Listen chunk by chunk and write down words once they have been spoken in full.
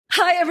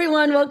Hi,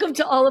 everyone. Welcome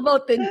to All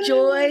About the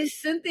Joy.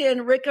 Cynthia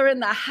and Rick are in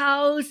the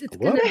house. It's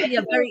going to be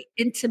a very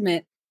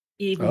intimate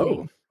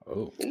evening.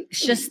 Oh. It's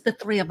just the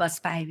three of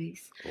us,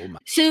 babies. Oh my.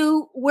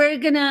 So we're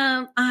going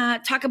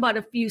to talk about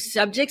a few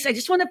subjects. I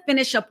just want to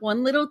finish up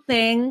one little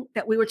thing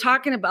that we were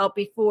talking about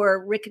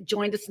before Rick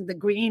joined us in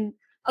the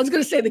I was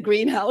going to say the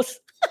greenhouse.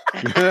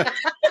 The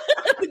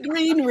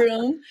green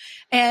room,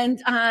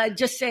 and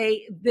just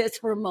say this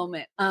for a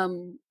moment.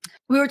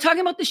 We were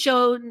talking about the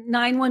show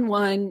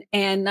 911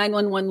 and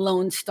 911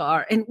 Lone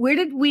Star. And where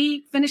did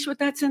we finish with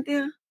that,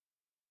 Cynthia?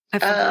 I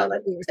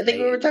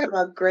think we were talking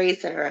about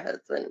Grace and her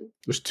husband.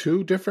 There's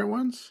two different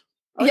ones?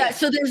 Oh, yeah,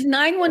 so there's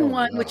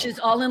 911, which is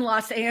all in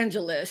Los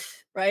Angeles,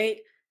 right?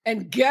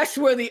 And guess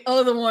where the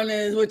other one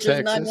is, which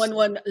is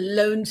 911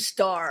 Lone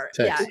Star.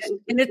 Texas. Yeah,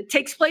 and it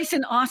takes place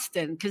in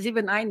Austin, because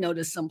even I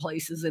noticed some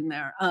places in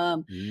there.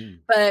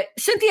 But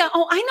Cynthia, I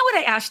know what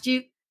I asked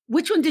you.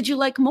 Which one did you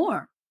like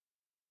more?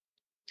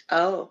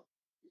 Oh,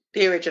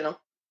 the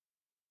original.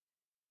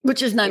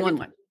 Which is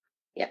 911.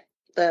 Yeah,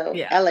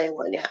 the LA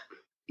one, yeah.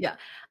 Yeah.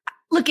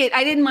 Look,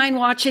 I didn't mind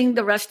watching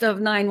the rest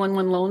of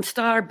 911 Lone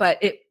Star, but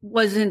it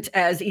wasn't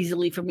as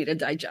easily for me to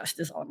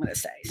digest, is all I'm going to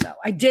say. So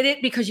I did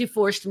it because you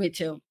forced me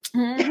to.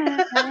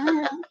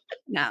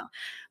 Now,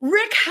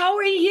 Rick, how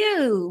are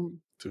you?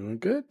 Doing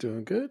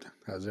good.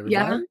 How's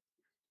everybody?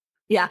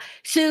 Yeah.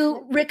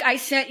 So, Rick, I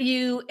sent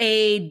you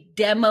a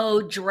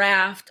demo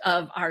draft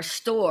of our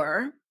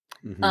store.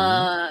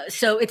 Mm-hmm.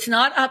 So it's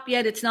not up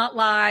yet. It's not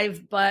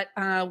live, but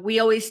we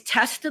always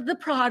test the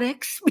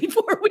products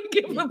before we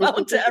give them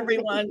out to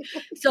everyone.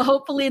 So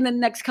hopefully in the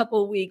next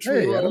couple of weeks,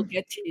 we will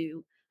get to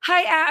you.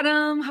 Hi,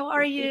 Adam. How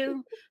are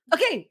you?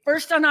 Okay.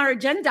 First on our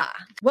agenda,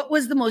 what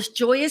was the most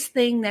joyous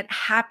thing that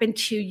happened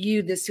to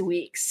you this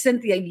week?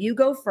 Cynthia, you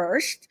go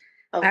first.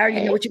 Okay. I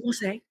already know what you're going to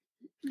say.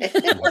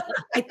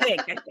 I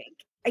think.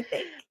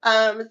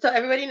 So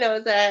everybody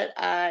knows that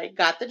I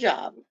got the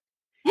job.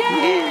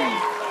 Yay!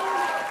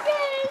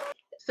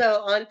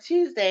 So on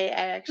Tuesday, I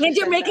actually. And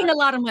you're making a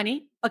lot of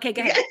money. Okay,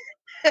 go ahead.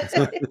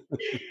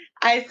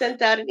 I sent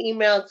out an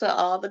email to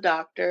all the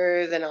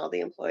doctors and all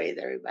the employees,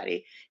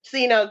 everybody. So,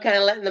 kind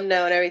of letting them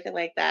know and everything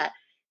like that.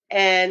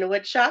 And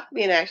what shocked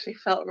me and actually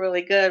felt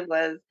really good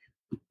was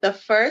the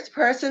first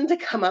person to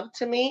come up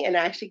to me and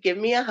actually give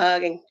me a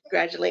hug and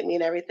congratulate me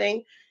and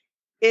everything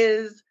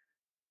is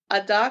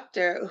a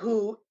doctor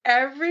who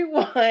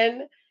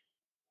everyone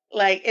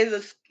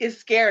is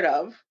scared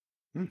of.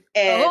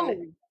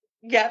 And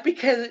yeah,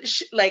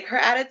 because her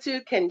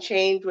attitude can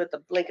change with the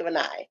blink of an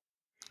eye.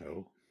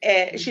 Oh.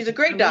 And she's a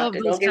great doctor.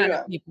 Don't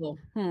get me wrong.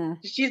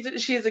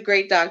 She's a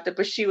great doctor,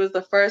 but she was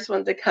the first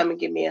one to come and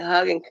give me a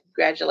hug and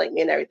congratulate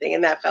me and everything,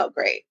 and that felt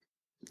great.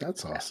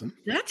 That's awesome.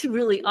 That's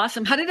really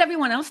awesome. How did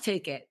everyone else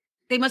take it?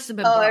 They must have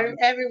been. Oh,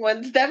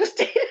 everyone's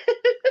devastated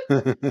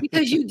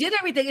because you did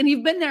everything, and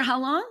you've been there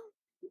how long?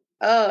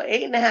 Oh,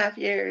 8.5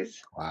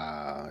 years.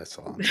 Wow, that's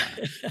a long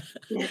time.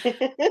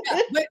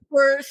 But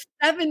for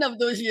 7 of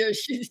those years,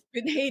 she's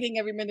been hating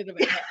every minute of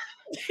it.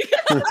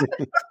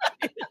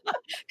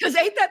 Because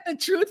ain't that the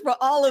truth for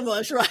all of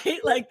us, right?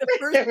 Like the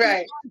first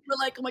right. We're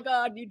like, oh my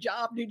God, new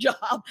job,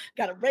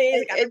 got a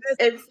raise,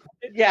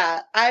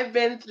 yeah, I've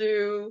been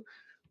through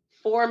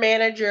 4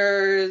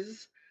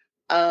 managers,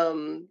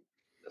 doctors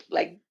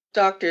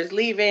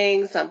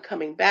leaving, some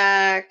coming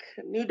back,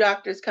 new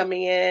doctors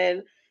coming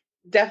in.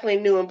 Definitely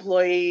new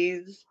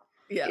employees.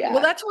 Yeah.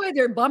 Well, that's why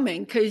they're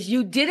bumming, because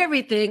you did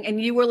everything and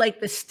you were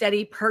like the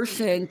steady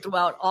person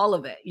throughout all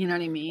of it. You know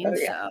what I mean? Oh,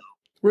 yeah. So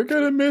we're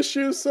going to miss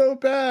you so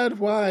bad.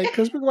 Why?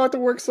 Because we're going to have to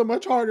work so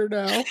much harder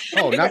now.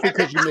 Oh, not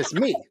because you miss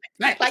me.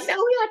 Nice. Like, now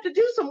we have to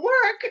do some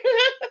work.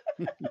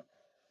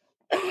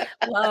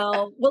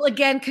 Well,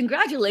 again,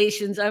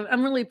 congratulations.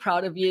 I'm really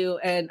proud of you.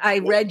 And I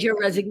read your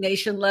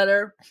resignation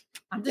letter.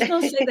 I'm just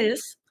going to say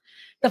this.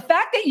 The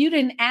fact that you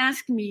didn't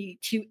ask me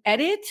to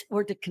edit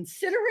or to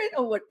consider it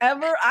or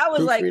whatever, I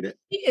was like,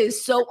 he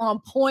is so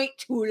on point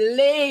to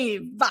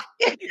leave.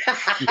 Because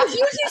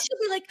usually she'll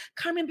be like,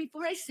 Carmen,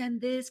 before I send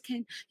this,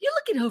 can you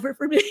look it over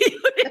for me?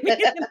 And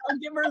I'll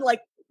give her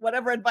like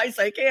whatever advice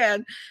I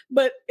can.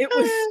 But it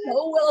was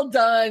so well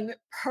done,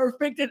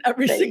 perfect in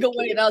every single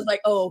way. And I was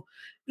like, oh,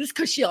 this is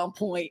because she's on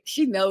point.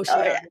 She knows she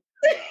yeah.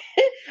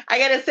 I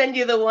got to send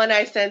you the one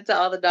I sent to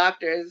all the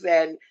doctors.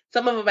 And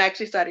some of them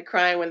actually started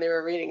crying when they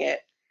were reading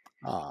it.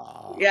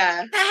 Aww.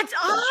 Yeah. That's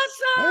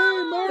awesome.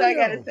 Hey, Mario. So I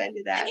got to send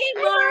you that.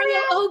 Hey, Mario.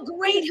 Oh,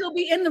 great. He'll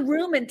be in the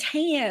room and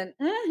tan.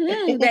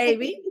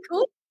 Baby.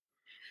 Cool.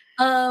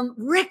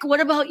 Rick, what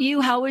about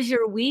you? How was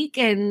your week?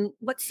 And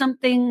what's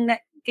something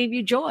that gave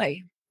you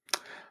joy?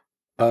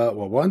 Well,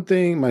 one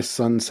thing, my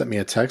son sent me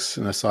a text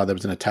and I saw there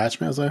was an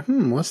attachment. I was like,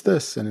 what's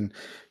this? And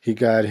he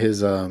got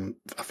his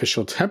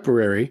official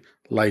temporary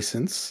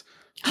license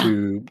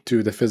to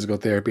do the physical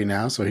therapy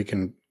now. So he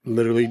can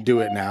literally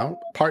do it now,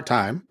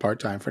 part-time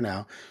for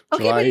now.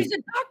 Okay, but he's a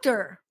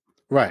doctor.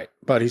 Right.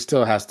 But he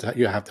still has to,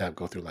 you have to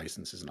go through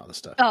licenses and all this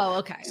stuff. Oh,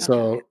 okay.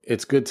 So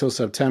it's good till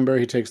September.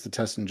 He takes the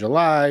test in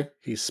July.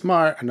 He's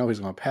smart. I know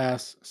he's going to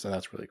pass. So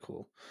that's really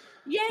cool.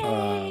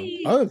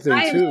 Yay. Other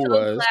thing too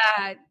was.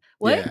 Glad.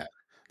 What? Yeah.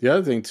 The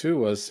other thing too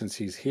was since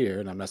he's here,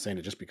 and I'm not saying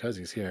it just because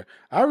he's here,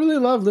 I really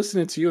love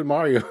listening to you and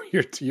Mario,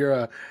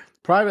 your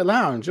private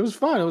lounge. It was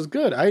fun. It was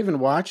good. I even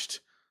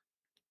watched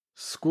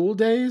School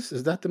Days.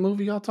 Is that the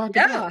movie y'all talked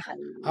about? Yeah.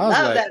 I was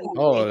Love like, that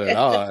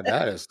movie.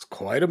 that is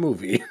quite a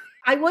movie.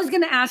 I was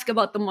going to ask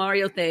about the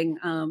Mario thing,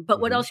 but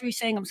what Mhm. else were you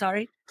saying? I'm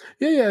sorry.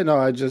 Yeah. No,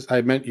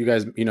 I meant you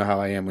guys, you know how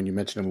I am when you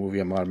mention a movie,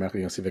 I'm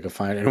automatically gonna see if I can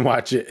find it and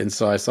watch it. And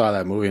so I saw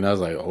that movie and I was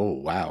like, oh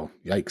wow,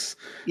 yikes.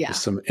 Yeah,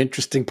 There's some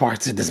interesting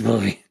parts in this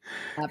movie.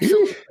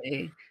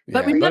 absolutely. But Yeah,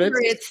 but remember,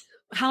 it's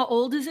how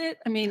old is it?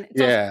 I mean,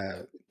 it's also,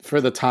 yeah,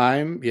 for the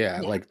time,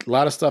 yeah, yeah, like a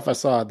lot of stuff I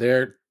saw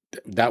there,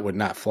 that would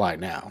not fly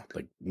now.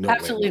 Like no way in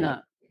absolutely the world.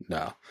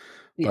 not.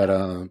 No.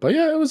 Yeah. But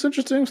yeah, it was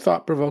interesting,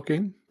 thought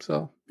provoking.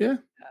 So yeah.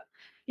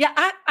 Yeah,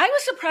 I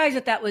was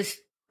surprised that was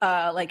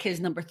like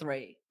his number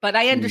 3, but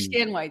I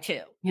understand why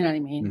too. You know what I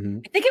mean? Mm-hmm.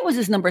 I think it was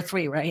his number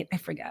 3, right? I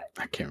forgot.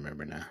 I can't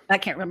remember now. I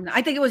can't remember.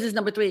 I think it was his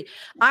number 3.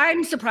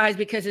 I'm surprised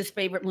because his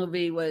favorite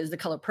movie was The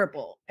Color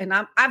Purple, and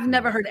I've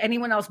never heard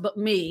anyone else but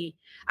me.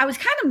 I was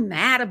kind of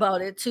mad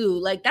about it too.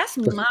 Like that's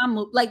my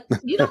movie. Like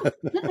you don't.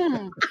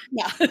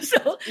 Yeah.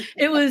 So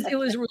it was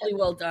really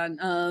well done,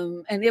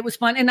 and it was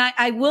fun. And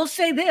I will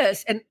say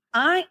this, and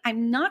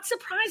I'm not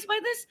surprised by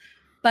this,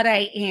 but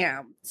I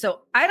am.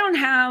 So I don't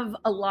have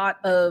a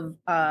lot of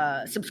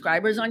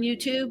subscribers on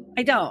YouTube.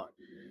 I don't.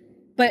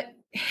 But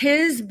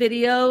his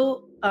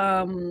video,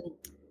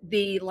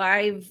 the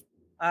live,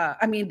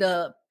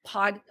 the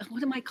pod,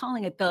 what am I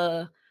calling it?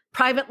 The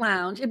private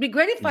lounge. It'd be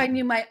great if I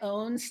knew my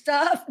own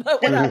stuff,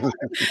 but whatever.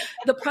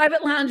 The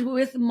private lounge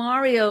with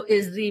Mario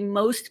is the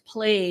most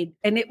played.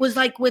 And it was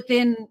like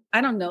within, I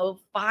don't know,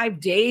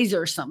 5 days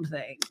or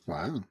something.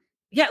 Wow.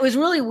 Yeah, it was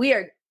really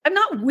weird. I'm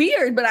not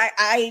weird, but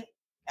I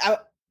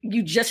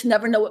you just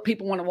never know what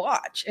people want to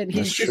watch. And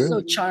he's That's just true.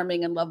 so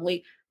charming and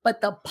lovely. But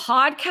the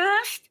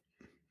podcast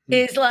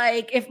is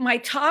like, if my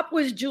top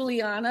was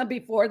Juliana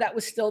before that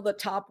was still the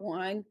top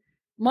one,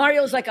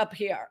 Mario's like up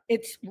here.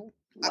 It's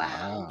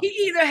Wow. he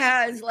either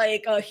has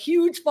like a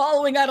huge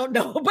following I don't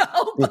know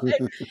about, but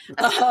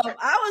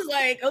I was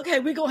like, okay,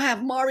 we're gonna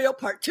have Mario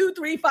part 2,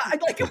 3,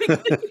 5. Like,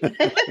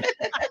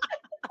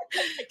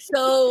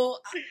 so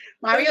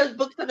Mario's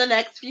booked for the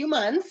next few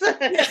months. so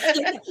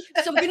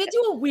we're gonna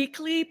do a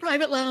weekly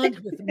private lounge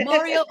with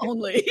Mario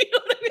only. You know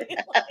what I mean?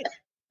 Like,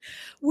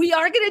 we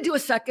are going to do a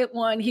second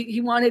one. He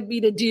wanted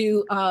me to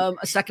do a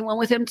second one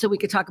with him so we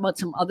could talk about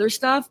some other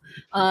stuff.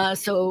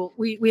 So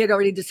we had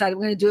already decided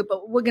we're going to do it,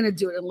 but we're going to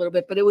do it in a little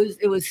bit. But it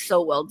was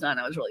so well done.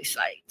 I was really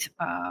psyched.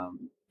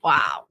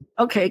 Wow.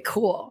 Okay,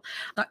 cool.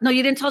 No,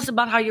 you didn't tell us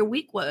about how your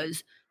week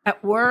was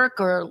at work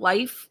or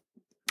life.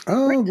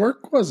 Oh,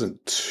 work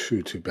wasn't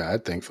too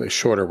bad, thankfully.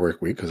 Shorter work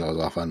week because I was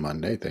off on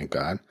Monday, thank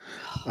God.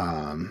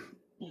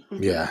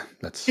 Yeah,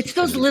 it's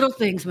those little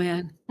things,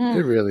 man.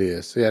 It really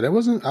is. Yeah, that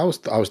wasn't. I was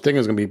thinking it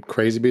was gonna be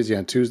crazy busy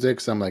on Tuesday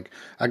because I'm like,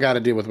 I got to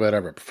deal with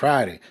whatever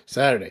Friday,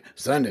 Saturday,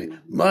 Sunday,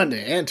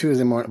 Monday, and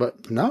Tuesday morning.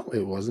 But no,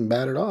 it wasn't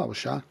bad at all. I was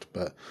shocked,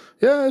 but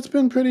yeah, it's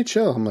been pretty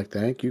chill. I'm like,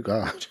 thank you,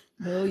 God.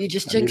 Oh, you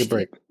just jinxed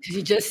it.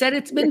 You just said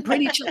it's been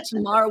pretty chill.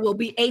 Tomorrow will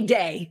be a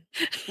day.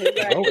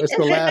 Oh, it's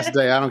the last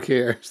day. I don't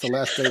care. It's the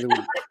last day of the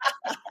week.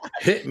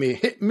 Hit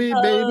me,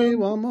 baby,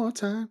 one more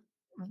time.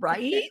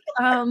 Right.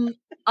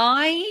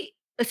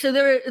 So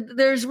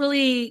there's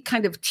really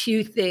kind of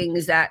 2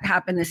 things that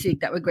happened this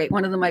week that were great.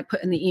 One of them I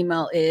put in the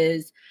email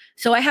is,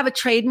 so I have a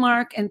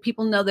trademark and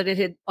people know that it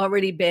had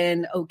already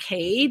been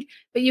okayed,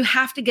 but you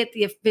have to get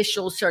the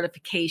official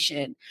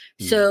certification.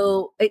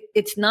 So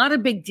it's not a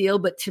big deal,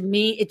 but to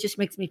me, it just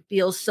makes me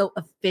feel so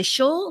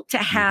official to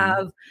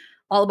have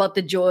All About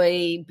the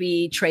Joy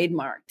be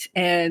trademarked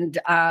and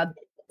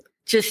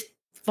just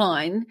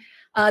fun.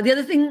 The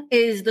other thing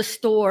is the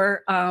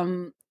store.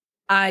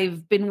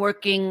 I've been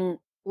working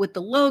with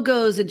the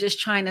logos and just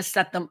trying to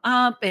set them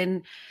up.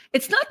 And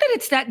it's not that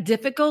it's that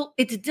difficult.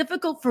 It's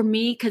difficult for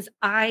me because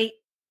I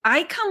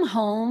come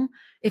home,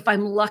 if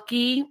I'm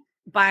lucky,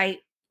 by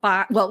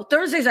 5. Well,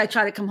 Thursdays I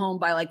try to come home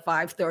by like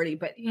 5:30,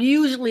 but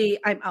usually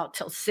I'm out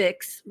till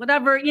 6,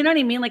 whatever. You know what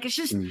I mean? Like it's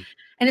just, and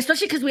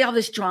especially because we have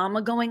this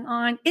drama going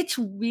on, it's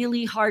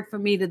really hard for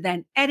me to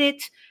then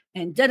edit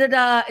and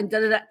da-da-da and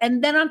da-da-da.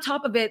 And then on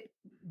top of it,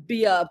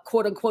 be a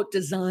quote unquote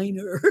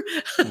designer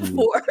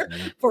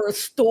for a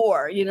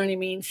store. You know what I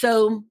mean?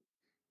 So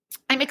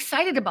I'm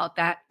excited about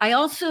that. I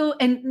also,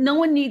 and no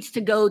one needs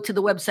to go to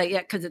the website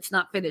yet because it's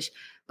not finished,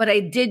 but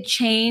I did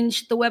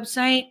change the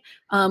website.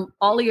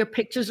 All of your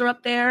pictures are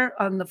up there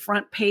on the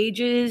front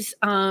pages.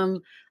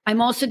 I'm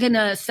also going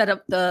to set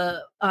up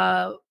the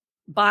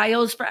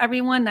bios for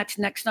everyone. That's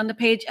next on the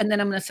page. And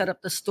then I'm going to set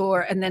up the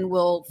store and then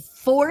we'll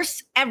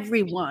force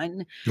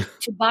everyone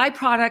to buy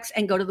products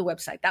and go to the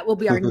website. That will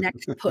be our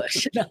next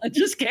push. No,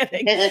 just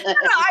kidding.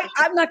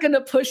 I'm not going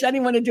to push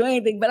anyone to do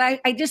anything, but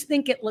I just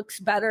think it looks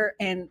better.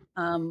 And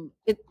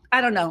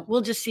I don't know.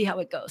 We'll just see how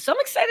it goes. So I'm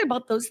excited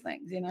about those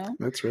things, you know?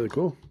 That's really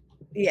cool.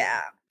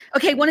 Yeah.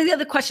 Okay. One of the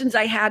other questions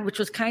I had, which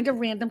was kind of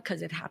random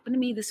because it happened to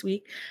me this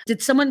week.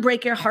 Did someone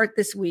break your heart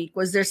this week?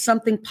 Was there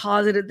something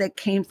positive that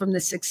came from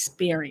this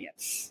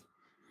experience?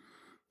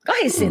 Go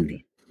ahead,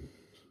 Cindy.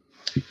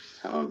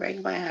 Someone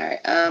break my heart.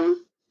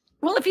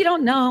 Well, if you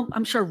don't know,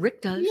 I'm sure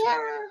Rick does. Yeah.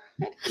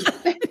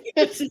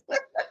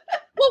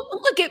 Well,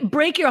 look,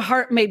 break your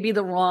heart may be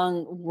the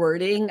wrong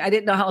wording. I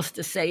didn't know how else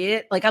to say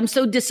it. Like, I'm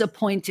so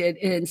disappointed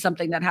in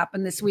something that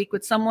happened this week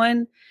with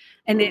someone,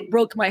 and it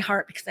broke my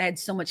heart because I had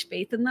so much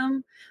faith in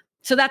them.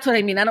 So that's what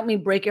I mean. I don't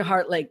mean break your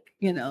heart like,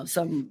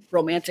 some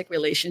romantic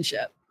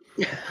relationship.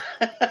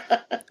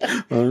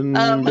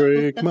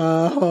 Unbreak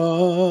my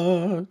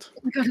heart.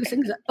 Oh my God, who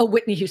sings that? Oh,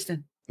 Whitney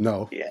Houston.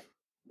 No. Yeah.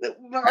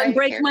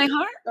 Unbreak my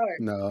heart?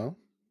 No.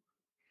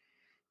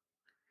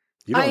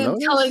 You don't I am know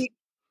telling this? you,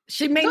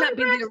 she may Toni not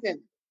be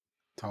Braxton.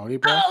 Toni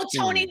Braxton. Oh,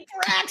 Toni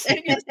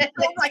Braxton.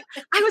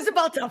 I was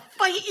about to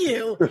fight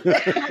you.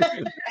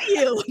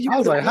 I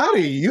was like, how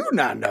do you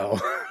not know?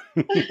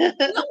 You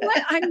know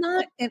what? I'm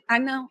not. And I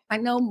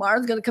know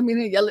Mara's going to come in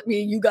and yell at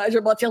me. You guys are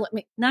about to yell at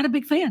me. Not a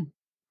big fan.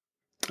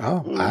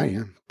 Oh, I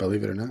am.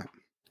 Believe it or not.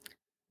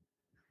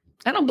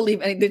 I don't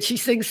believe any. Did she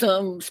sing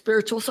some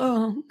spiritual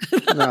song?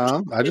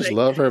 No, I just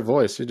love her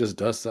voice. She just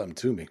does something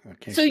to me. I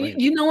can't. So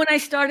you know when I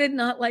started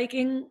not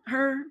liking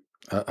her?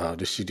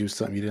 Did she do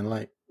something you didn't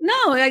like?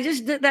 No, I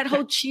just did that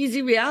whole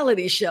cheesy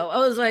reality show. I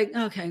was like,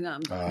 okay, no.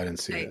 I didn't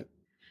see it.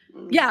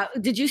 Yeah,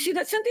 did you see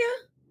that, Cynthia?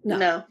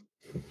 No.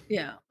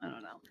 Yeah, I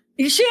don't know.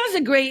 She has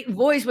a great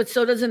voice, but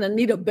so doesn't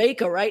Anita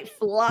Baker, right?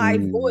 Fly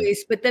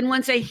voice. But then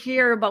once I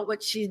hear about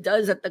what she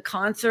does at the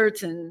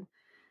concerts and,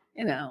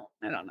 I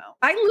don't know.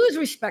 I lose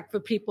respect for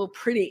people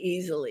pretty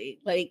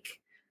easily. Like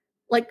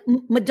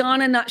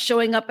Madonna not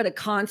showing up at a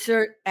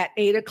concert at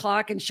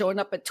 8:00 and showing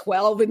up at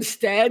 12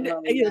 instead,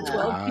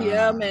 12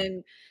 p.m.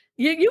 And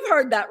you've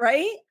heard that,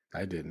 right?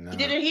 I didn't know. You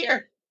did it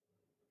here.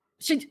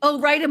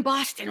 Right in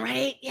Boston,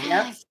 right?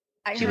 Yes.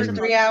 Yep. She was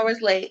 3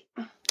 hours late.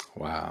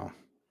 Wow.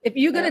 If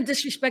you're going to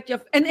disrespect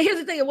and here's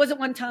the thing, it wasn't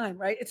one time,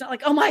 right? It's not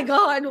like, oh my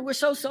God, we're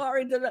so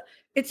sorry.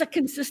 It's a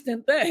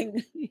consistent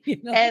thing.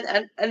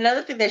 And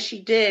another thing that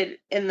she did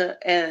in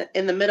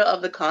the middle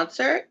of the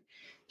concert,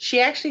 she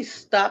actually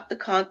stopped the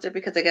concert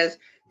because I guess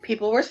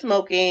people were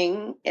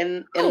smoking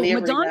in the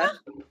Madonna? arena.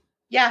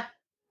 Yeah.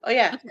 Oh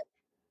yeah. Okay.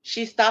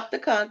 She stopped the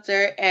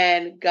concert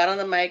and got on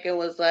the mic and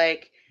was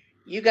like,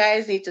 you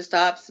guys need to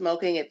stop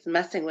smoking. It's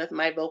messing with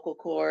my vocal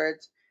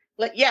cords.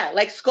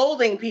 Like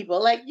scolding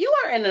people. Like, you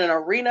are in an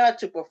arena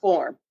to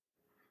perform.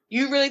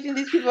 You really think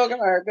these people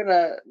are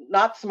gonna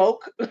not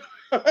smoke? Well,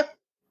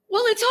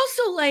 it's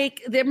also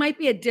like there might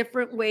be a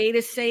different way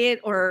to say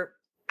it, or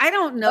I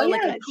don't know. Oh,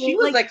 yeah. She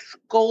was like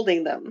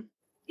scolding them.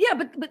 Yeah,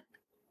 but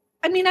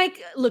I mean, I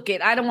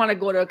don't want to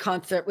go to a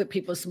concert with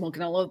people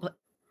smoking all over.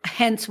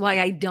 Hence why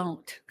I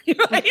don't.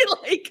 Right?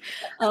 Like,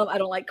 I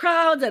don't like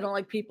crowds. I don't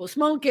like people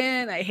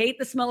smoking. I hate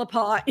the smell of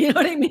pot. You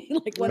know what I mean?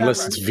 Like, whatever.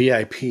 Unless it's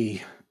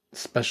VIP.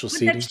 Special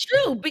seating. That's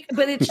true,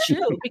 but it's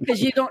true because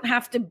you don't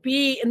have to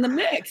be in the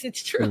mix.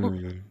 It's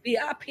true.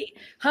 VIP.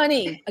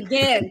 Honey,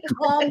 again,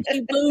 call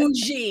me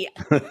bougie.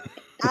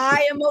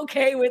 I am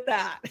okay with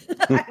that.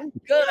 I'm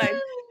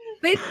good.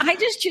 But I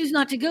just choose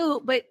not to go.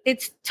 But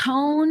it's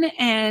tone,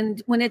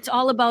 and when it's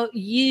all about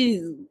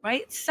you,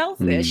 right? It's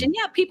selfish. And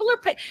yeah, people are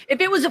paying.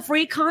 If it was a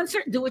free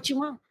concert, do what you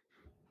want.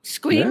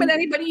 Scream at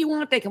anybody you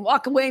want. They can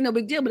walk away, no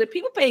big deal. But if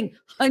people paying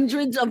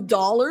hundreds of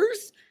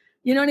dollars,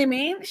 you know what I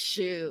mean?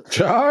 Shoot.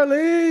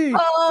 Charlie.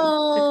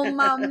 Oh,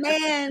 my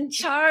man,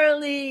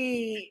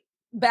 Charlie.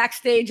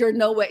 Backstage or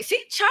no way.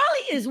 See,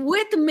 Charlie is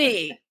with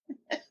me.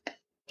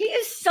 He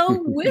is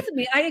so with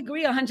me. I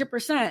agree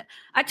 100%.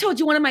 I told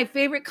you one of my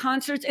favorite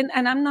concerts, and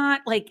I'm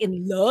not like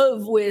in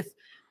love with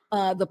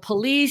the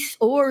Police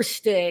or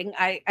Sting.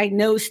 I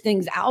know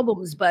Sting's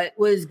albums, but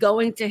was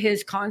going to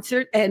his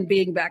concert and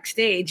being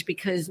backstage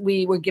because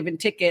we were given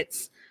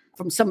tickets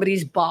from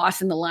somebody's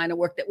boss in the line of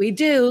work that we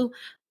do.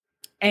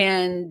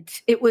 And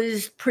it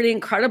was pretty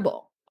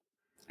incredible.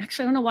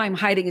 Actually, I don't know why I'm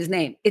hiding his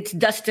name. It's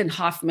Dustin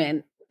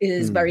Hoffman,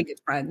 is very good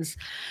friends.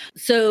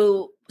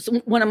 So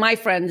one of my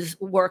friends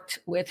worked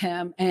with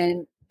him,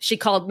 and she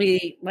called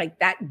me like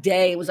that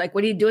day. It was like,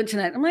 what are you doing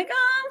tonight? I'm like,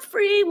 oh, I'm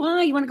free.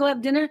 Why? You want to go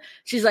have dinner?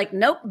 She's like,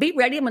 nope, be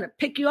ready. I'm going to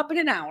pick you up in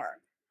an hour.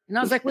 And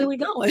I was like, where are we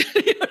going?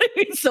 You know what I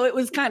mean? So it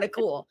was kind of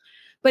cool.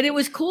 But it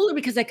was cooler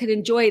because I could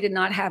enjoy it and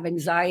not have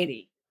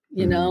anxiety,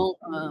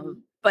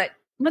 but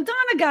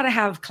Madonna got to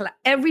have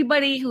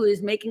everybody who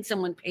is making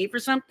someone pay for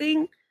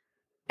something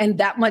and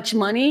that much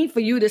money for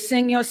you to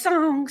sing your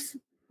songs.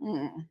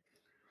 I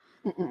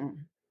don't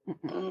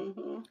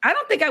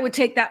think I would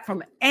take that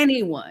from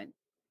anyone.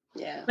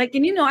 Yeah. Like,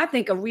 and I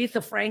think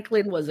Aretha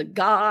Franklin was a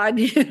god,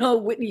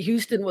 Whitney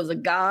Houston was a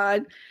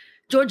god.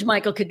 George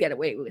Michael could get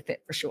away with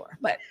it for sure,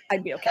 but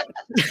I'd be okay with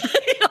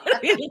it. You know what I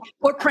mean?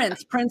 Or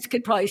Prince. Prince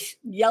could probably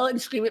yell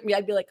and scream at me.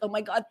 I'd be like, oh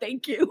my God,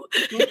 thank you.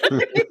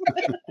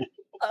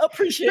 I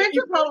appreciate Prince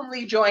you. would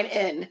probably join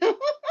in.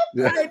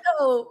 I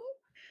know.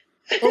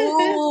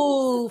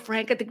 Oh,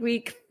 Frank at the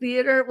Greek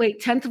Theater.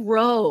 Wait, 10th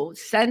row,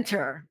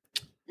 center.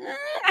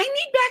 I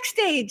need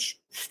backstage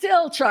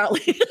still,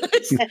 Charlie.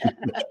 That's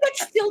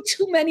still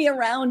too many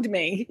around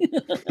me.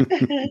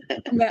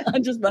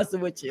 I'm just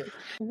messing with you.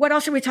 What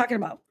else are we talking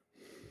about?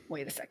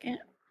 Wait a second.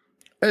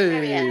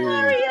 Hey.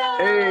 Mario.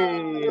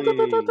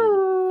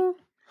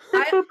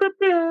 How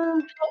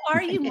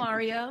are you,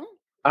 Mario?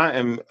 I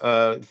am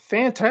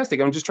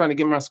fantastic. I'm just trying to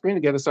get my screen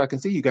together so I can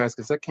see you guys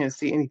because I can't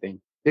see anything.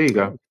 There you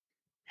go.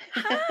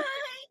 Hi.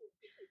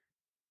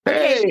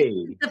 Hey.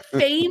 Okay, the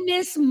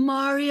famous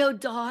Mario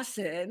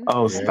Dawson.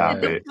 Oh, stop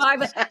it.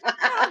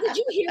 Did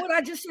you hear what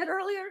I just said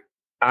earlier?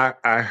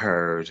 I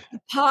heard. The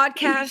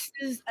podcast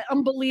is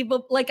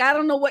unbelievable. Like, I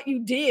don't know what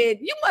you did.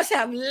 You must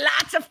have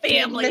lots of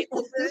family.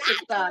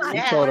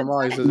 He told him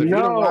all. He says, if you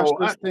don't watch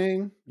this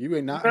thing, you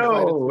ain't not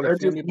invited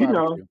to the family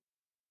barbecue.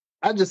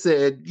 I just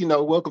said,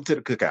 welcome to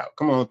the cookout.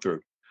 Come on through.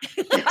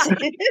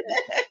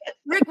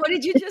 Rick, what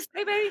did you just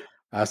say, baby?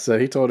 I said,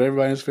 he told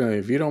everybody in his family,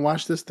 if you don't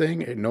watch this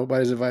thing,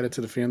 nobody's invited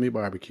to the family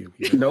barbecue.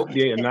 Nope.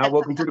 Yeah, not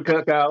welcome to the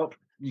cookout.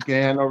 You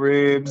can't have no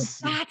ribs.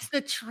 That's the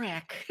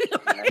trick.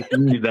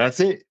 That's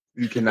it.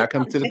 You cannot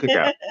come to the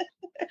cookout.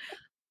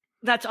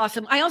 That's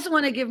awesome. I also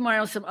want to give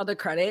Mario some other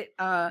credit.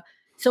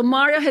 So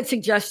Mario had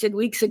suggested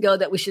weeks ago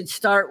that we should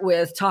start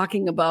with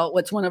talking about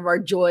what's one of our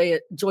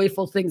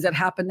joyful things that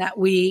happened that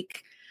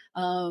week,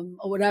 or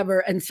whatever.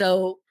 And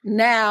so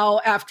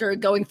now, after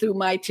going through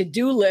my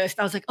to-do list,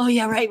 I was like, "Oh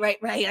yeah, right.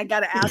 I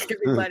got to ask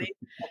everybody."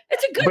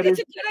 It's a good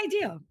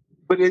idea.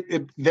 But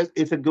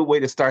it's a good way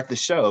to start the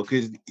show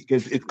because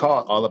it's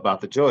called All About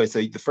the Joy. So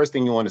the first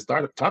thing you want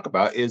to talk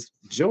about is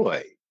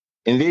joy.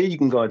 And then you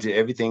can go into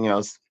everything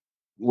else,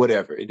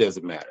 whatever. It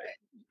doesn't matter.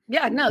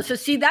 Yeah, no. So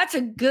see, that's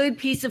a good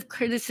piece of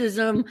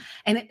criticism.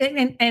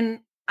 And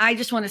I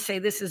just want to say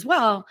this as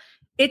well.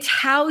 It's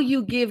how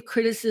you give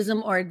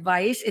criticism or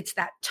advice. It's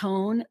that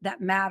tone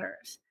that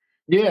matters.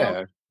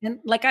 Yeah. And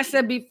like I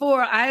said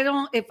before,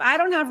 if I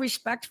don't have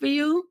respect for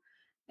you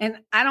and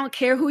I don't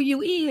care who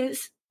you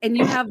is and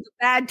you have the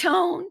bad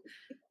tone,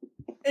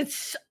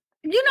 it's,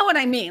 you know what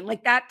I mean?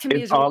 Like that to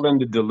me it's all in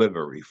the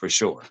delivery for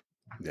sure.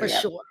 For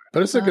sure.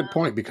 But it's a good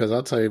point because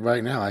I'll tell you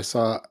right now, I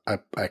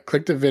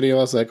clicked the video. I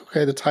was like,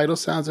 okay, the title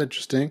sounds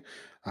interesting.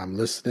 I'm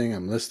listening.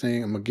 I'm going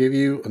to give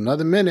you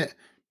another minute.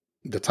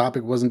 The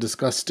topic wasn't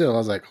discussed still. I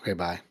was like, okay,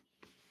 bye.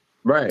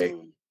 Right.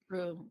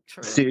 True.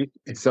 See,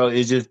 so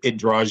it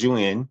draws you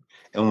in.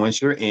 And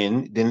once you're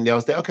in, then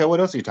they'll say, okay, what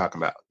else are you talking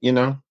about?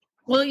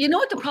 Well, you know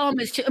what the problem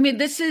is too? I mean,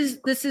 this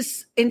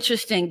is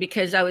interesting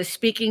because I was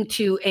speaking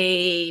to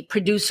a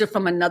producer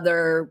from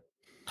another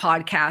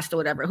podcast or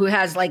whatever who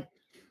has like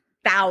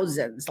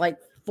thousands, like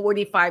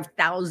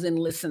 45,000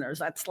 listeners.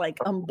 That's like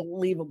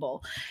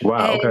unbelievable.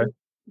 Wow. Okay.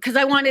 Because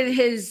I wanted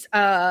his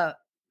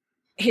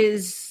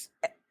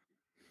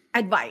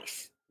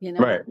advice,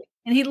 right.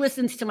 And he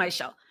listens to my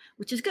show,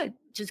 which is good.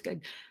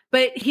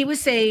 But he was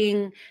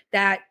saying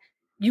that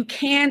you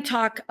can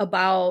talk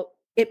about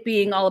it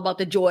being all about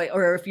the joy,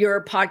 or if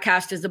your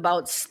podcast is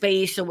about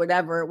space or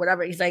whatever.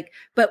 He's like,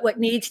 but what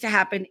needs to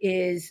happen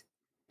is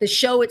the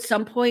show at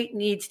some point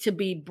needs to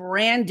be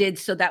branded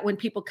so that when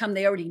people come,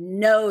 they already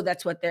know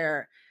that's what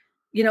they're,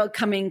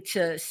 coming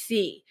to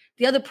see.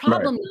 The other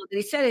problem that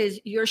he said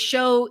is your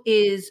show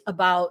is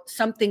about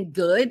something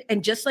good.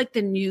 And just like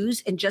the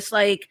news and just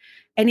like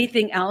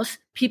anything else,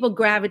 people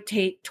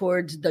gravitate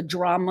towards the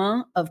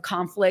drama of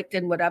conflict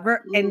and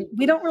whatever. And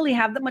we don't really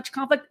have that much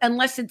conflict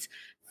unless it's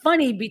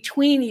funny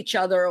between each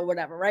other or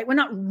whatever, right? We're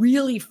not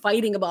really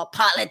fighting about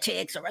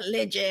politics or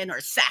religion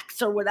or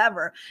sex or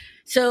whatever.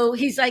 So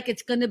he's like,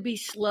 it's going to be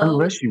slow.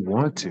 Unless you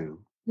want to.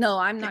 No,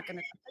 I'm not going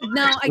to.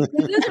 No,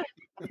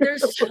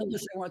 there's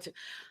unless I want to.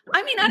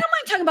 I mean, I don't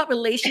mind talking about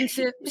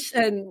relationships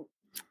and,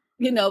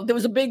 there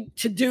was a big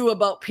to-do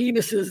about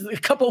penises a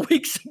couple of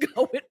weeks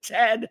ago with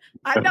Ted.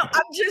 I know.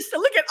 I'm just,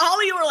 look at all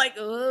of you are like,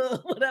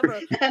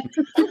 whatever.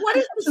 So what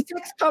is the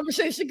sex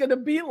conversation going to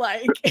be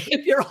like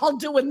if you're all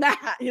doing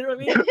that? You know what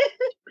I mean?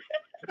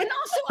 And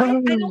also,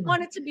 I don't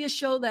want it to be a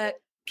show that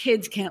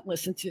kids can't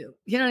listen to.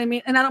 You know what I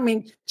mean? And I don't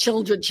mean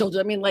children.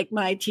 I mean like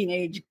my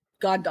teenage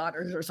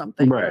goddaughters or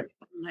something. Right.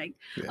 Like,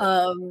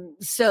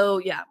 so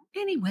yeah.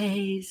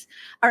 Anyways,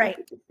 all right.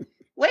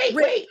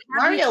 Wait,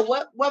 Mario,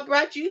 what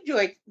brought you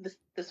joy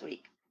this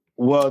week?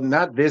 Well,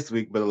 not this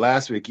week, but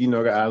last week.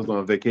 I was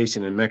on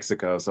vacation in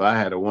Mexico, so I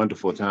had a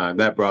wonderful time.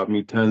 That brought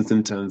me tons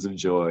and tons of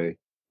joy.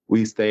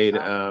 We stayed.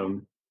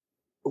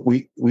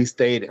 We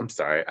stayed. I'm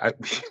sorry.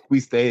 We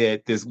stayed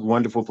at this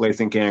wonderful place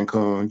in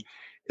Cancun.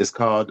 It's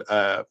called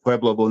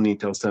Pueblo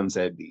Bonito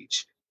Sunset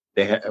Beach.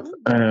 They have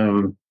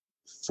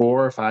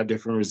 4 or 5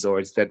 different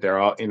resorts that they're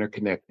all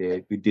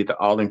interconnected. We did the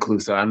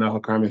all-inclusive. I know how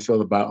Carmen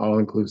feel about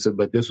all-inclusive,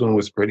 but this one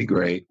was pretty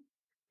great.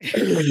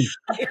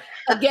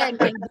 Again,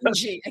 I'm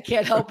bougie. I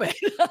can't help it.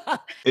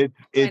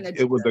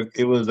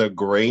 It was a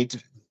great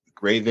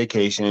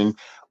vacation.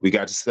 We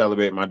got to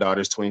celebrate my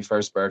daughter's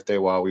 21st birthday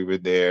while we were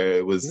there.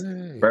 It was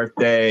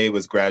birthday, it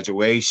was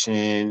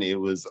graduation, it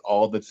was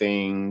all the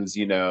things,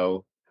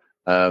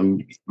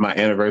 my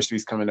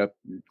anniversary's coming up,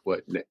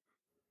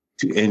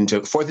 into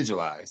 4th of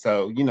July.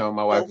 So,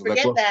 my wife was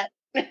like, that.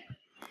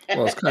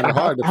 Well, it's kind of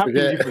hard to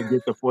forget. How can you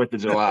forget the 4th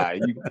of July?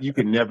 You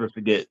can never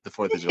forget the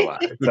 4th of July.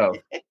 So,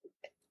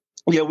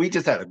 yeah, we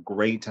just had a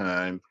great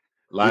time.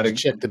 Did you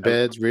check the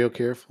beds real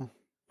careful?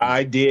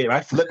 I did.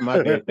 I flipped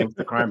my bed thanks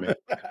to Carmen.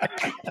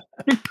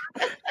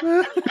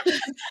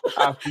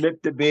 I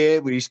flipped the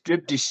bed. We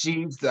stripped the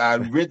sheets. I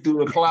went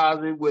through the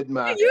closet with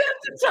my You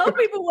have to tell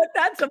people what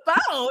that's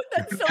about.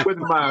 That's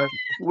so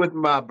with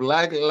my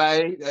black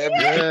light.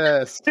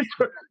 Yes.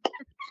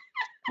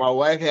 My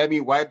wife had me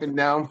wiping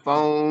down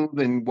phones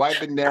and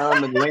wiping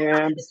down the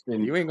lamps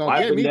and You ain't gonna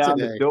get wiping me down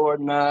today. the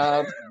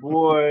doorknobs.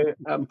 Boy,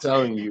 I'm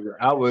telling you,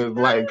 I was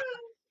like,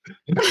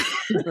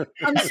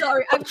 I'm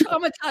sorry. I've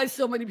traumatized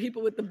so many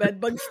people with the bed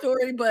bug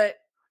story, but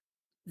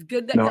it's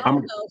good that no,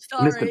 y'all know.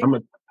 listen, Sorry.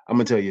 I'm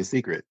gonna tell you a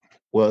secret.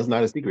 Well, it's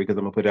not a secret because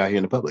I'm gonna put it out here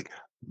in the public.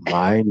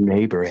 My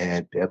neighbor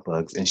had bed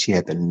bugs, and she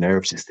had the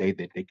nerve to say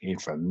that they came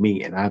from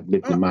me. And I've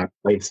lived in my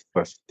place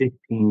for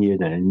 15 years,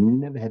 and I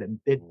never had a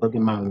bed bug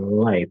in my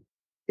life.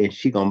 And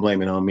she gonna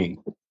blame it on me.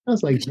 I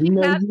was like,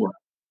 no, you are.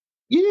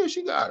 Yeah,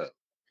 she got it.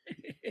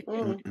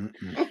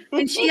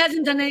 And she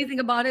hasn't done anything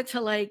about it to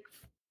like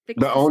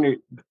fix The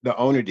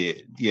owner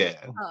did. Yeah,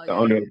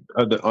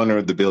 the owner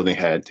of the building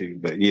had to.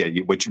 But yeah,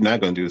 what you're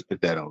not gonna do is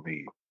put that on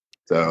me.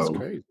 That's So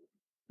crazy.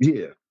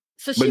 yeah.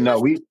 So she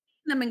must have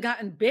them and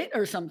gotten bit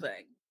or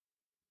something.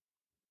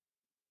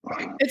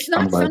 It's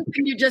not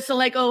something you're just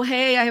like, oh,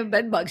 hey, I have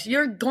bed bugs.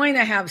 You're going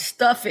to have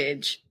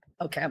stuffage.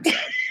 Okay, I'm sorry.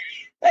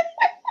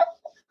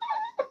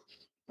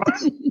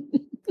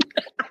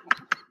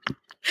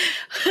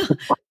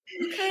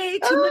 Okay,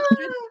 too much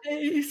good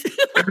space.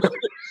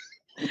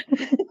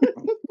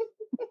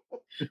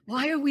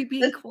 Why are we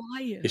being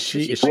quiet? Is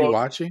she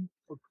watching?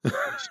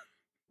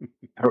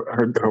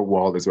 Her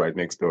wall is right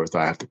next door, so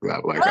I have to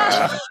grab like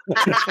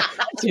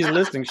she's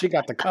listening. She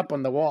got the cup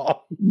on the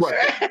wall.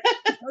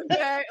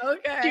 Okay.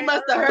 She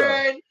must have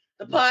heard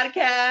the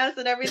podcast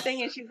and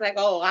everything, and she's like,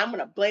 "Oh, I'm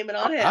gonna blame it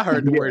on him." I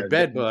heard the word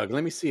bed bug.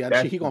 Let me see.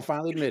 He gonna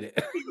finally admit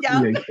it.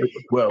 Yeah.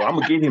 Well, I'm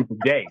gonna get him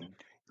today.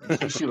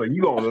 She's like,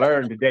 "You gonna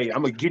learn today?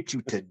 I'm gonna get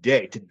you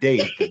today. Today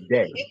is the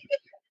day."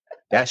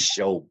 That's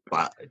your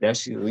body.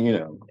 That's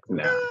no.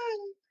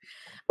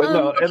 But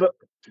no.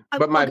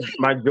 But my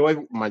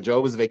joy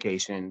was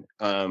vacation.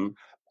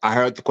 I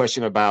heard the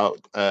question about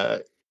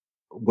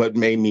what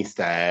made me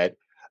sad.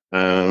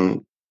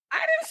 I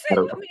didn't say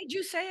what made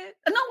you sad.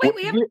 No, wait,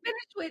 we haven't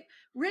finished with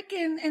Rick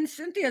and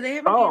Cynthia. They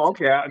haven't. Oh,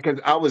 okay. Because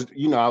I was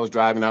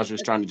driving. I was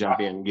just trying to jump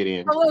in and get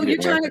in. Oh, you're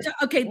trying to.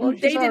 Okay, well,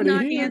 they did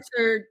not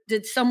answer.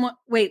 Did someone?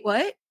 Wait,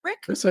 what? Rick?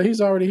 So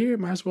he's already here.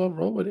 Might as well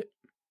roll with it.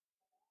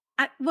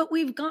 What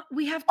we've got.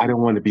 We have. To I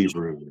don't want to be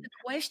rude. The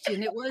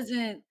question. It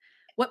wasn't.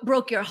 What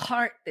broke your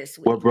heart this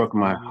week? What broke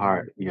my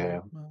heart? Yeah.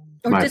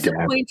 Or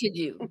disappointed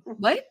you?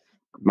 What?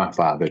 My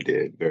father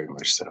did, very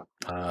much so.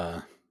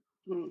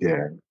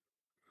 Yeah.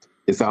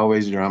 It's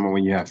always drama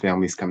when you have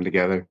families come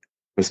together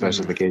for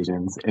special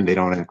occasions and they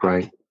don't act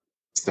right.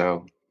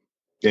 So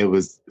it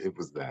was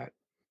that.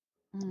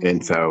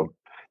 And so,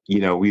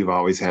 we've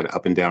always had an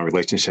up and down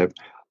relationship,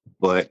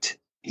 but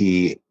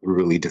he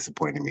really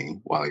disappointed me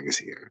while he was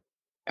here.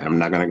 And I'm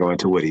not going to go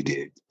into what he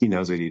did. He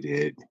knows what he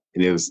did.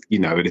 And it was,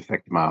 it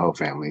affected my whole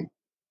family.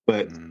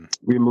 But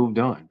we moved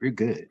on. We're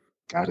good.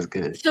 God is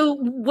good. So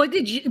was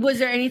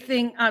there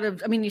anything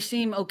you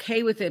seem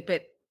okay with it,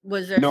 but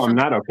was there No, I'm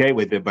not okay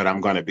with it, but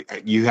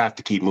you have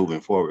to keep moving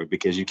forward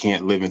because you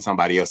can't live in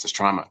somebody else's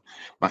trauma.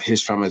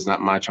 His trauma is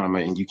not my trauma,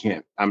 and you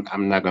can't,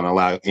 I'm not going to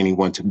allow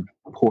anyone to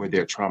pour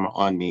their trauma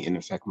on me and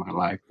affect my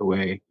life the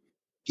way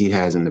he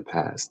has in the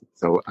past.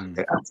 So,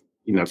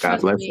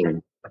 God bless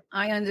him.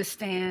 I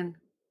understand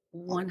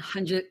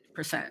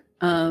 100%.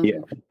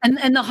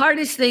 And the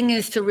hardest thing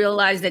is to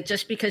realize that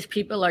just because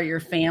people are your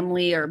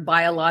family or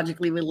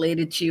biologically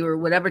related to you or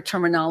whatever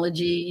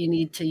terminology you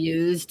need to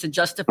use to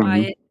justify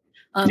it,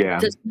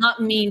 does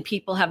not mean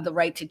people have the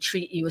right to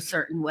treat you a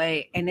certain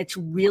way. And it's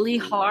really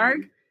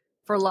hard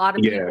for a lot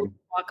of people to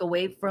walk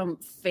away from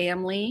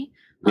family.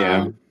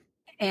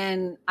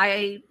 And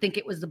I think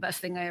it was the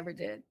best thing I ever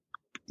did.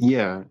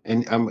 Yeah.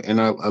 And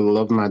I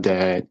love my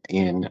dad.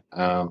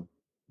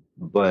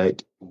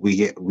 But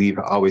we've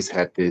always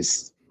had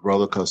this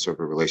roller coaster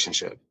of a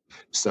relationship.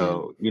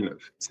 So,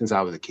 since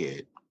I was a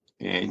kid,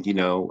 and,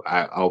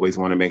 I always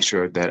want to make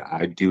sure that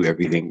I do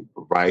everything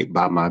right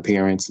by my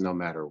parents, no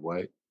matter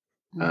what.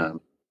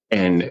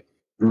 And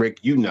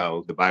Rick,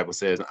 the Bible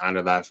says,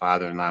 honor thy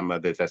father and thy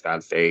mother, that thy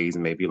days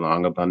may be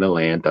long upon the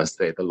land, thus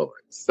saith the Lord.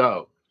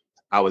 So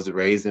I was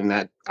raised in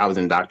that. I was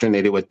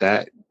indoctrinated with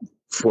that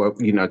for,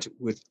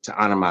 to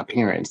honor my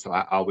parents. So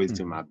I always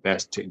do my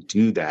best to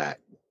do that.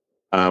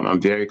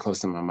 I'm very close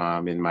to my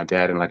mom and my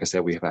dad. And like I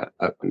said, we have an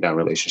up and down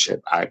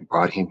relationship. I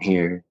brought him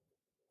here,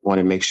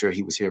 wanted to make sure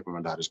he was here for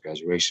my daughter's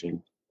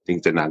graduation.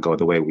 Things did not go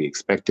the way we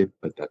expected,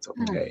 but that's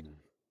okay.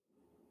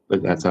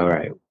 But that's all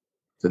right.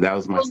 So that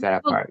was my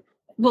sad part.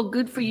 Well,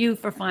 good for you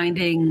for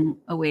finding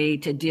a way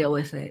to deal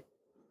with it.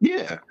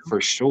 Yeah, for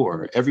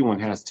sure. Everyone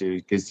has to,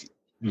 because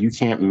you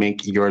can't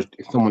make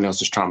someone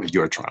else's trauma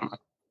your trauma.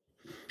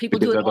 People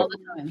do it all the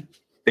time.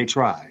 They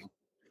try.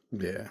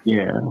 Yeah.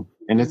 Yeah.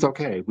 And it's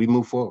okay. We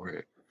move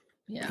forward.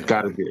 Yeah.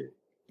 God is good.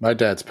 My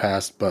dad's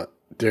passed, but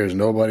there's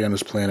nobody on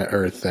this planet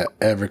Earth that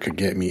ever could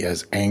get me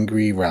as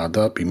angry, riled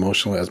up,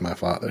 emotional as my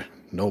father.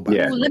 Nobody.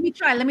 Yeah. Ooh, let me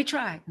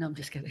try. No, I'm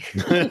just kidding.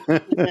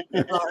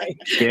 Sorry.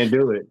 Can't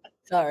do it.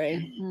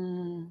 Sorry.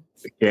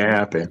 It can't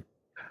happen.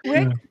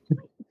 Rick,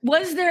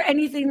 was there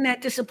anything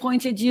that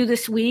disappointed you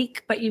this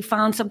week, but you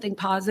found something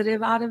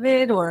positive out of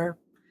it? Or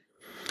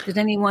did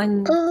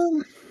anyone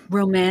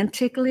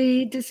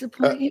romantically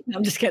disappoint you? No,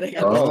 I'm just kidding.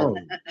 Oh,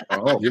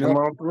 You come know,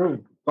 on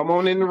through. Come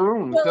on in the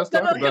room. Well, Let's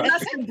talk about it.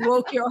 asking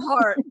broke your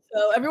heart.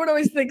 So everyone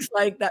always thinks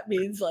like that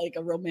means like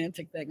a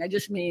romantic thing. I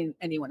just mean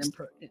anyone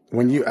important.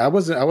 when I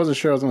wasn't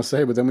sure I was going to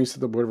say, but then when you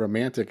said the word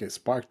romantic, it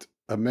sparked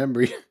a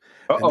memory.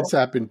 And this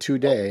happened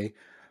today.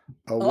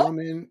 A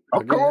woman. Oh,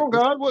 again, come on,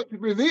 God. What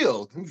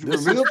revealed?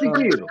 Revealed to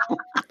you.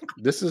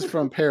 This is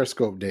from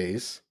Periscope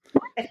days.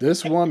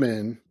 This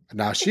woman,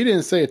 now she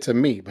didn't say it to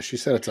me, but she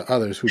said it to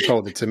others who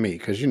told it to me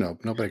because,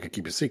 nobody could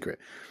keep a secret.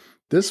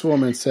 This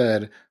woman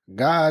said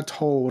God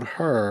told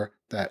her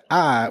that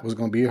I was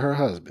going to be her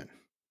husband.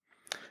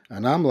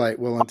 And I'm like,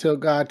 well, until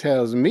God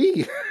tells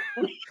me,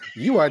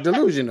 you are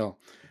delusional.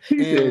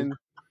 He And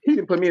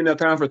didn't put me in that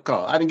conference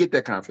call. I didn't get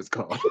that conference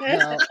call.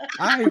 now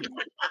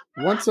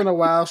once in a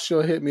while,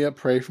 she'll hit me up,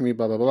 pray for me,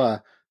 blah, blah, blah.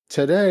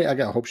 Today,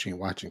 I hope she ain't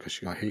watching because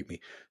she's going to hate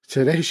me.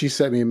 Today, she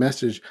sent me a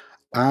message.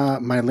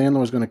 My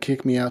landlord's going to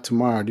kick me out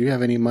tomorrow. Do you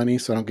have any money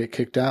so I don't get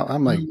kicked out?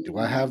 I'm like, do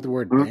I have the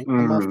word bank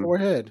on my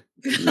forehead?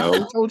 No.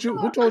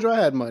 Who told you I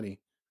had money?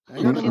 I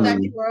ain't got no She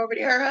thought you were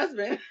already her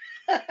husband.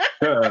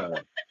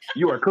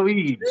 You are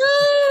cleaved.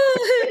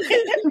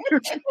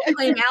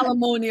 Playing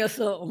alimony or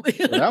something.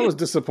 Well, that was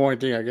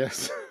disappointing, I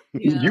guess.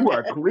 Yeah. You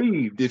are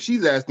cleaved. If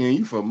she's asking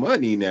you for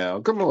money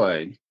now, come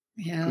on.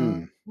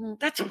 Yeah.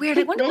 That's weird.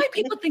 I wonder why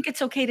people think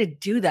it's okay to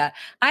do that.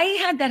 I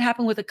had that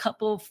happen with a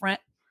couple of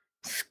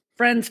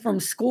friends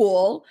from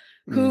school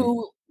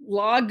who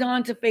logged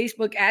on to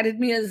Facebook, added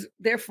me as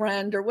their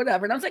friend or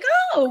whatever. And I was like,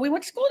 oh, we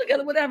went to school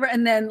together, whatever.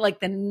 And then like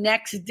the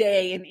next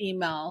day an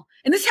email.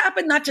 And this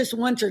happened not just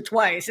once or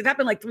twice. It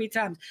happened like 3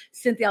 times.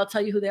 Cynthia, I'll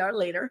tell you who they are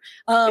later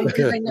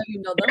because I know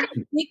you know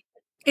them.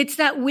 It's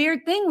that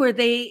weird thing where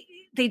they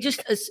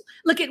just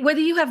look at whether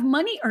you have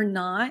money or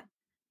not.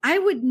 I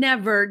would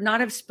never not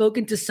have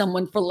spoken to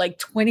someone for like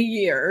 20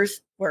 years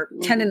or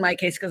 10 in my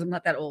case, because I'm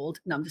not that old.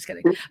 No, I'm just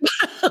kidding.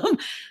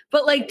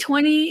 But like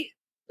 20,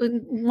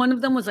 one of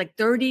them was like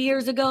 30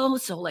 years ago.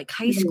 So like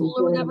high school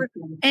or whatever,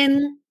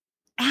 and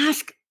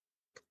ask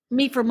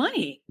me for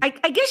money. I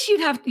guess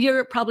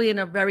you're probably in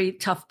a very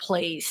tough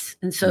place.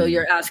 And so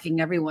you're asking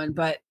everyone,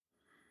 but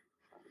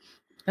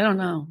I don't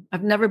know.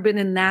 I've never been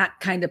in that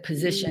kind of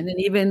position.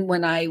 And even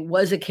when I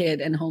was a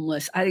kid and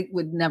homeless, I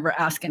would never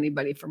ask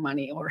anybody for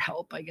money or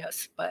help, I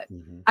guess. But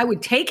I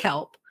would take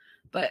help.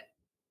 But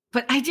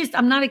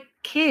I'm not a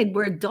kid.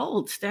 We're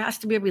adults. There has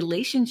to be a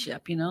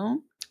relationship, Yeah.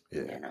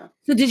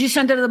 So did you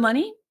send her the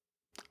money?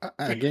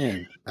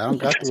 Again, I don't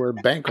got the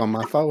word bank on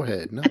my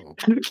forehead. No.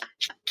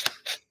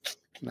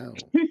 No.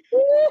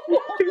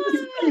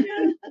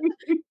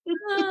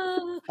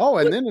 Oh,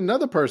 and then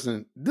another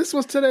person. This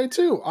was today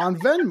too. On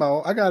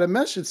Venmo, I got a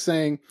message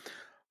saying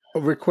a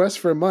request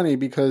for money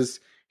because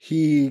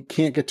he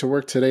can't get to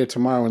work today or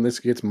tomorrow unless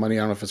he gets money.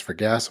 I don't know if it's for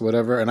gas or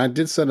whatever. And I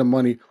did send him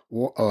money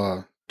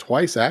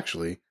twice,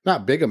 actually.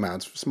 Not big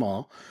amounts,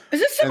 small. Is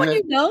this someone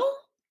you know?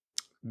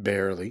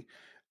 Barely.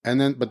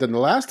 But then the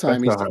last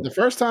time, the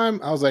first time,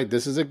 I was like,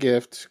 this is a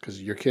gift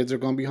because your kids are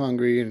going to be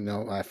hungry. And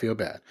I feel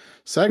bad.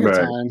 Second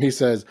time, he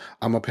says,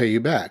 I'm going to pay you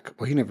back.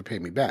 Well, he never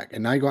paid me back.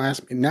 And now you're going to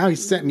ask me. Now he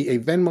sent me a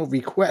Venmo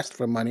request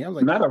for money. I was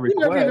like, not a request.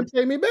 You never even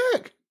paid me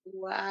back.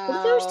 Wow. For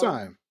the first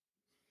time.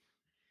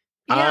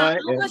 Yeah, I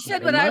almost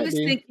said what I was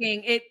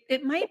thinking.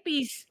 It might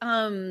be a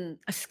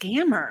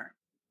scammer.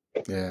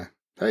 Yeah.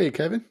 Hey,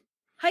 Kevin.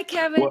 Hi,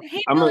 Kevin. Well,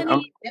 hey,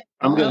 Melanie.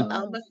 I'm gonna.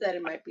 I almost said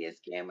it might be a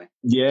scammer.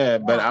 Yeah,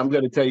 but I'm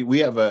gonna tell you, we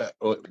have a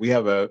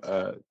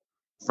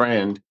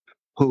friend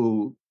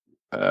who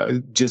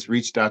just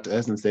reached out to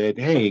us and said,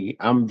 "Hey,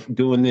 I'm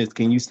doing this.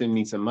 Can you send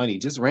me some money?"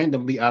 Just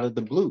randomly out of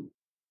the blue.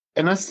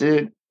 And I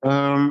said,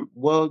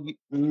 "Well,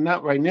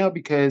 not right now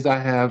because I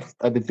have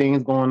other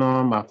things going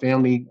on. My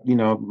family,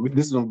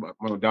 this is when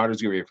my daughter's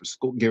getting ready for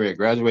school, getting ready to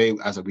graduate.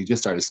 I said we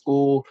just started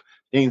school.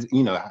 Things,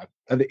 I have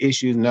other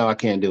issues. No, I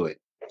can't do it."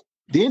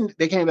 Then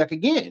they came back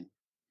again.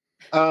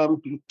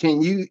 Do you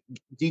think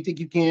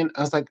you can?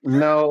 I was like,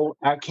 no,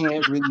 I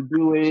can't really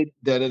do it.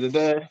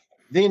 Then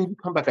you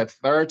come back a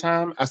third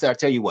time. I said, I'll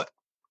tell you what,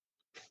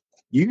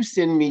 you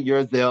send me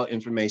your Zelle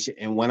information,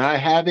 and when I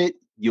have it,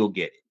 you'll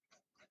get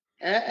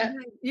it.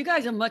 You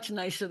guys are much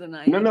nicer than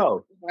I am.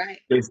 No. Right.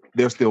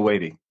 They're still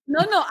waiting. No,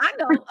 I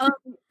know.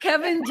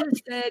 Kevin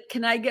just said,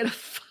 can I get a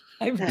 $5?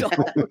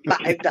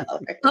 $5.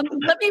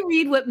 Let me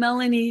read what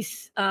Melanie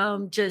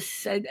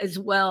just said as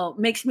well.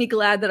 Makes me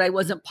glad that I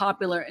wasn't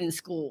popular in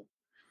school.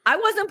 I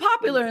wasn't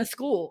popular in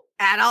school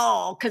at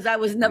all because I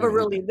was never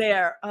really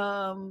there.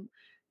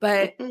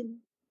 But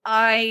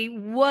I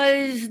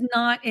was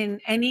not in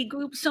any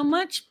group so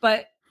much,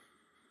 but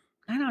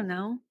I don't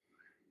know.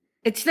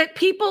 It's that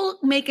people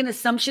make an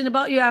assumption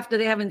about you after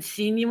they haven't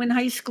seen you in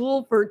high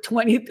school for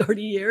 20,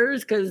 30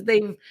 years because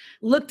they've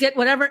looked at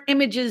whatever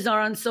images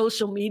are on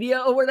social media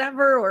or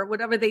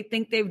whatever they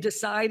think they've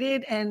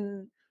decided.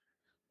 And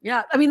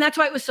yeah, I mean, that's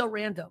why it was so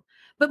random.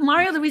 But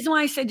Mario, the reason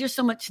why I said you're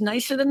so much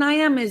nicer than I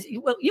am is,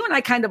 well, you and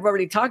I kind of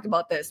already talked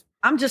about this.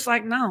 I'm just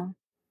like, no.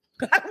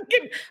 I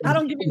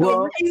don't give you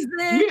no reason.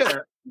 Yeah.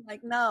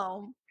 Like,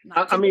 no.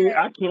 I mean,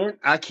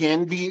 I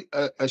can be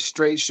a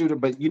straight shooter,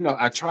 but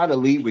I try to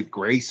lead with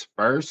grace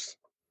first.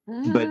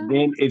 Mm-hmm. But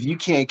then if you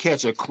can't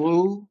catch a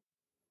clue,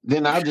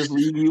 then I'll just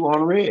leave you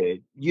on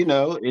red,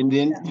 and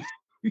then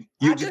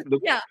you just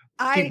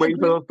keep waiting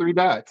for those 3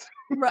 dots.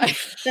 Right.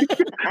 Wait,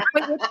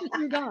 what's the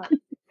 3 dots?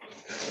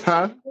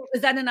 Huh?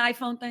 Is that an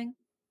iPhone thing?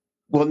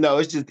 Well, no,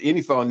 it's just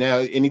any phone now.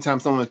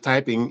 Anytime someone's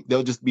typing,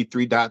 there'll just be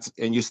 3 dots,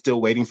 and you're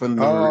still waiting for them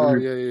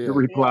to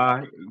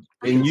reply,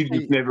 and you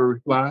just never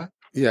reply.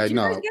 Yeah, Did you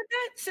guys get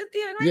that,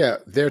 Cynthia? Right? Yeah,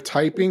 they're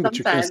typing, but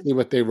you can't see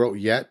what they wrote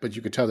yet, but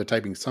you can tell they're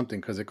typing something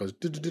because it goes.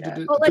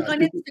 Oh, like on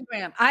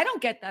Instagram. I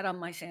don't get that on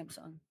my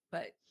Samsung,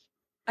 but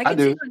I can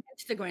see it on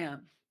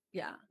Instagram.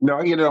 Yeah. No,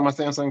 I get it on my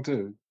Samsung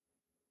too.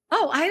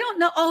 Oh, I don't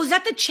know. Oh, is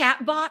that the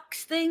chat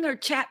box thing or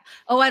chat?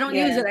 Oh, I don't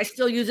use it. I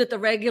still use it the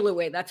regular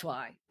way. That's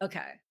why.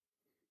 Okay.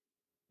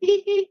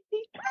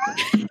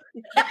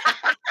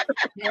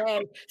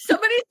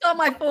 Somebody saw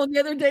my phone the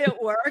other day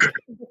at work.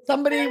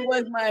 Somebody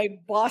was my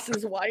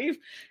boss's wife.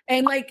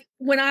 And like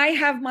when I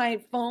have my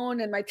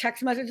phone and my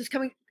text messages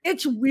coming,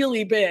 it's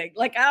really big.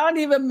 Like I don't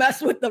even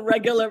mess with the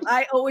regular.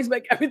 I always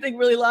make everything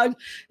really loud.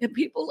 And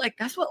people like,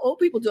 that's what old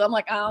people do. I'm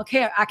like, I don't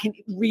care. I can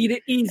read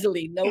it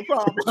easily. No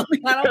problem.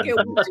 I don't care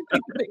what you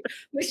think of me.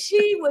 But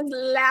she was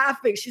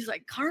laughing. She's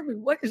like,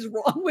 Carmen, what is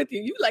wrong with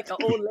you? You like an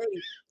old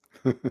lady.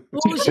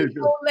 Bougie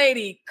old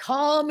lady,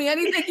 call me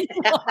anything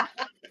you want.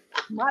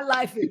 My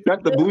life is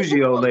not the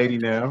bougie old lady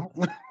now.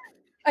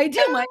 I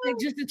do.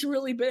 It's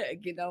really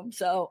big,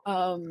 So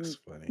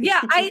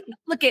yeah, I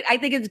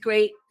think it's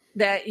great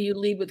that you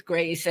lead with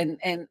grace, and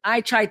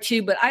I try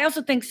to, but I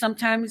also think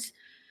sometimes,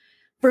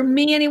 for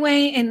me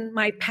anyway, in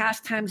my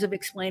past times of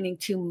explaining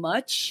too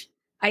much,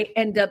 I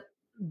end up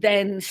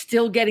then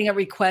still getting a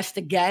request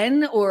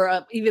again or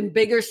a even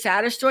bigger,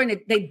 sadder story, and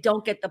they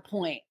don't get the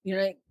point,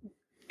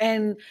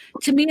 And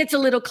to me, it's a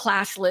little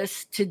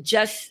classless to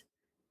just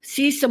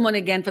see someone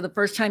again for the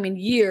first time in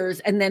years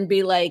and then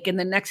be like, in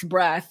the next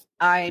breath,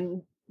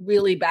 I'm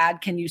really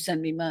bad. Can you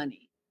send me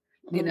money?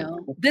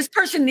 This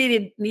person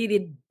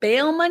needed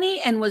bail money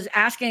and was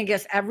asking, I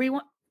guess,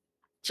 everyone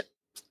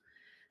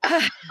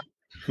and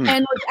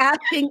was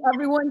asking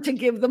everyone to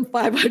give them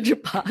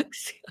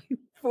 $500.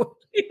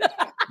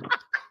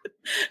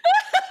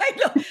 I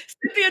know.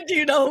 Cynthia, do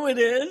you know who it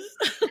is?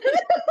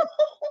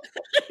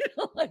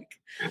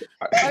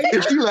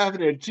 Is she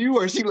laughing at you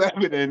or is she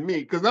laughing at me?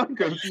 Because I'm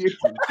confused.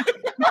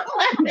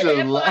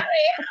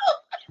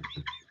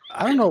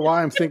 I don't know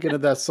why I'm thinking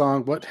of that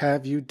song. What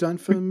have you done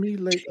for me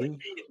lately?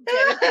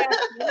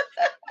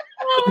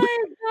 Oh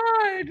my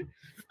God.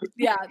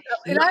 Yeah.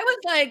 And I was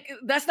like,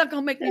 that's not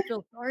going to make me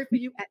feel sorry for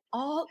you at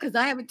all because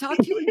I haven't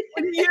talked to you in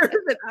 20 years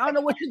and I don't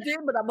know what you did,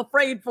 but I'm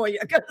afraid for you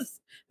because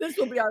this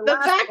will be our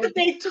last. The fact that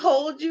they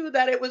told you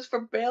that it was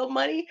for bail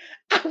money,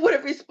 I would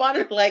have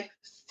responded like,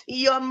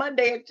 see you on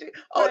Monday.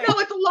 Oh, no,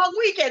 it's a long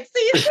weekend.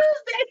 See you Tuesday.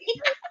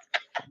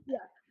 Yeah.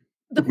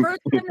 The first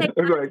time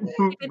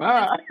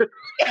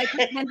I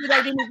pretended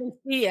I didn't even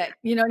see it.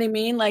 You know what I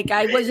mean? Like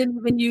I wasn't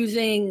even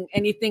using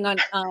anything on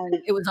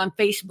it was on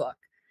Facebook.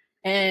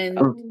 And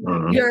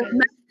your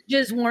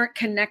messages weren't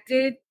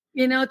connected,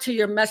 to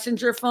your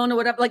messenger phone or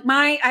whatever. Like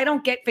I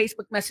don't get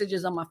Facebook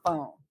messages on my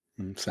phone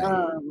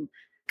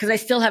because I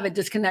still have it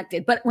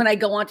disconnected. But when I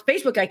go onto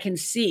Facebook, I can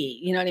see,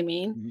 you know what I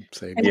mean?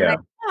 Same. And when I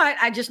saw it,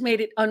 I just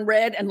made it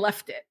unread and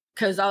left it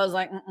because I was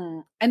like,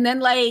 And then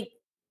like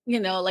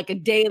a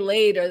day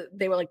later,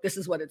 they were like, this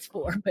is what it's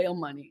for, bail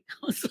money.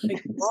 I was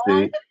like,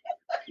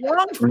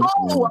 wrong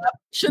follow-up.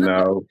 Should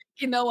have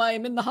been, I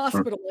am in the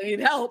hospital. I need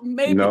help.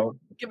 Maybe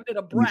giving it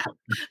a breath.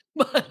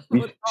 But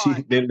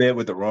she did that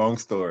with the wrong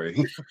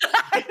story.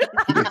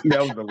 That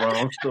was the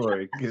wrong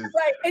story.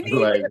 Right. And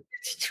even if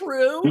it's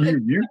true,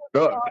 you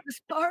thought this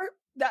part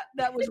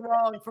that was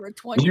wrong for a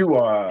 20. You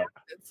are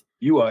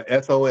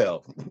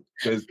SOL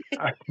because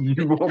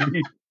you won't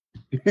be.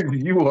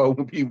 You will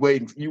be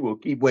waiting. You will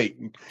keep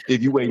waiting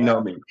if you waiting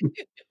on me.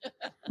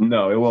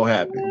 No, it won't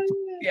happen.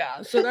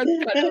 Yeah, so that's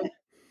kind of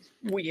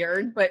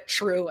weird, but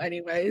true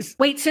anyways.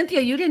 Wait,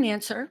 Cynthia, you didn't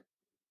answer.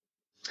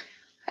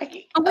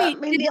 Did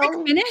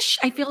Rick finish?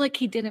 I feel like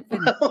he didn't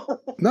finish.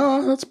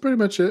 No, that's pretty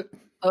much it.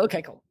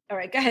 Okay, cool. All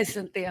right, go ahead,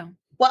 Cynthia.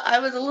 Well, I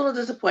was a little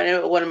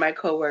disappointed with one of my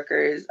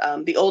coworkers,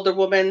 the older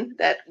woman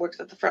that works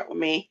at the front with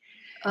me.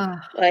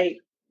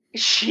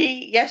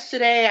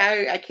 Yesterday,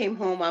 I came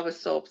home, I was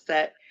so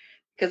upset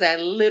because I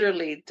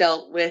literally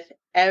dealt with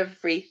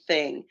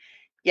everything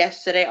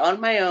yesterday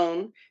on my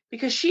own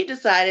because she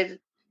decided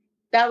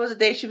that was the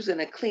day she was going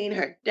to clean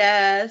her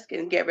desk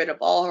and get rid of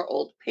all her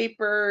old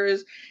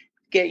papers,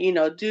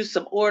 do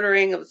some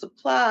ordering of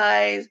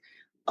supplies.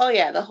 Oh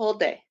yeah, the whole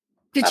day.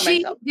 Did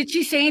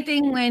she say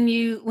anything when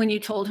you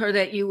told her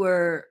that you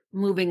were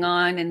moving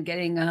on and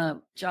getting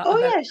a job? Oh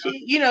yeah,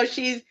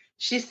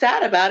 she's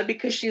sad about it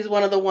because she's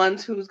one of the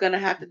ones who's going to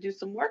have to do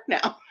some work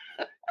now.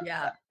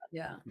 Yeah.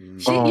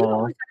 Mm. You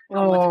always have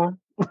so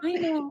much. I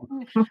know.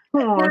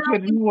 Now,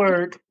 it didn't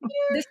work.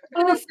 this is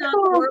going to sound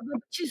horrible,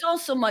 but she's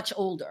also much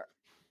older.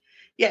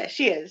 Yeah,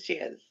 she is. She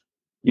is.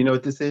 You know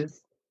what this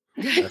is?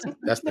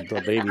 That's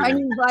the baby I one.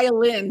 mean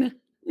violin.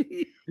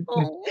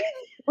 Oh.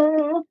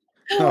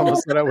 I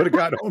almost said I would have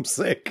got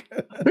homesick.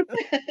 I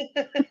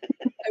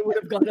would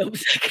have gone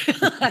homesick.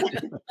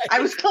 I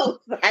was close.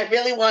 I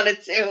really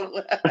wanted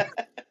to.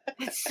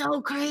 It's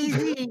so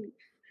crazy.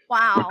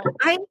 Wow.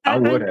 I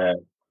would have.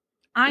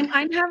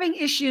 I'm having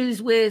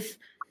issues with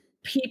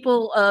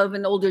people of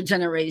an older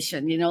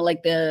generation,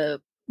 like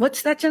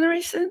what's that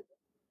generation?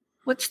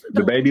 What's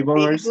the baby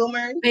boomers?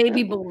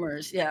 Baby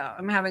boomers. Yeah.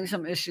 I'm having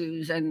some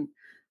issues and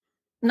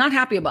not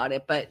happy about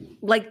it, but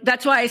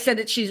that's why I said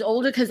that she's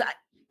older because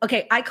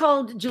I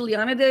called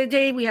Juliana the other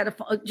day.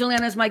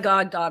 Juliana's my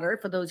goddaughter,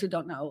 for those who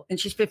don't know, and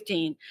she's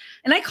 15.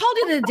 And I called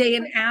her the other day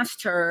and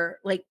asked her,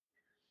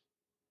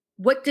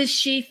 what does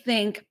she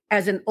think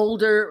as an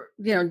older,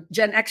 Gen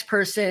X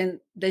person,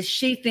 does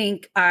she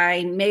think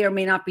I may or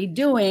may not be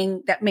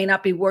doing that may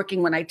not be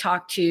working when I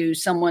talk to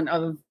someone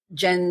of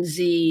Gen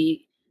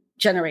Z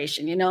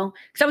generation,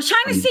 because I was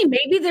trying to see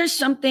maybe there's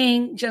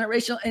something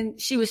generational,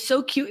 and she was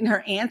so cute in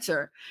her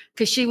answer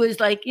because she was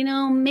like,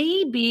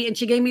 maybe, and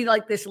she gave me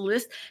this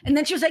list, and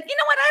then she was like, you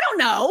know what, I don't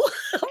know.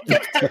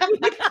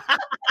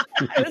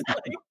 I was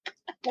like,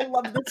 I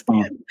love this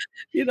kid.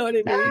 You know what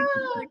I mean?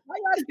 Why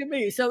asking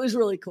me? So it was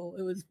really cool.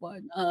 It was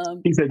fun.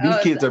 He said, these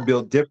kids are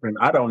built different.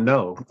 I don't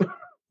know.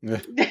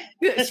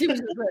 She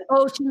was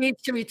like, she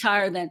needs to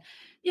retire then.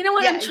 You know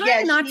what? I'm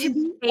trying not to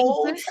be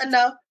old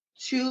enough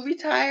to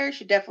retire.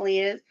 She definitely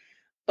is.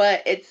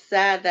 But it's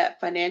sad that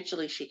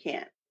financially she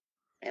can't.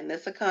 In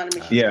this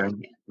economy, she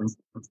can't.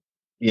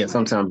 Yeah,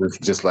 sometimes it's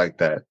just like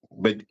that.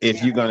 But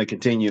if you're going to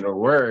continue to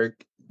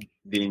work,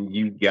 then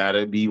you got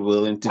to be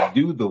willing to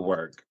do the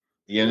work.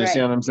 You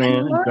understand what I'm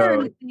saying?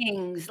 Learn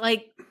things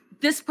like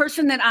this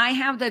person that I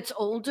have that's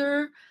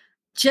older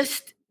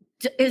just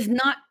is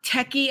not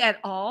techie at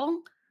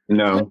all.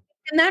 No.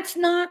 And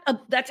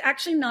that's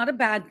actually not a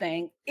bad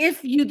thing.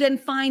 If you then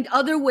find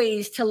other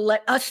ways to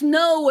let us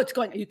know what's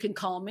going on, you can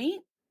call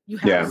me. You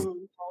have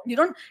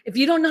if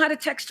you don't know how to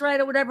text right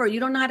or whatever, or you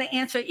don't know how to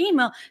answer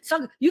email,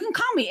 so you can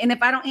call me. And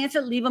if I don't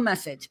answer, leave a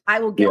message. I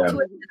will get to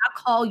it and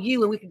I'll call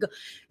you and we can go.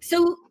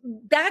 So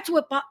that's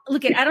what, I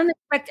don't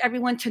expect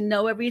everyone to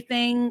know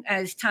everything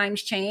as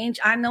times change.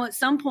 I know at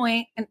some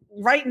point, and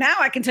right now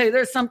I can tell you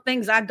there's some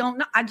things I don't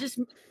know. I just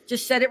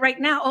said it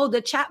right now. Oh,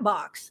 the chat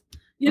box.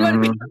 You know what I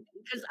mean?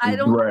 Because I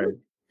don't. Right.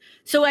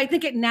 So I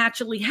think it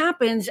naturally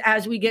happens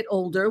as we get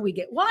older, we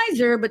get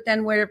wiser, but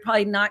then we're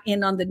probably not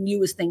in on the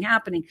newest thing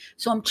happening.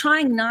 So I'm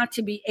trying not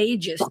to be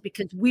ageist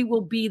because we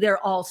will be there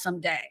all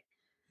someday.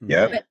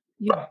 Yeah. But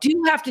you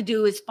do have to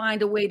do is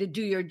find a way to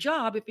do your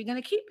job if you're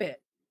going to keep it.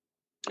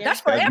 Yeah.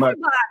 That's for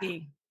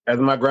everybody. As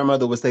my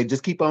grandmother would say,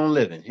 just keep on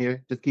living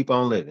here. Just keep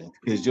on living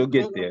because you'll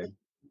get there,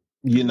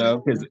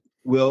 because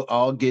we'll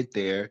all get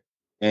there.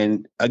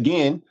 And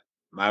again,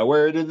 my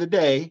word of the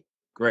day,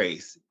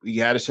 grace. We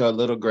got to show a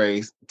little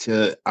grace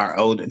to our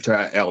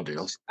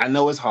elders. I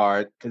know it's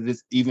hard because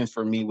it's even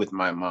for me with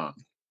my mom.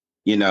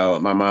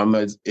 My mom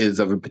is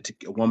of a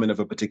particular woman of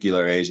a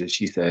particular age, as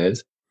she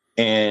says,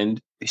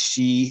 and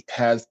she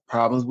has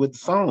problems with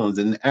phones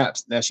and the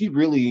apps. Now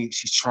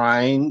she's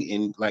trying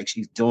and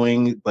she's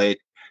doing, but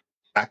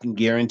I can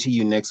guarantee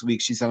you next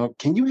week she's saying,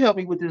 "Can you help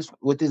me with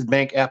this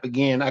bank app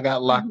again? I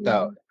got locked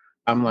out."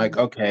 I'm like,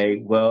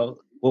 okay, well,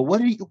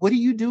 what do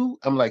you do?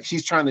 I'm like,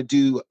 she's trying to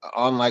do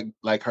online,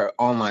 her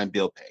online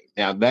bill pay.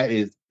 Now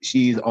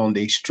she's on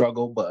the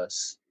struggle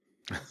bus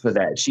for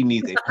that. She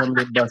needs a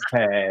permanent bus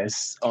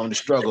pass on the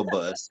struggle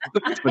bus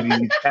for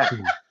these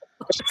apps.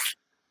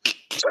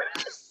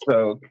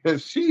 So,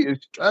 because she is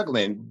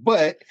struggling,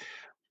 but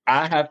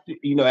I have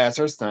to, as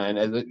her son,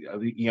 as a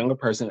younger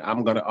person,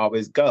 I'm going to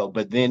always go.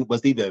 But then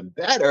what's even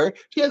better,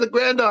 she has a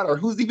granddaughter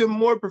who's even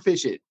more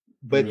proficient,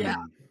 but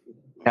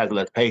has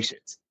less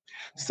patience.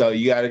 So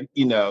you got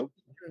to,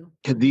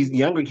 because these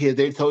younger kids,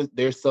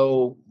 they're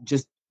so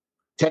just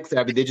tech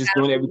savvy. They're just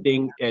doing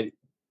everything at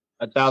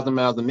 1,000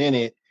 miles a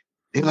minute.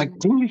 They're like,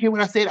 didn't you hear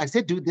what I said? I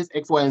said, do this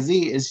X, Y, and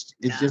Z. It's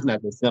just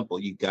not that simple.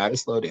 You got to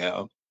slow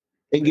down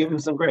and give them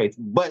some grace.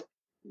 But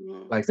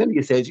like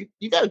Cynthia said,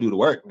 you got to do the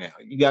work now.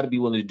 You got to be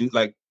willing to do,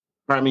 like,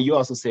 Carmen, you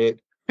also said,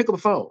 pick up a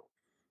phone,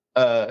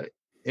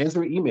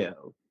 answer an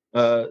email,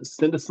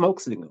 send a smoke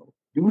signal,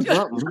 do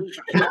something.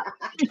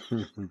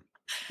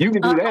 You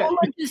can do that. I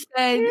want to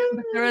say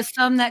there are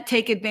some that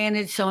take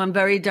advantage, so I'm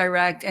very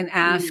direct and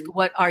ask,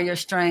 what are your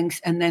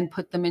strengths, and then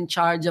put them in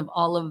charge of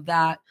all of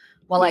that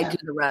while I do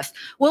the rest.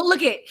 Well,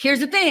 here's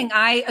the thing.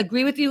 I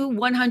agree with you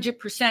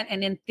 100%,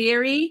 and in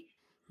theory,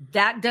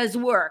 that does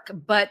work.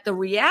 But the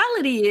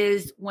reality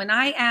is when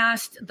I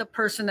asked the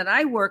person that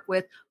I work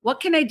with, what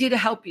can I do to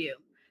help you?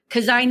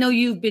 because I know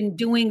you've been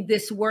doing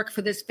this work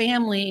for this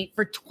family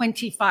for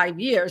 25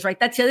 years, right?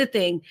 That's the other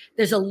thing.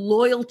 There's a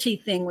loyalty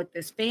thing with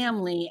this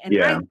family,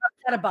 and I love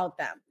that about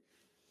them.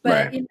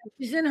 But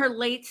she's in her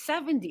late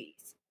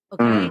 70s,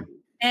 okay?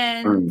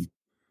 And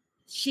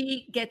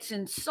she gets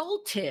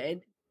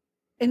insulted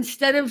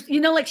instead of,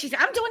 like she said,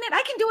 I'm doing it,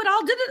 I can do it,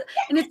 I'll do it.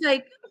 And it's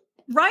like,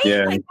 right?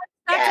 Yeah. Like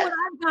that's what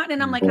I've gotten.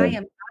 And I'm like,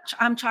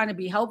 I'm trying to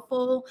be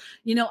helpful.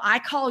 I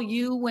call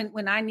you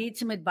when I need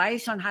some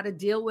advice on how to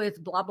deal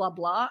with blah, blah,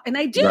 blah. And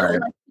I do. Right.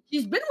 Like,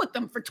 she's been with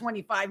them for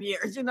 25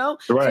 years,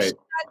 Right. So she's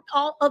got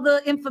all of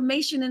the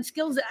information and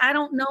skills that I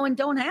don't know and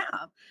don't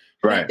have.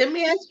 Right. Let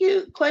me ask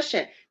you a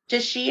question.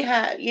 Does she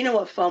have, you know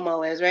what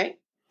FOMO is, right?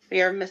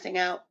 Fear of missing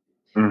out.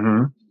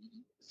 Mm-hmm.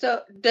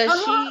 So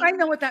does she? I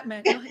know what that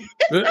meant.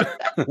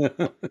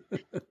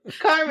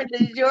 Carmen,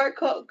 does your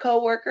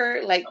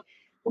co-worker, like,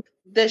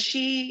 does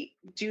she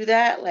do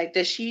that? Like,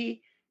 does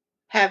she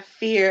have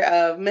fear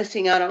of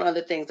missing out on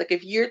other things? Like,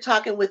 if you're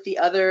talking with the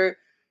other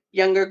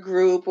younger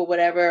group or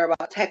whatever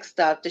about tech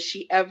stuff, does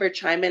she ever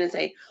chime in and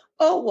say,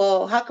 oh,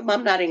 well, how come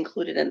I'm not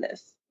included in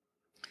this?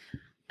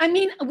 I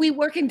mean, we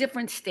work in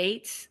different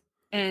states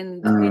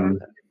and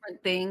different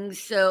things.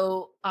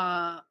 So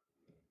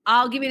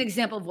I'll give you an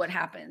example of what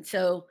happened.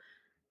 So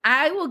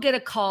I will get a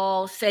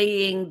call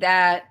saying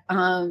that, I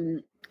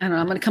don't know,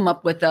 I'm going to come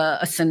up with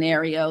a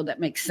scenario that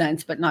makes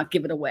sense, but not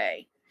give it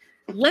away.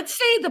 Let's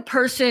say the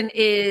person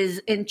is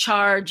in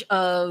charge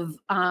of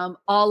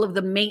all of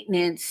the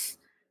maintenance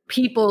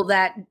people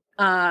that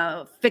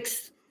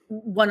fix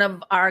one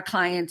of our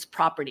clients'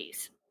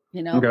 properties.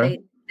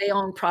 They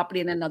own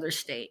property in another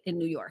state in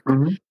New York.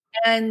 Mm-hmm.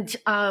 And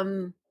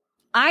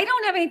I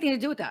don't have anything to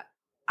do with that.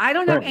 I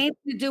don't have anything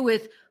to do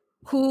with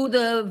who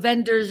the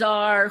vendors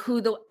are,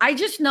 I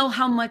just know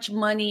how much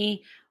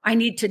money I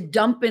need to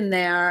dump in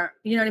there.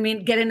 You know what I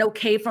mean? Get an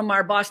okay from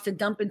our boss to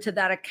dump into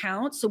that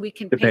account so we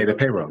can pay the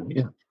payroll.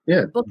 Yeah.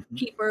 Yeah. The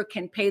bookkeeper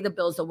can pay the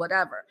bills or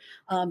whatever.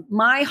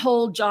 My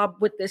whole job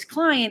with this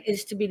client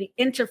is to be the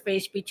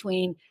interface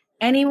between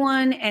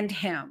anyone and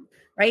him.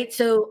 Right.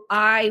 So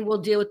I will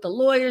deal with the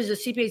lawyers, the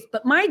CPAs,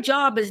 but my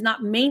job is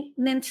not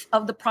maintenance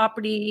of the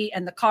property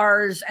and the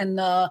cars and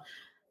the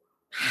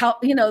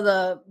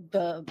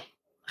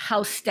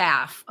house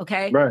staff.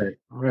 Okay.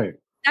 Right.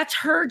 That's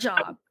her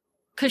job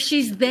because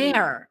she's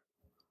there.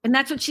 And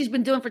that's what she's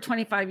been doing for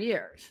 25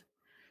 years.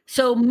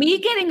 So me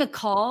getting a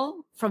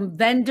call from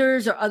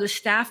vendors or other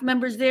staff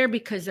members there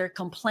because they're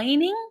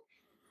complaining.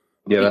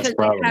 Yeah, that's a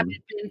problem. They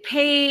haven't been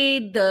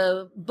paid.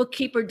 The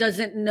bookkeeper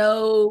doesn't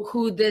know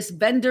who this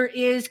vendor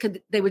is because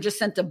they were just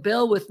sent a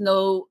bill with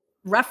no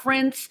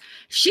reference.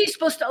 She's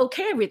supposed to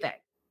okay everything.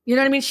 You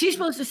know what I mean? She's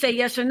supposed to say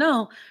yes or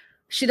no.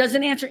 She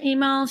doesn't answer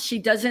emails. She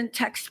doesn't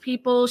text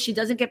people. She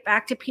doesn't get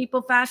back to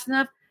people fast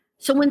enough.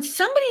 So when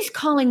somebody's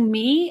calling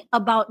me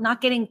about not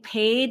getting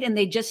paid and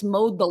they just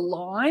mowed the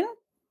lawn,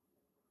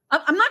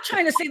 I'm not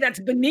trying to say that's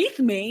beneath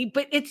me,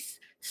 but it's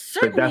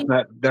certainly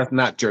that's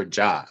not your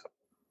job.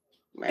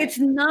 Right. It's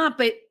not,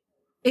 but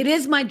it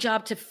is my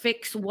job to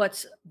fix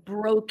what's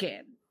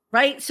broken,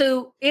 right?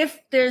 So if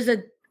there's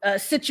a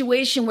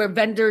situation where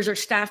vendors or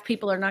staff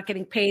people are not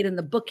getting paid and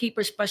the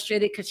bookkeeper's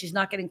frustrated because she's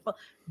not getting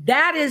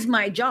that is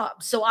my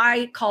job. So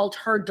I called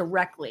her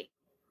directly,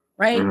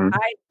 right? Mm-hmm.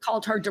 I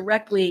called her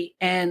directly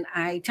and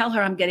I tell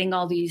her I'm getting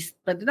all these,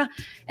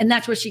 and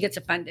that's where she gets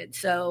offended.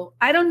 So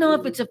I don't know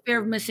if it's a fear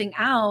of missing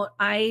out.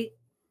 I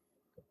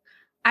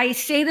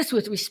say this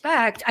with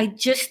respect. I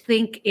just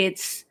think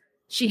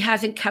she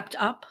hasn't kept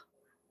up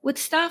with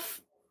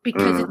stuff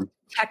because it's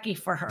techie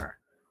for her.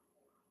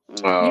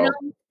 Oh,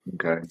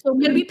 okay. So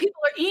maybe people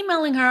are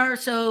emailing her.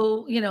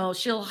 So,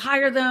 she'll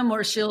hire them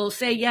or she'll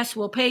say, yes,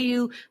 we'll pay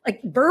you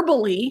like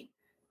verbally.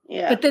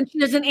 Yeah. But then she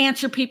doesn't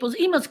answer people's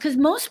emails because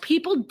most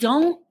people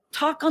don't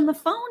talk on the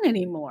phone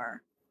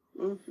anymore.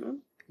 Mm-hmm.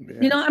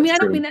 Yeah, I mean, I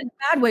don't mean that in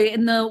a bad way.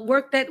 In the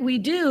work that we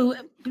do,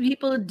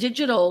 people are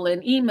digital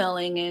and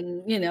emailing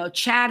and,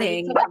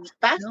 chatting. It's much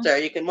faster.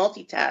 You can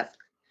multitask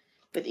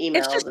with emails.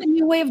 It's just a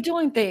new way of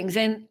doing things.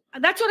 And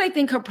that's what I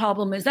think her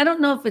problem is. I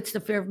don't know if it's the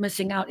fear of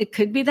missing out. It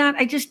could be that.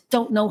 I just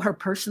don't know her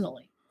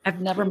personally.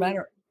 I've never met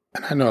her.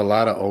 And I know a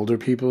lot of older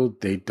people,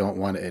 they don't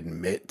want to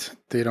admit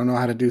they don't know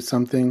how to do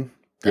something.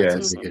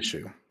 That's a big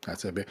issue.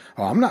 That's a big.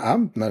 Oh, I'm not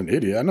an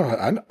idiot. I know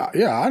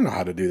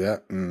how to do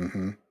that.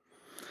 Mm-hmm.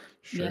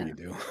 Sure you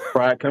do.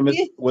 Pride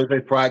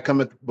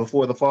cometh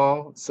before the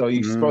fall. So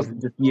you're supposed to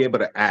just be able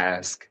to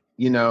ask,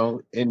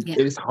 and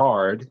it's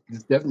hard.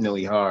 It's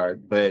definitely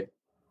hard, but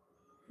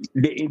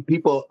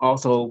people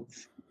also,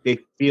 they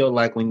feel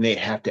like when they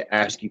have to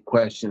ask you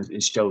questions,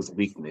 it shows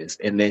weakness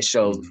and that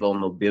shows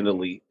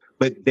vulnerability.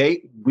 But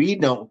we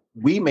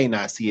may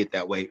not see it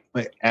that way,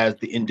 but as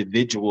the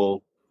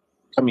individual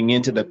coming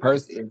into the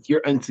person, if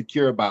you're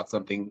insecure about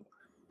something,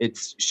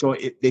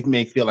 they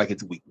may feel like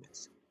it's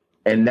weakness.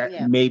 And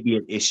that may be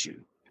an issue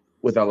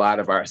with a lot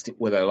of our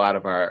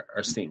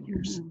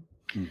seniors.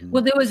 Mm-hmm.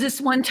 Well, there was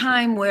this one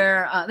time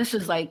where this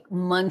was like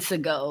months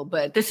ago,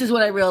 but this is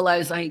what I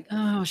realized, like,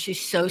 oh, she's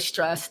so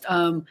stressed.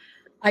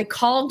 I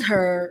called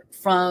her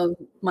from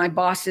my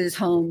boss's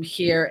home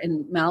here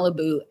in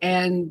Malibu,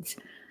 and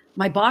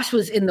my boss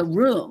was in the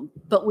room,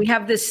 but we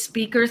have this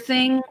speaker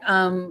thing.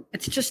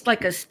 It's just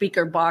like a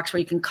speaker box where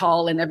you can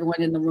call and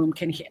everyone in the room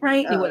can hear,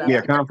 right?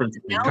 Yeah, conference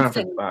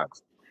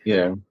box.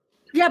 Yeah.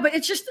 Yeah, but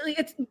it's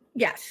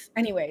yes.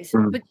 Anyways,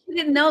 but she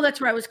didn't know that's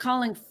where I was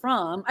calling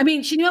from. I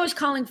mean, she knew I was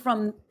calling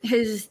from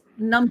his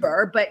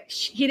number, but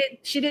she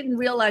didn't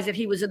realize that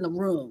he was in the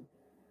room.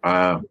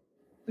 Wow.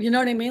 You know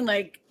what I mean?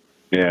 Like,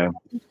 yeah.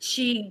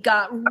 She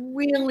got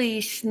really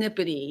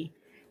snippety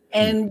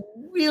and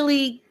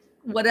really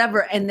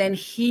whatever. And then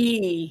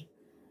he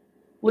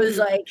was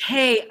like,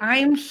 hey,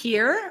 I'm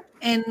here.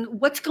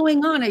 And what's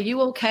going on? Are you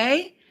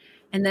okay?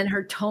 And then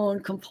her tone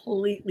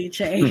completely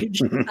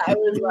changed. I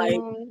was like,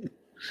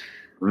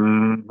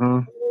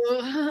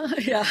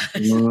 yeah.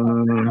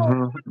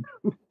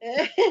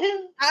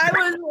 I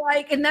was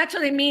like, and that's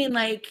what I mean.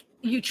 Like,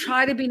 you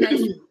try to be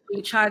nice,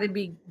 you try to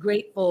be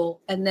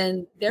grateful, and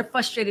then they're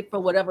frustrated for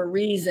whatever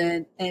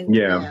reason. And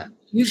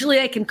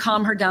usually I can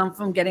calm her down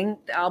from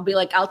I'll be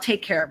like, I'll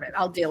take care of it.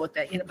 I'll deal with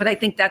it. But I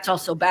think that's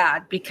also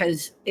bad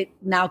because it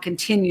now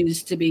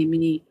continues to be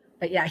me.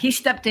 But yeah, he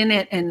stepped in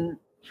it, and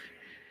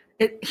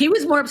he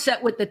was more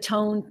upset with the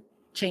tone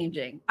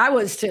changing. I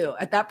was too.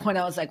 At that point,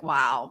 I was like,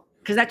 wow.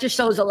 Because that just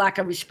shows a lack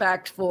of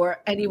respect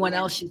for anyone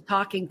else she's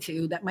talking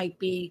to that might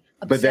be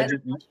upset.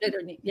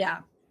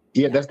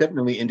 Yeah, that's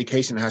definitely an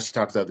indication of how she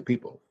talks to other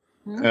people.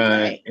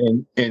 Right.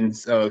 And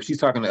so if she's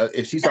talking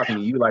to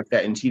you like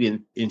that, and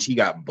she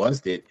got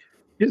busted,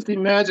 just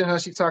imagine how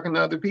she's talking to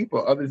other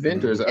people, other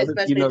vendors,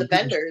 especially the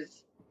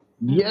vendors.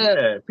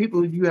 Yeah,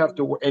 people you have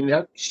to, and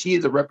that she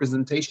is a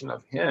representation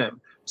of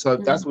him. So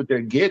if that's what they're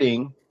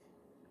getting,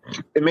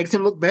 it makes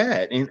him look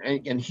bad,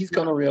 and he's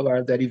gonna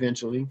realize that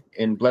eventually.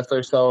 And bless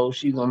her soul,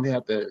 she's gonna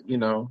have to,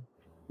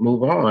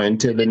 move on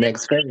to the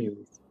next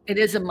phase. It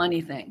is a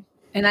money thing,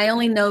 and I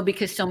only know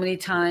because so many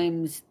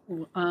times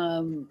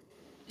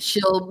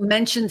she'll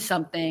mention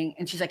something,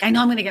 and she's like, "I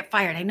know I'm gonna get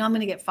fired. I know I'm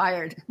gonna get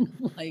fired."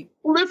 Like,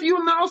 well, if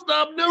you know,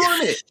 stop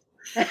doing it.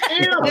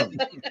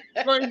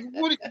 Damn. Like,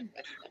 what?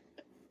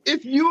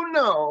 If you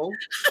know,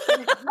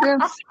 then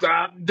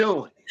stop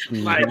doing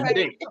it.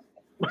 Like,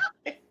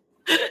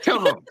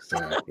 come on.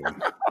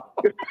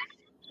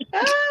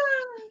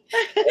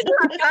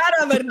 La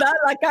cara, ¿verdad?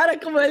 La cara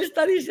como él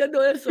está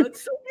diciendo eso.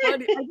 It's so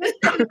funny.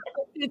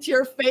 It's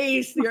your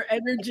face, your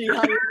energy.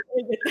 How you're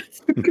saying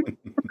it.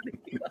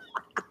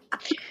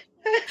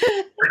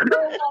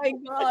 Oh my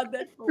God,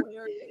 that's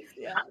hilarious.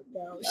 Yeah,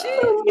 no.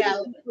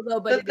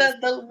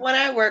 The one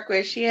I work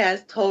with, she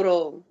has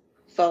total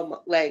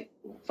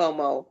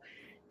FOMO.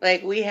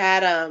 Like we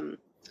had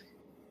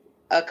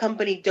a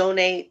company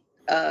donate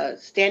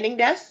standing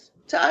desks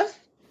to us.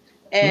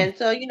 And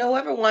so,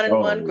 whoever wanted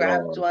one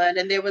grabbed one,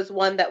 and there was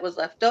one that was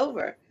left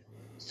over.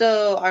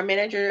 So our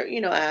manager,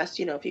 asked,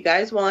 if you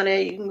guys want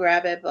it, you can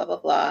grab it, blah, blah,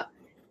 blah.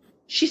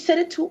 She said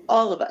it to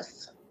all of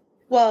us.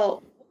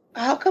 Well,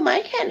 how come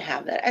I can't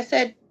have that? I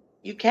said,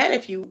 you can.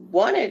 If you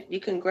want it,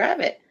 you can grab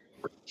it.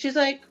 She's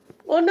like,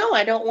 well, no,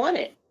 I don't want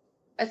it.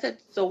 I said,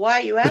 so why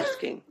are you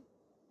asking?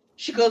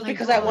 She goes,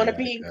 because I want to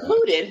be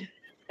included.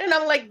 And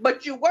I'm like,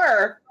 but you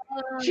were.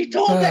 She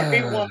told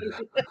everyone.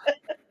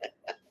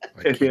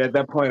 And see, at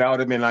that point, I would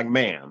have been like,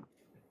 ma'am,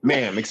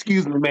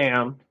 excuse me,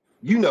 ma'am.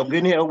 You know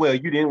good and hell well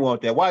you didn't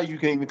want that. Why you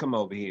can't even come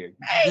over here?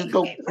 Just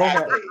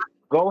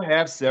go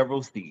have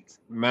several seats.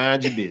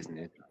 Mind your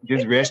business.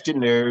 Just rest your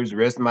nerves,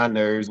 rest my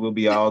nerves. We'll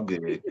be all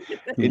good.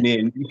 And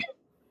then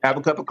have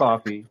a cup of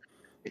coffee.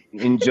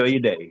 Enjoy your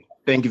day.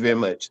 Thank you very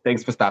much.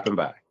 Thanks for stopping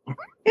by.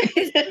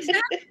 Is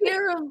that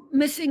fear of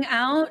missing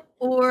out,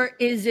 or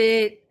is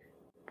it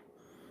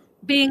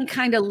being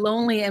kind of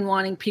lonely and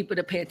wanting people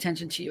to pay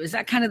attention to you? Is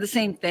that kind of the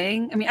same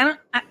thing? I mean,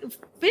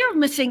 fear of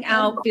missing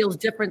out feels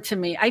different to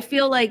me. I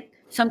feel like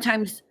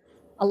sometimes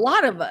a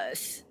lot of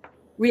us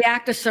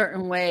react a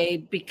certain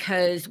way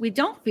because we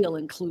don't feel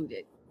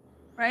included,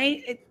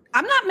 right?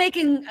 I'm not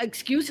making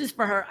excuses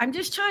for her. I'm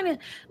just trying to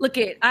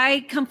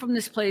I come from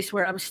this place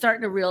where I'm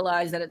starting to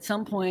realize that at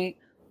some point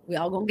we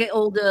all gonna get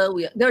older.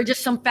 There are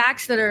just some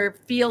facts that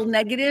feel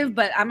negative,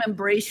 but I'm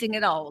embracing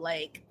it all.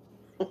 Like,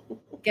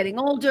 getting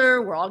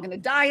older, we're all going to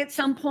die at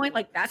some point.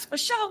 Like, that's for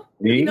sure.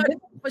 You know what I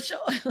mean? For sure.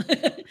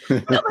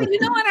 No, but you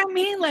know what I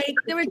mean? Like,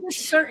 there are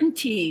just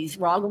certainties.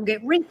 We're all going to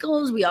get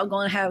wrinkles. We all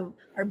going to have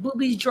our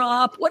boobies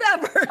drop,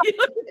 whatever. You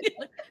know what I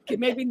mean? Okay,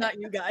 maybe not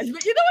you guys,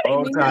 but you know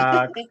what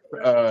I mean?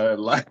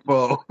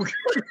 Lipo.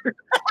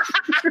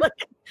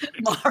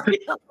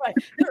 Mario, right.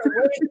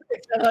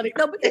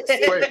 No, but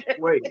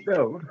wait,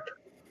 no.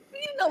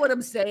 You know what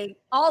I'm saying?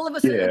 All of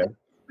us are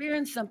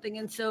experiencing something.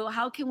 And so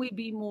how can we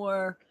be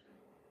more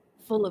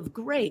full of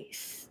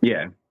grace?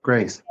 Yeah,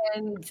 grace.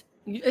 And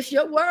it's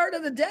your word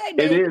of the day,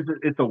 baby. It is.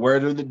 It's the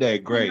word of the day,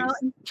 grace.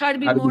 Try to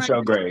be more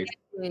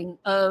understanding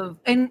of,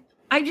 and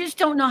I just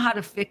don't know how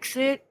to fix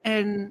it.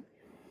 And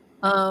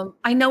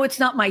I know it's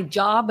not my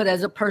job, but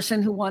as a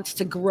person who wants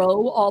to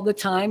grow all the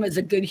time as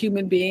a good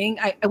human being,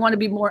 I want to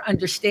be more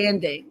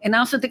understanding. And I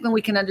also think when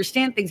we can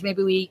understand things,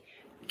 maybe we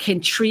can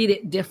treat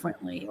it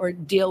differently or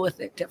deal with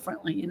it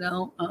differently, you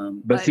know?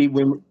 But see,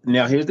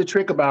 now here's the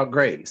trick about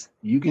grace.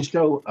 You can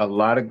show a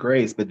lot of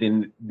grace, but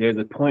then there's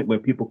a point where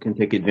people can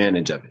take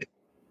advantage of it.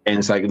 And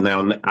it's like,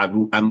 now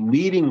I'm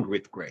leading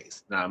with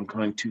grace. Now I'm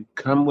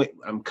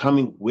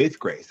coming with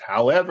grace.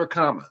 However,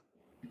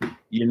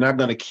 you're not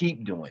going to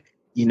keep doing it,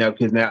 you know,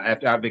 because now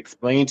after I've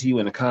explained to you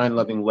in a kind,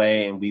 loving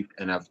way,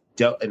 and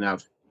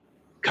I've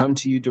come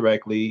to you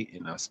directly,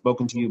 and I've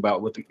spoken to you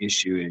about what the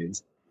issue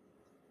is,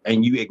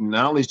 and you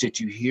acknowledge that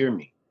you hear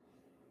me,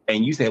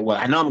 and you say, well,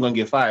 I know I'm going to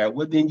get fired.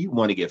 Well, then you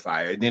want to get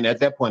fired. Then at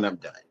that point, I'm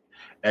done.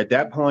 At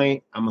that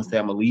point, I'm going to say,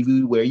 I'm going to leave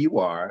you where you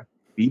are,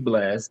 be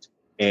blessed,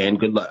 and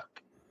good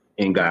luck,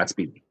 and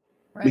Godspeed.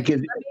 Right.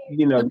 Because,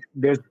 you know,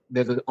 there's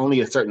only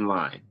a certain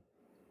line.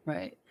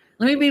 Right.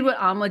 Let me read what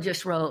Alma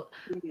just wrote.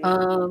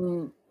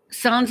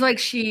 Sounds like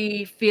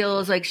she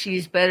feels like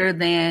she's better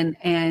than,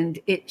 and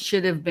it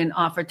should have been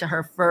offered to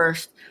her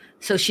first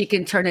so she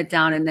can turn it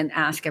down and then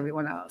ask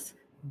everyone else.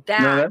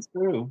 No, that's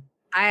true.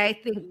 I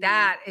think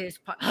that is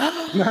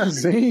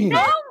Nazim.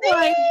 Oh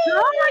my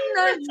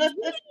God,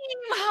 Nazim,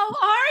 how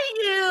are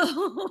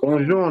you?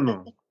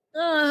 Buongiorno.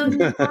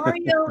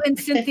 Mario and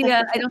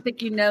Cynthia, I don't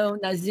think you know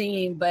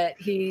Nazim, but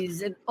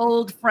he's an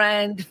old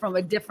friend from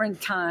a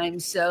different time.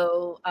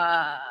 So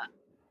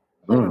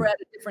over at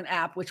a different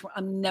app, which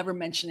I'm never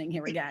mentioning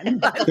here again.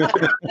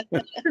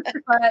 But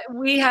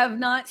we have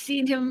not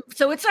seen him.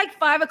 So it's like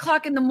 5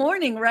 o'clock in the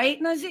morning,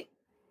 right, Nazim?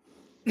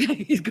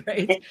 He's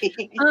great.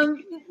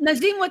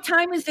 Nazim, what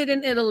time is it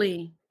in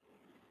Italy?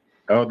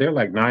 Oh, they're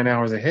like 9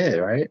 hours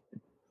ahead, right?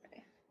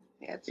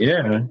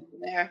 Yeah.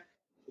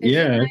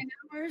 Yeah. 9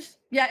 hours?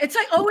 Yeah, it's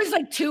like always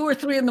like 2 or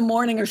 3 in the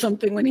morning or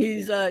something when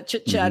he's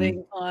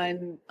chit-chatting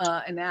on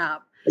an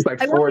app. It's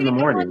like 4 in the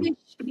morning.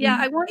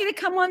 I want you to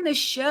come on the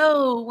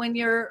show when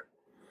you're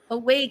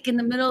awake in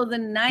the middle of the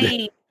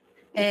night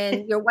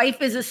and your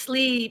wife is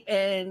asleep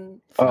and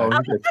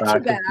not too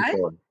bad.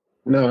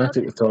 No,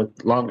 it's so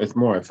long. It's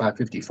more at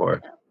 5:54.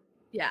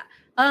 Yeah.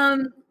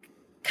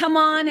 Come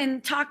on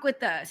and talk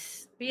with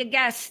us. Be a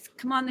guest.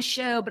 Come on the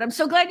show. But I'm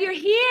so glad you're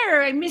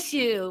here. I miss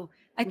you.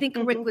 I think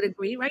Rick would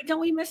agree, right? Don't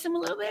we miss him a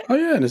little bit? Oh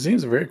yeah,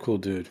 Nazim's a very cool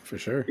dude for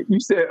sure. You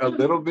said a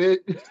little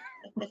bit.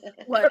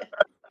 What?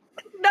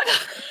 No,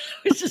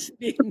 it's just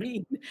being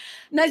mean.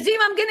 Nazim,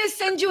 I'm going to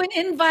send you an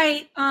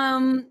invite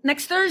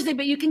next Thursday,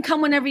 but you can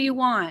come whenever you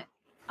want.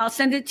 I'll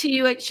send it to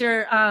you at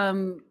your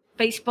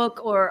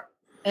Facebook or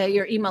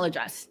your email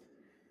address.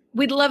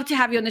 We'd love to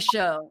have you on the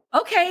show.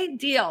 Okay,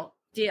 deal.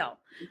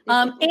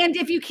 And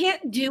if you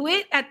can't do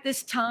it at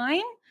this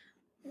time,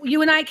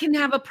 you and I can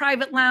have a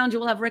private lounge.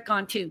 We'll have Rick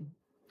on too.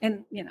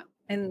 And, you know,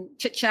 and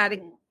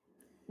chit-chatting,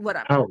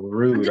 whatever. How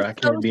rude. I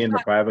can't be in the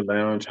private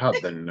lounge. How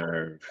the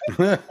nerve.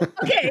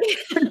 Okay.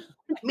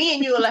 Me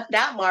and you are left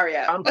out, Mario.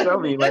 I'm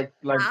telling you, like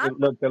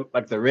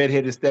the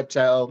redheaded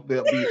stepchild,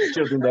 they'll be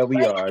children that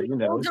we are, you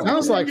know.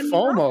 Sounds like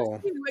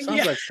FOMO.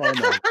 Sounds like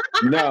FOMO.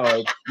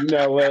 No, you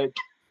know what?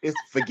 It's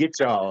forget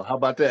y'all. How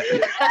about that?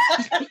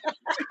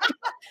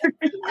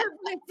 You're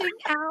missing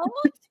out.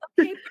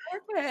 Okay,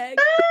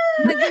 perfect.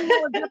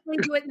 We'll definitely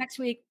do it next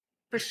week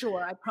for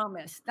sure. I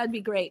promise. That'd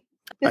be great.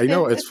 I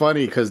know it's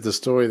funny because the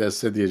story that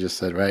Cynthia just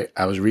said, right?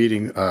 I was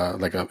reading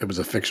it was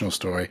a fictional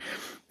story,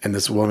 and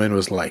this woman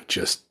was like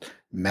just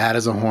mad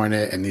as a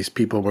hornet, and these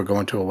people were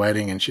going to a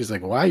wedding, and she's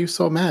like, "Why are you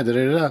so mad?" Da,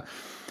 da, da.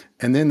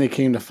 And then they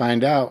came to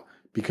find out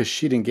because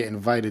she didn't get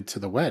invited to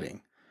the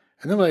wedding.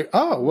 And they're like,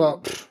 "Oh,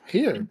 well,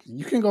 here,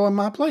 you can go in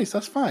my place.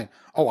 That's fine."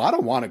 "Oh, I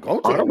don't want to go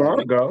to I don't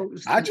want to go.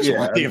 I just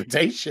want the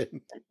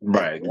invitation."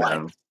 Right.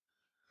 No.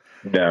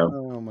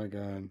 Oh, my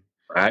God.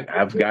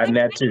 I've gotten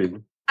that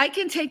too. I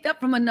can take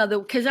that from another,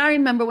 because I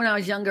remember when I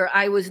was younger,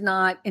 I was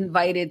not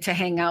invited to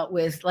hang out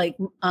with, like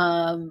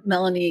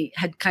Melanie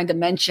had kind of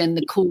mentioned,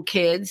 the cool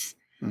kids.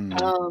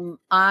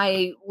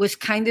 I was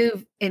kind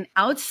of an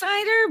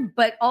outsider,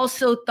 but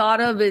also thought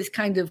of as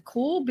kind of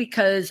cool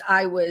because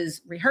I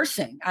was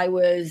rehearsing. I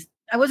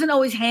wasn't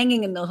always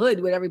hanging in the hood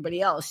with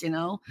everybody else, you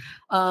know?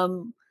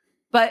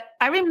 But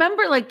I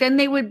remember like then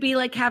they would be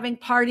like having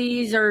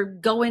parties or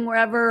going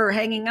wherever or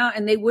hanging out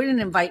and they wouldn't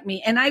invite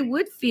me. And I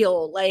would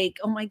feel like,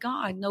 oh my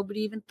God, nobody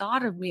even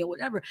thought of me or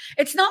whatever.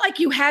 It's not like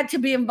you had to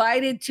be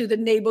invited to the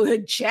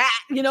neighborhood chat,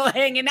 you know,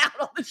 hanging out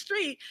on the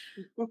street.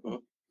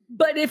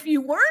 But if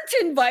you weren't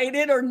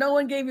invited or no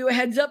one gave you a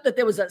heads up that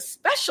there was a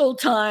special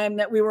time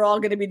that we were all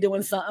going to be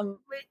doing something,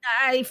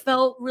 I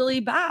felt really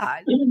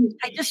bad.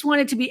 I just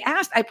wanted to be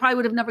asked. I probably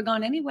would have never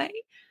gone anyway.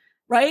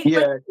 Right?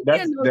 Yeah,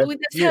 we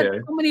just had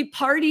so many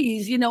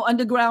parties, you know,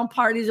 underground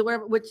parties or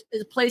whatever, which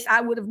is a place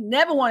I would have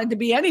never wanted to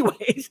be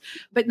anyways,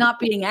 but not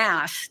being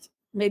asked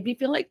made me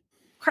feel like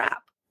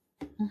crap.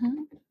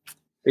 Mm-hmm.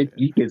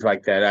 It's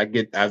like that.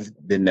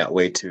 I've been that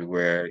way too,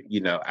 where, you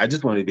know, I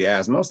just want to be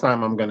asked. Most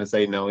time I'm going to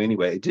say no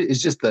anyway.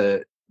 It's just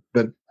the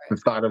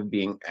thought of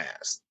being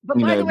asked. But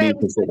by the way, I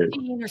was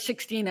 15 or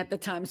 16 at the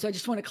time, so I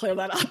just want to clear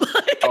that up.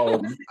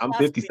 Oh, I'm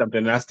 50-something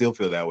and I still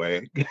feel that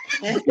way.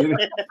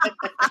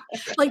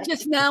 Like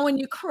just now when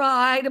you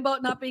cried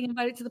about not being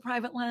invited to the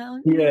private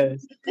lounge?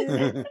 Yes.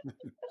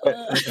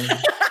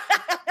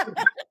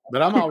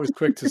 But I'm always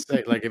quick to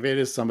say, like, if it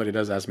is somebody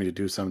does ask me to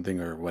do something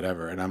or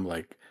whatever, and I'm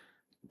like,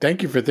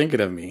 thank you for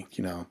thinking of me,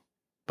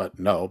 but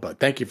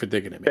thank you for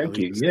thinking of me. Thank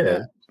you. Yeah.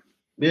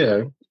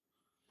 Yeah.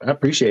 I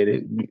appreciate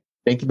it.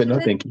 Thank you, but no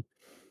thank you.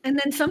 And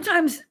then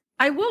sometimes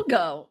I will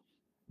go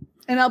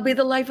and I'll be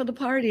the life of the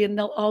party and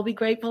they'll all be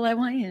grateful I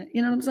went.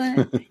 You know what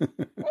I'm saying?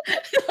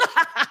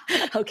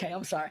 Okay,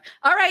 I'm sorry.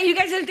 All right, you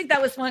guys didn't think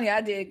that was funny.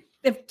 I did.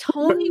 If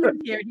Tony was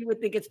here, he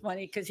would think it's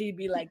funny because he'd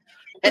be like,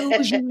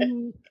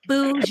 bougie,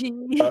 bougie.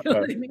 You know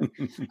what I mean?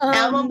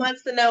 Alma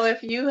wants to know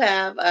if you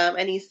have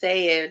any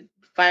say in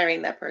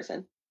firing that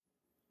person.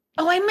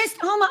 Oh, I missed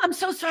Alma. I'm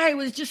so sorry. I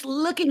was just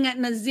looking at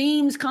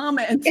Nazim's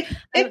comments.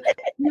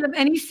 You have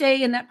any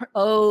say in that?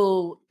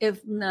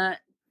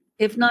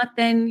 If not,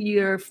 then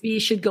your fee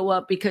should go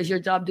up because your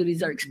job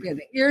duties are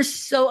expanding. You're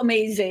so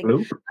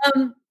amazing.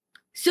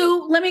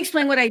 So let me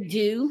explain what I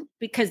do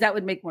because that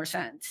would make more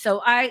sense.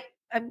 So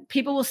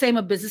people will say I'm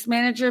a business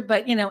manager,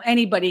 but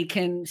anybody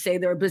can say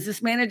they're a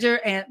business manager,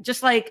 and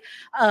just like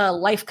a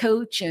life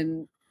coach,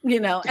 and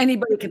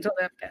anybody can tell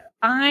them.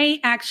 I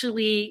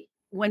actually,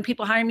 when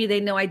people hire me, they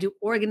know I do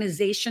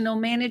organizational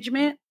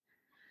management.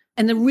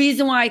 And the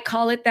reason why I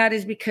call it that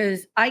is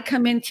because I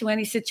come into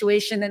any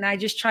situation and I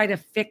just try to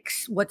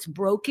fix what's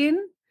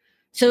broken.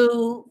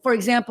 So, for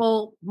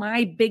example,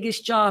 my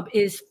biggest job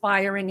is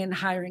firing and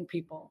hiring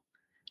people.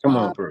 Come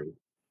on, Prue.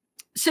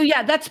 So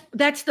yeah,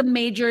 that's the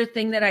major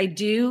thing that I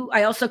do.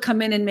 I also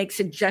come in and make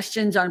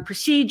suggestions on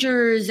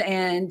procedures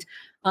and,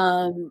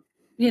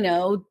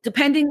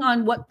 depending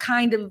on what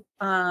kind of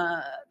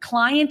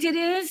client it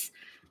is,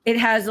 it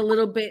has a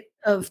little bit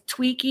of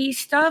tweaky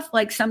stuff.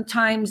 Like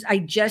sometimes I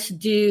just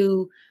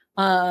do,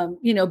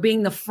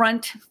 being the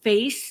front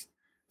face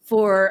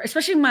for,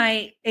 especially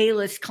my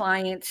A-list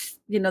clients,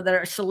 that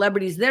are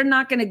celebrities. They're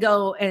not going to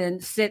go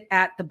and sit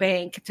at the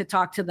bank to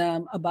talk to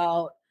them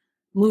about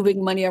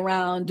moving money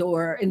around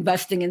or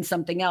investing in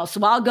something else. So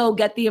I'll go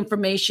get the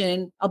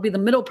information. I'll be the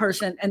middle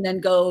person and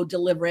then go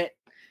deliver it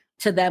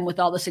to them with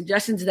all the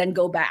suggestions, then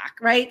go back.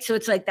 Right. So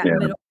it's like that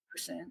middle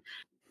person.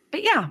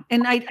 But yeah,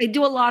 and I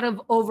do a lot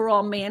of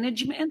overall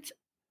management,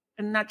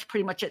 and that's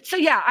pretty much it. So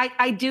yeah,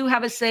 I do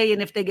have a say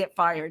in if they get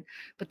fired,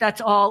 but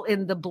that's all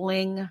in the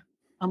bling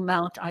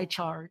amount I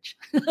charge.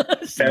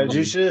 As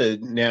you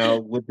should. Now,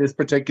 with this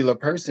particular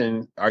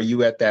person, are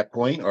you at that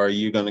point, or are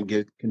you going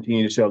to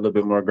continue to show a little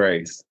bit more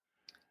grace?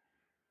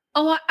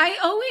 Oh, I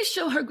always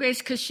show her grace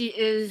because she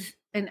is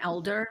an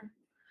elder.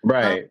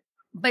 Right.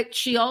 But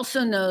she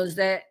also knows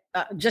that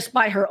just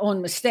by her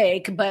own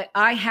mistake, but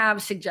I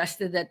have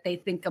suggested that they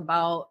think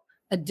about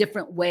a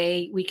different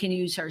way we can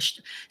use her.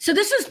 So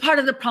this is part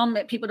of the problem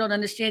that people don't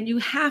understand. You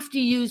have to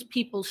use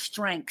people's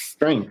strengths.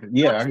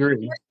 Yeah, I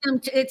agree.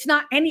 It's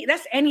not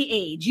that's any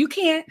age. You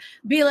can't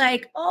be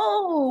like,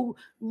 oh,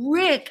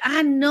 Rick,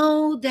 I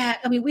know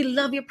that. I mean, we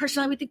love your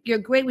personality. We think you're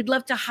great. We'd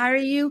love to hire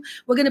you.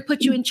 We're going to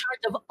put you in charge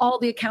of all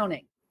the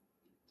accounting.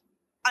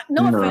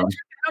 No offense.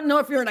 I don't know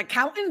if you're an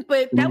accountant,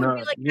 but that would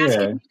be like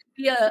asking me to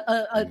be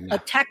a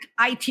tech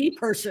IT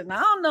person. I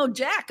don't know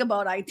jack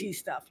about IT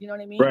stuff. You know what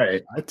I mean?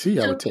 Right. IT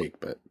I would take,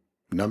 but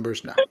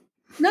numbers, no.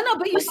 No,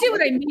 but you see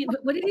what I mean.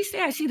 What did he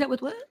say? I see that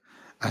with what?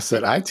 I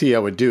said IT I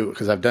would do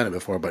because I've done it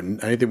before, but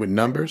anything with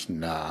numbers,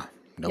 nah.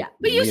 Nope. Yeah,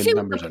 but you see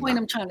what the point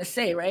I'm trying to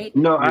say, right?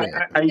 No,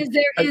 because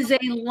there is a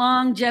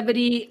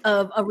longevity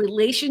of a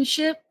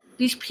relationship.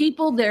 These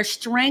people, their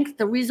strength,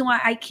 the reason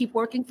why I keep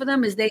working for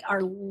them is they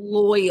are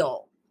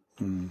loyal.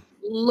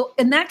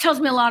 And that tells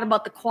me a lot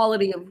about the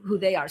quality of who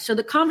they are. So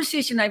the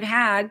conversation I've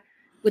had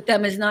with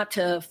them is not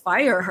to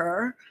fire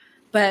her,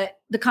 but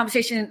the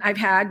conversation I've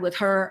had with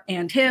her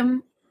and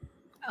him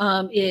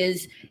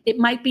is it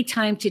might be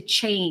time to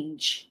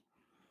change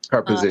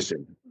her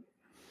position.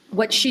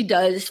 What she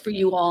does for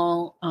you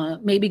all,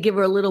 maybe give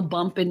her a little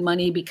bump in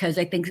money because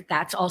I think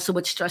that's also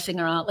what's stressing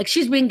her out. Like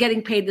she's been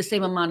getting paid the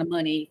same amount of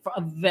money for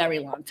a very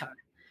long time.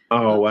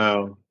 Oh,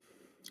 wow.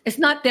 It's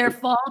not their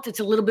fault. It's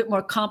a little bit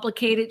more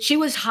complicated. She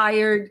was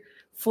hired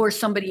for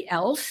somebody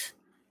else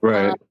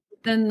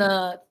than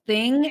the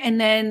thing. And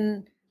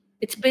then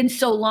it's been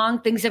so long,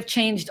 things have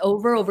changed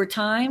over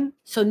time.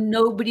 So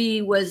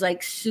nobody was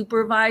like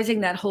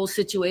supervising that whole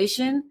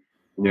situation.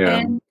 Yeah.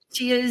 And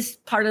she is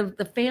part of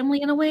the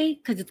family in a way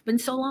because it's been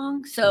so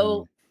long.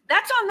 So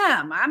that's on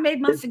them. I made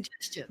my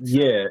suggestions.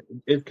 Yeah,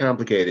 it's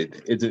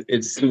complicated.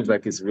 It seems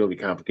like it's really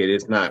complicated.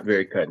 It's not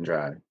very cut and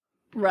dry.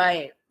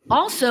 Right.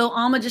 Also,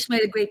 Alma just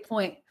made a great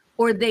point,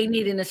 or they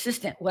need an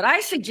assistant. What I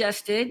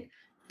suggested,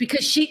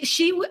 because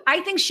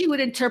I think she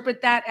would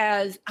interpret that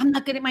as I'm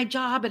not good at my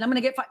job and I'm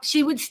going to get fired.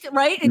 She would,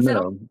 right? Instead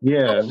no,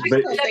 yeah,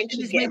 but I think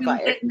she's getting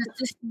fired. Get an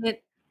assistant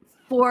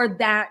for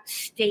that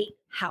state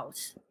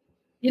house.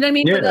 You know what I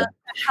mean? Yeah. For the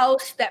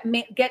house that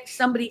get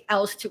somebody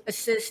else to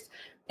assist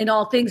in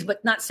all things,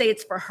 but not say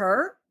it's for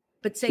her,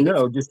 but say it's for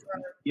her.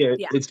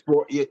 It's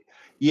for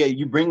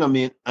you bring them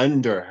in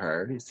under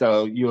her.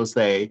 So you'll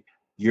say,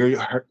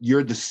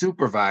 You're the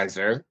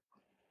supervisor.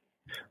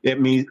 It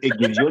means it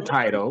gives you a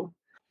title.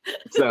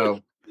 So,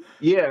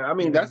 yeah, I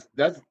mean that's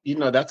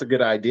a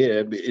good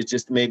idea. It's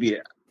just maybe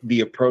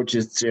the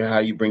approaches to how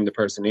you bring the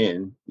person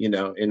in,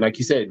 and like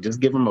you said, just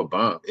give them a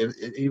bump.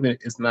 Even if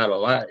it's not a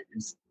lot,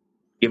 just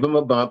give them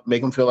a bump,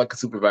 make them feel like a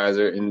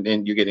supervisor, and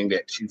then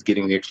she's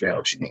getting the extra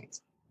help she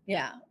needs.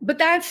 Yeah. But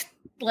that's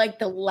like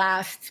the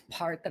last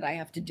part that I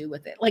have to do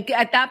with it. Like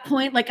at that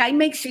point, like I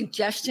make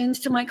suggestions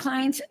to my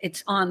clients.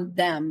 It's on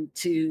them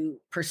to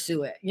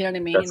pursue it. You know what I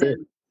mean? That's it.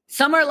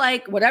 Some are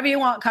like, whatever you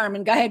want,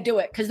 Carmen, go ahead, do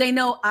it. Because they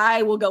know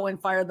I will go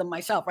and fire them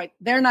myself, right?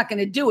 They're not going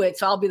to do it.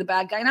 So I'll be the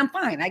bad guy and I'm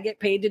fine. I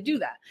get paid to do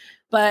that.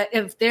 But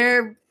if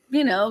they're,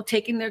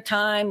 taking their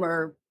time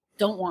or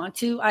don't want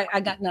to,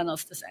 I got nothing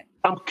else to say.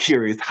 I'm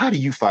curious, how do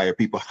you fire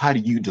people? How do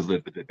you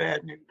deliver the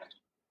bad news?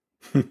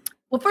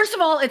 Well, first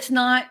of all, it's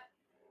not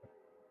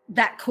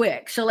that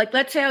quick. So like,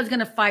 let's say I was going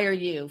to fire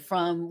you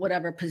from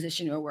whatever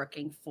position you're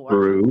working for.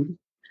 Rude.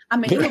 I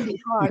mean, it would be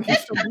hard. You're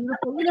so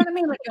beautiful. You know what I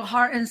mean? Like your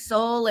heart and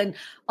soul. And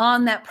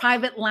on that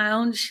private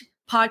lounge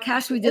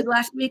podcast we did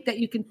last week that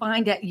you can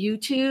find at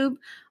YouTube,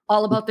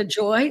 all about the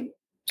joy.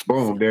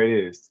 Boom, there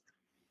it is.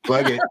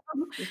 Plug it.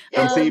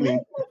 Come see me.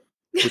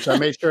 Which I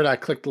made sure that I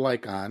clicked the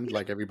like on,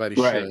 like everybody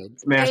should.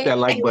 Smash that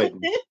like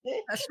button.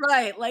 That's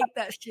right. Like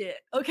that shit.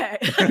 Okay.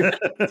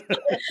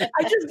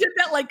 I just did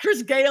that like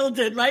Chris Gale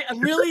did, right? A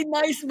really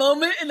nice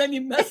moment, and then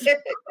you mess it.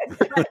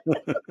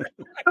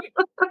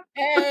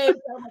 Hey,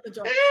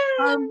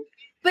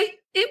 but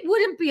it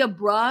wouldn't be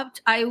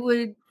abrupt. I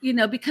would,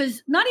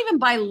 because not even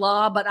by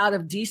law, but out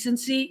of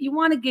decency, you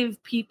want to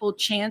give people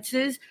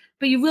chances,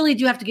 but you really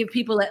do have to give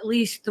people at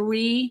least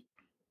 3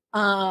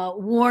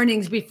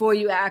 warnings before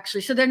you actually,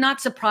 so they're not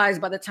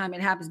surprised by the time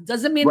it happens.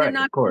 Doesn't mean they're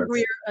not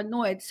angry or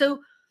annoyed. So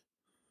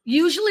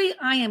usually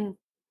I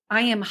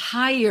am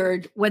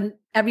hired when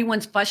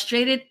everyone's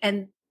frustrated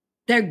and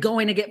they're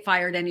going to get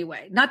fired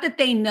anyway. Not that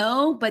they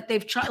know, but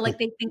they've tried, like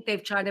they think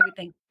they've tried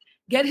everything.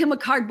 Get him a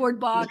cardboard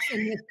box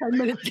and his 10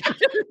 minutes.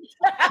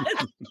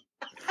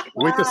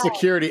 With a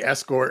security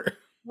escort.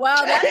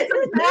 Wow, that's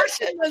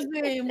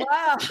professionalism.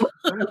 Wow.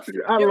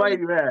 I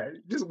like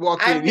that. Just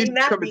walk in. You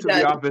come into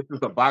the office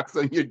with a box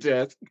on your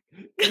desk.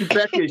 You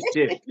back your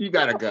shit. You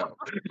gotta go.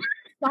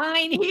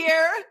 Sign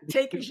here.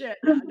 Take your shit.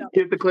 No.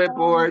 Get the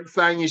clipboard.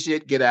 Sign your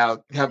shit. Get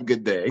out. Have a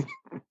good day.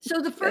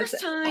 So the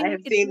first time, I have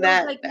seen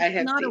that. Like I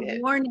have not seen a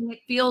it. warning. It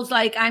feels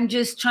like I'm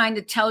just trying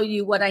to tell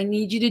you what I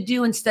need you to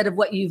do instead of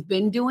what you've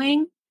been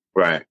doing.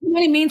 Right. You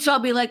know what I mean? So I'll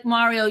be like,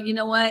 Mario, you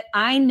know what?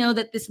 I know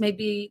that this may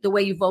be the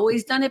way you've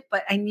always done it,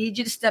 but I need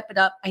you to step it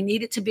up. I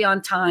need it to be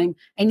on time.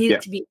 I need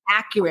it to be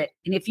accurate.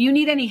 And if you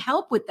need any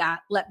help with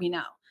that, let me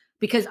know.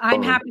 Because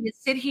I'm happy to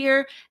sit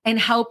here and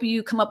help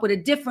you come up with a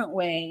different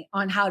way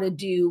on how to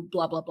do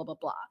blah, blah, blah, blah,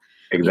 blah.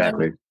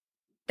 Exactly.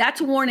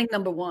 That's warning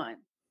number 1.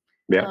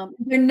 Yeah.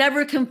 You're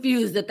never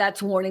confused that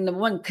that's warning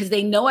number 1 because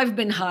they know I've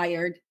been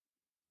hired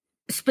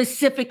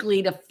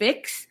specifically to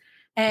fix.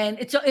 And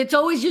it's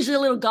always usually a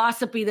little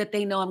gossipy that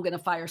they know I'm going to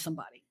fire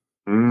somebody.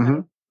 Mm-hmm.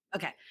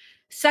 Okay.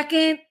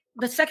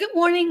 The second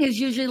warning is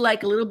usually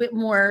like a little bit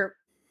more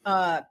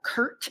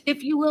curt,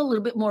 if you will, a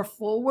little bit more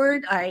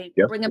forward. I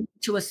bring them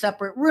to a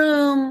separate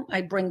room.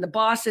 I bring the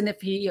boss in if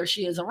he or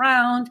she is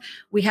around.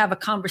 We have a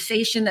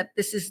conversation that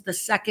this is the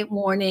second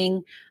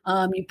warning.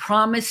 You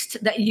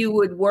promised that you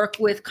would work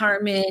with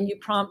Carmen.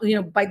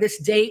 By this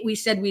date, we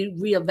said we'd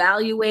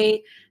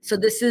reevaluate. So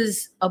this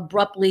is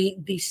abruptly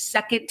the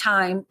second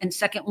time and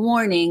second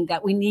warning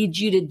that we need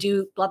you to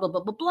do blah, blah,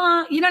 blah, blah,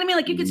 blah. You know what I mean?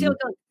 Like you can say,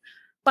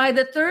 by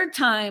the third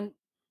time,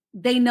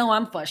 they know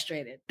I'm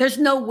frustrated. There's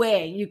no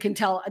way you can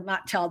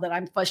not tell that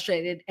I'm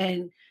frustrated.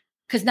 And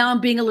because now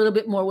I'm being a little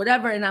bit more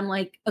whatever. And I'm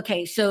like,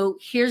 okay, so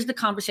here's the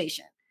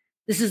conversation.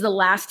 This is the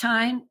last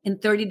time in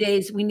 30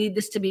 days, we need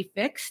this to be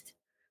fixed.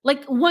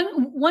 Like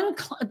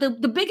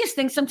the biggest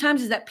thing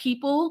sometimes is that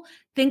people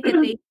think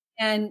that they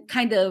can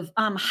kind of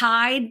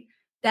hide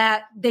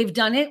that they've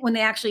done it when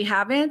they actually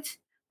haven't.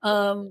 Wait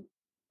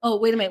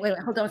a minute.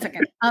 Hold on a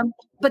second.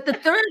 But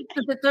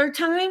the third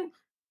time,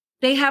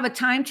 they have a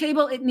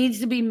timetable. It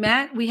needs to be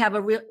met. We have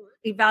a real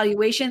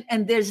evaluation,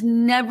 and there's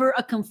never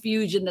a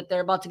confusion that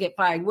they're about to get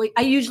fired.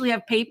 I usually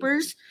have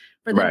papers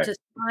for them to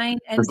sign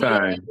and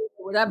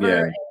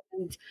whatever,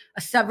 and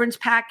a severance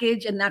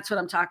package, and that's what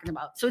I'm talking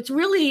about. So it's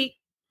really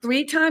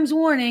 3 times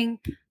warning,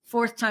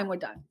 4th time we're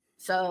done.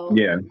 So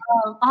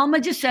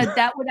Alma just said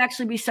that would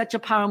actually be such a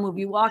power move.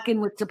 You walk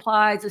in with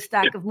supplies, a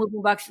stack of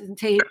moving boxes and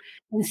tape,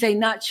 and say,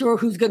 not sure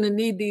who's going to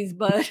need these,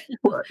 but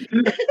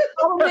the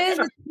problem is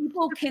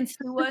people can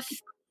sue us.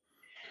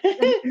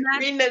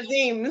 Read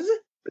Nazim's.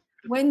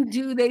 When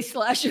do they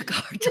slash your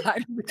car tire?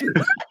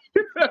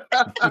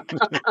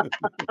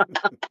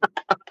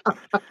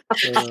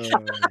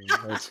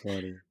 That's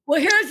funny. Well,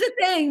 here's the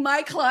thing.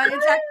 My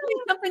clients, actually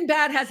something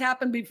bad has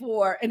happened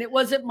before, and it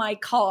wasn't my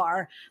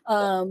car.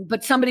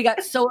 But somebody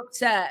got so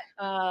upset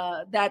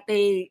that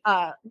they,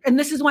 and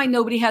this is why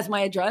nobody has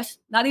my address.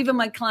 Not even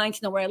my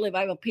clients know where I live.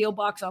 I have a P.O.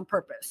 box on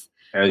purpose.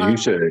 As you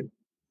should.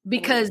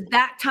 Because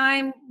that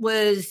time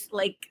was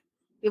like,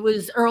 it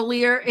was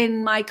earlier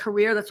in my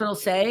career. That's what I'll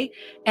say.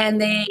 And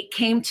they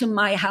came to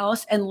my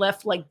house and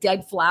left like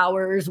dead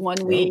flowers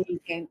one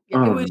week. And it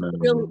was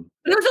really,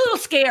 But it was a little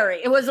scary.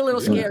 It was a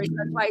little Yeah. scary. So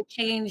that's why I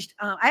changed.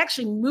 I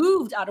actually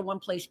moved out of one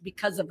place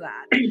because of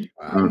that.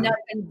 Wow.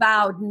 And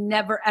vowed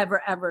never,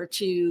 ever, ever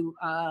to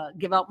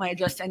give out my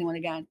address to anyone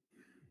again.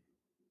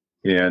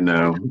 Yeah,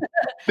 no.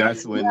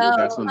 That's when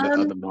the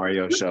other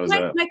Mario shows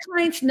up. My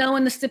clients know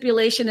in the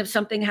stipulation if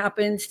something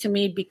happens to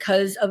me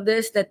because of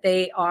this, that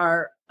they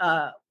are,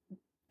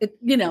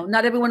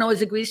 not everyone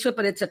always agrees to it,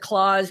 but it's a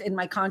clause in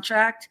my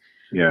contract.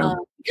 Yeah.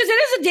 Because it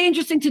is a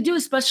dangerous thing to do,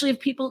 especially if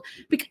people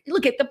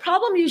look at the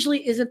problem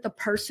usually isn't the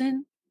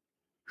person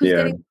who's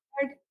getting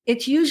fired.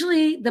 It's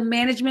usually the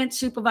management,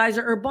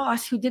 supervisor, or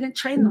boss who didn't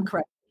train them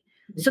correctly.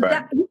 So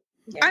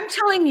I'm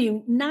telling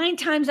you, 9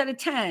 times out of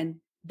 10,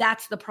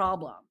 that's the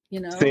problem.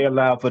 Say it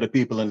loud for the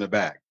people in the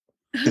back.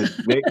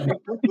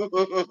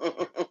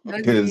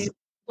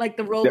 Like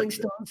the Rolling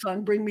Stones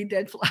song, "Bring Me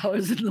Dead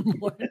Flowers in the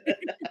Morning."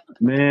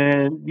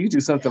 Man, you do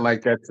something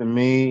like that to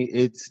me,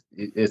 it's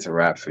a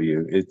wrap for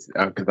you. It's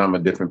because I'm a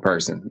different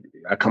person.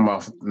 I come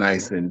off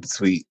nice and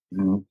sweet,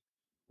 and,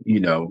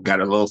 got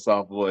a little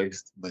soft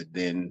voice, but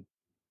then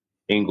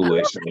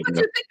Inglewood. What you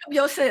think of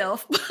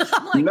yourself?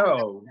 Like,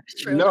 no,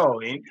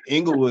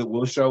 Inglewood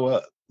will show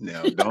up.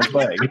 No, don't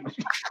play.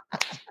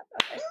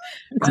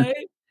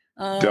 Right?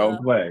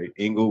 Don't play.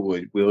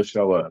 Inglewood will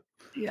show up.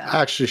 Yeah.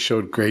 I actually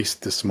showed Grace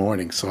this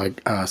morning. So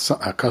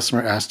a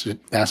customer asked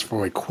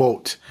for a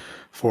quote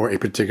for a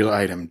particular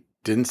item.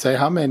 Didn't say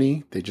how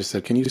many. They just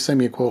said, "Can you send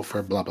me a quote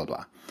for blah, blah,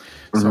 blah?"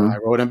 So I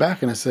wrote him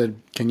back and I said,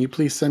 "Can you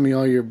please send me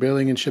all your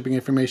billing and shipping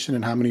information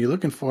and how many you're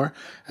looking for?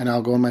 And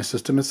I'll go in my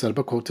system and set up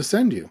a quote to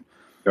send you."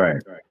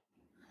 Right.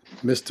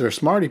 Mr.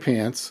 Smarty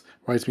Pants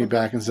writes me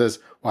back and says,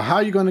 "Well, how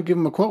are you going to give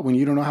him a quote when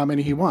you don't know how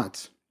many he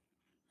wants?"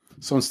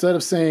 So instead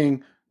of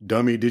saying,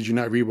 "Dummy, did you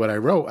not read what I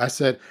wrote?" I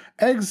said,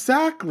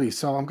 "Exactly.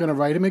 So I'm going to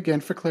write him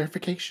again for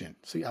clarification."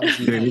 See, I was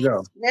There you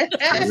go.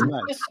 That was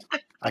nice.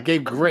 I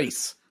gave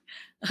grace.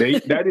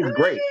 That is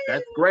great.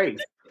 That's great.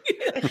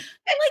 I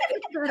like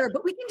it better,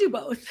 but we can do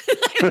both.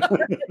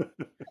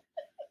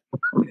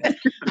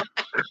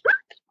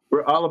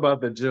 We're all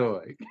about the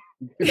joy.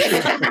 No,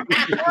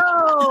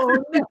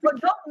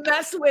 don't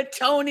mess with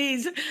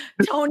Tony's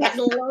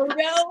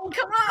logo.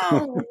 Come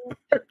on.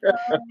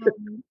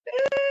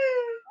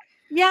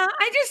 Yeah,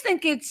 I just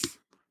think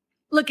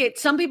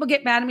some people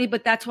get mad at me,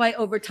 but that's why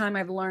over time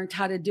I've learned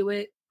how to do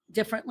it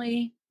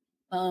differently.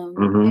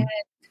 And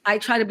I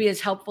try to be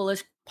as helpful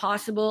as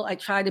possible. I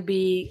try to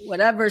be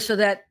whatever so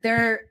that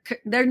they're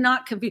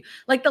not confused.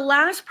 Like the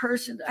last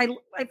person, I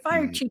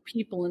fired 2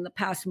 people in the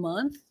past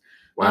month.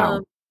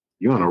 Wow.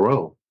 You're on a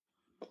roll.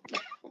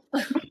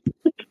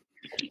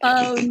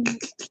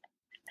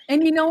 And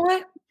you know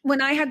what?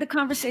 When I had the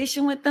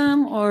conversation with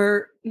them,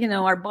 or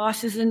our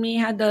bosses and me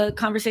had the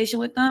conversation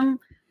with them,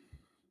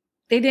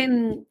 they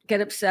didn't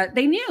get upset.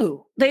 They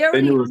knew. They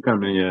knew it was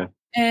coming. Yeah.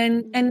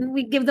 And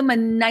we give them a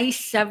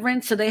nice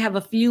severance so they have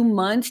a few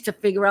months to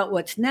figure out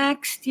what's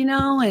next.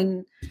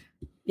 And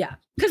yeah,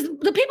 because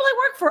the people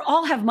I work for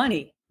all have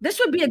money. This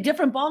would be a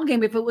different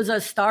ballgame if it was a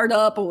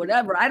startup or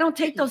whatever. I don't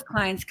take those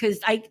clients because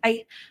I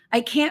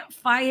can't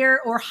fire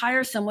or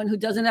hire someone who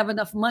doesn't have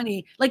enough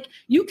money. Like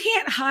you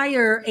can't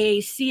hire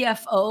a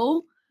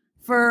CFO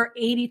for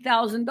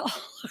 $80,000.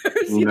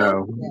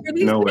 No,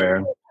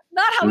 nowhere.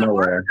 Not how it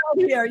works out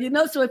here,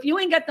 So if you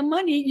ain't got the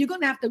money, you're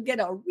gonna have to get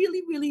a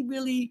really, really,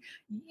 really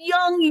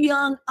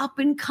young, up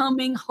and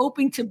coming,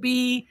 hoping to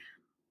be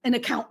an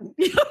accountant.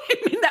 You know what I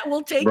mean? That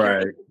will take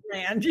 $1,000.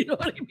 You know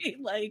what I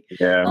mean? Like,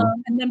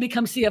 and then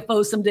become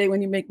CFO someday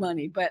when you make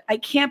money. But I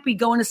can't be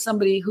going to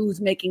somebody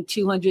who's making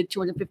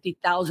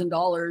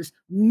 $250,000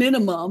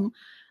 minimum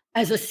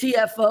as a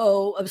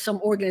CFO of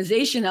some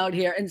organization out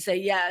here and say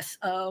yes.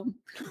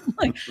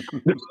 Like,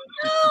 no,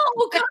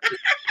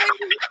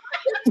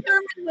 the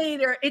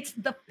Terminator. It's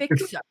the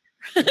fixer.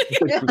 It's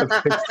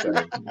the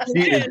fixer.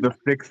 She is the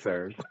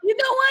fixer. You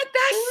know what?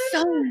 That's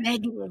so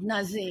negative,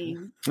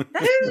 Nazim.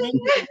 That's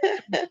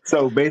negative.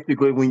 So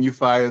basically, when you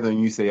fire them,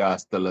 you say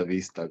 "Hasta la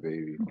vista,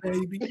 baby."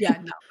 Baby,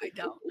 yeah, no, I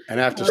don't. And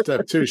after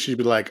step 2, she'd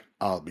be like,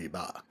 "I'll be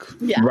back."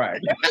 Yeah,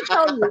 right.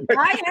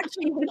 I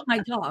actually hate my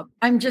job.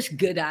 I'm just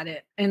good at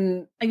it,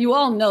 and you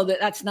all know that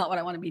that's not what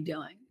I want to be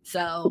doing.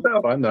 So,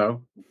 no, I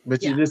know,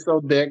 but you're just so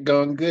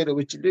daggone good at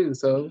what you do.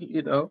 So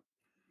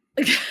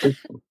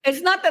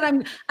It's not that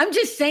I'm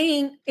just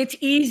saying it's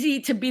easy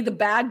to be the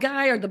bad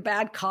guy or the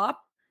bad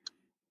cop.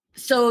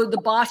 So the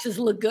bosses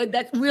look good.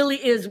 That really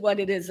is what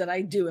it is that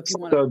I do. If you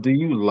want. So do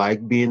you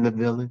like being the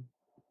villain?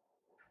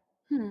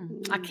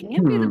 I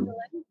can't be the villain.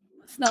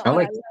 That's not what I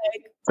like.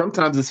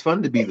 Sometimes it's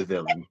fun to be the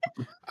villain.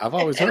 I've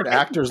always heard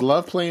actors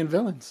love playing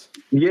villains.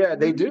 Yeah,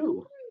 they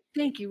do.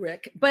 Thank you,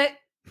 Rick. But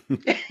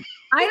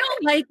I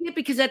don't like it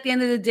because at the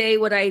end of the day,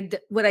 what I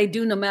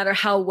do, no matter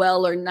how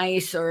well or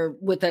nice or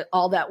with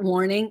all that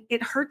warning,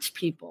 it hurts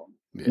people.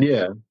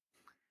 Yeah.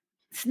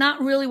 It's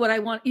not really what I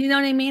want. You know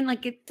what I mean?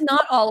 Like it's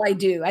not all I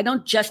do. I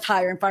don't just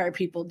hire and fire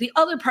people. The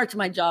other parts of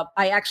my job,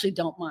 I actually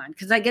don't mind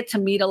because I get to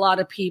meet a lot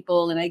of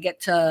people and I get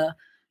to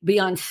be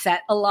on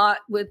set a lot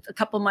with a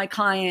couple of my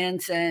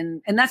clients.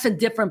 And that's a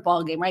different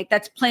ballgame, right?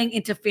 That's playing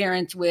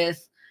interference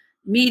with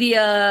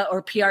media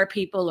or PR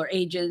people or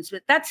agents,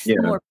 but that's Yeah.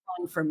 more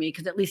fun for me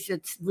because at least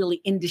it's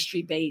really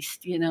industry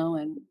based,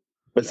 and.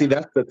 But see,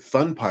 that's the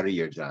fun part of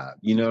your job.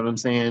 You know what I'm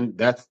saying?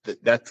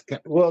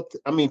 Well,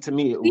 I mean, to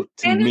me,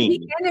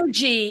 The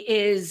energy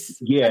is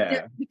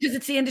because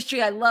it's the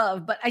industry I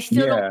love, but I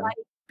still don't like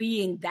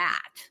being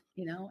that.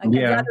 I'd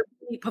rather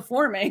be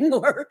performing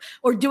or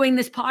doing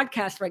this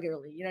podcast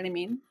regularly. You know what I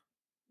mean?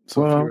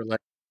 So if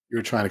you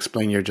were trying to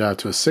explain your job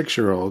to a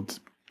 6-year-old,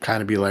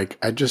 kind of be like,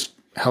 I just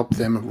help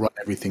them run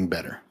everything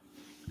better.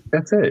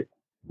 That's it.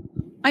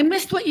 I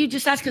missed what you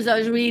just asked because I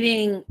was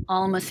reading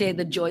Alma say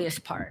the joyous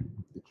part.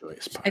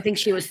 I think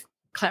she was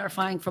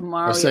clarifying from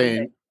Mario. I was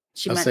saying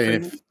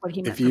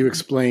if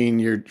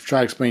you try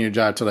to explain your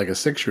job to like a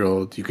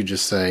 6-year-old, you could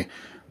just say,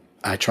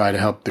 I try to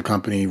help the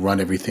company run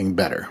everything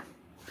better.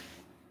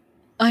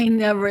 I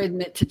never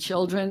admit to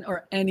children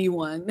or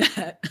anyone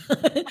that.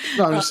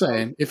 No, I'm just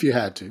saying, if you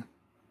had to.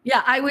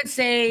 Yeah, I would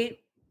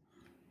say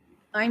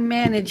I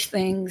manage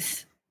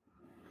things.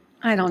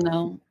 I don't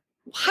know.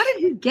 How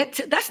did you get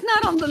to? That's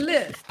not on the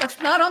list.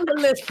 That's not on the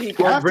list,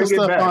 people. Half the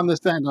stuff on this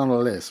thing on the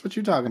list. What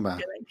you talking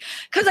about?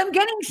 Because I'm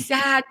getting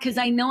sad because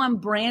I know I'm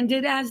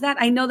branded as that.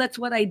 I know that's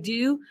what I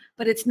do,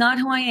 but it's not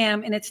who I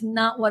am, and it's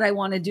not what I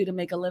want to do to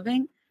make a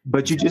living.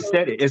 But you just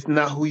said it. It's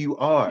not who you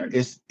are.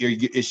 It's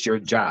your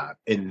job,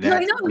 and that's I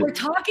know we're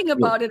talking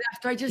about it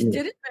after I just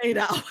did it for 8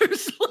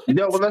 hours.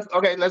 No, well, let's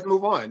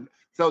move on.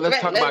 So let's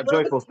talk about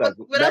joyful stuff.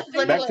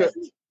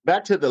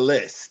 Back to the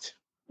list.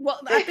 Well,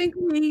 I think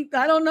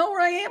I don't know where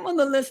I am on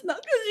the list now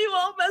because you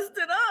all messed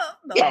it up.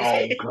 No.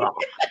 Oh, God.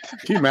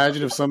 Can you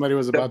imagine if somebody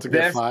was about to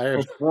get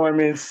fired?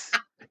 Performance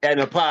and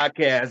a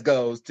podcast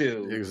goes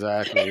to.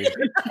 Exactly.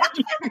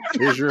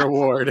 Here's your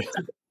award.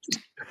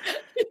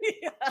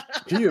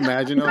 Can you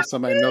imagine if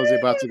somebody knows they're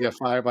about to get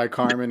fired by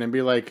Carmen and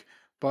be like,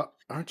 but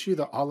aren't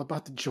you all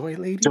about the joy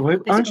lady?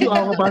 Aren't you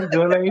all about the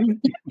joy lady?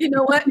 You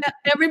know what?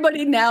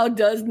 Everybody now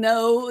does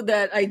know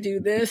that I do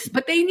this,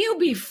 but they knew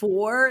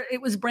before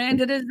it was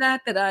branded as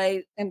that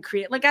I am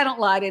Like, I don't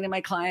lie to any of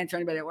my clients or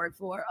anybody I work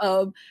for.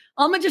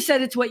 Alma just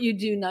said it's what you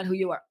do, not who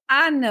you are.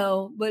 I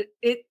know, but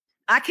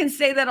I can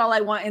say that all I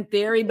want in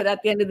theory, but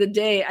at the end of the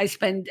day, I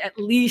spend at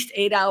least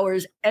 8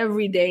 hours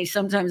every day,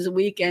 sometimes a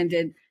weekend,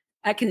 and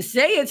I can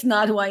say it's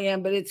not who I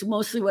am, but it's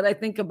mostly what I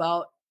think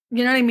about.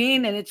 You know what I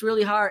mean? And it's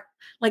really hard.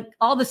 Like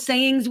all the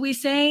sayings we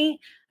say,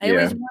 I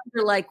always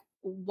wonder, like,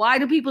 why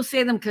do people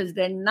say them? Because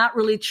they're not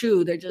really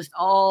true. They're just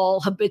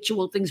all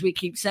habitual things we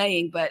keep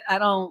saying. But I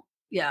don't,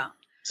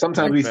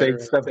 Sometimes we say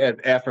stuff as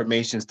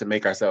affirmations to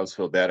make ourselves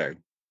feel better.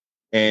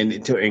 And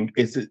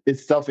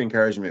it's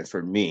self-encouragement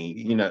for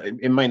me.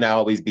 It might not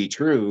always be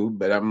true,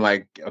 but I'm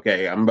like,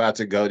 okay, I'm about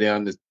to go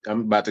down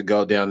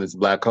this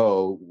black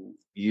hole.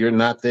 You're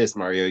not this,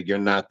 Mario. You're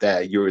not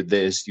that. You're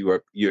this.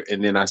 You're.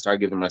 And then I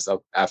start giving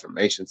myself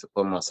affirmations to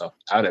pull myself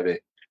out of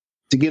it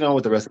to get on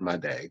with the rest of my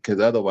day. Because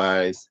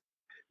otherwise,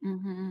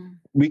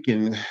 we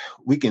can.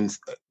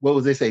 What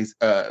would they say?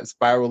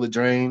 Spiral the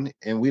drain,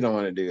 and we don't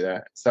want to do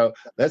that. So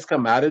let's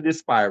come out of this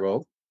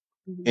spiral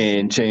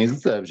and change the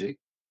subject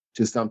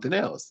to something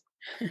else.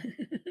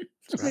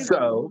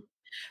 So.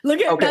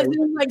 Look at that.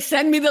 Like,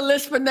 send me the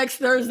list for next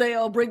Thursday.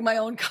 I'll bring my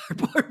own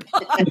cardboard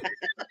box.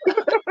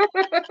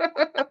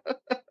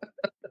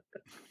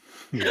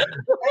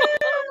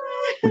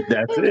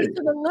 That's it.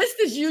 So the list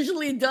is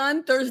usually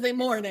done Thursday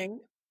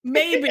morning.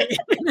 Maybe.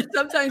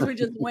 Sometimes we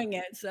just wing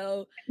it.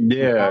 So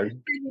you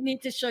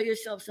need to show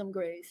yourself some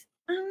grace.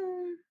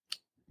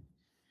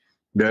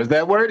 There's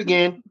that word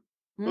again.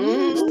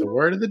 It's the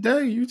word of the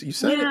day. You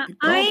said it.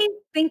 I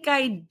think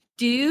I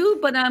do,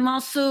 but I'm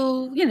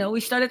also, we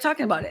started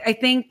talking about it. I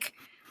think,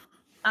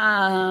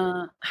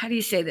 how do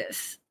you say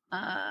this?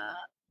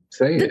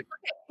 Say it.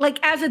 Like,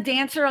 as a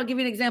dancer, I'll give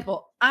you an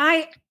example.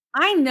 I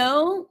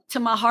know to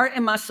my heart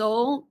and my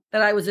soul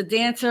that I was a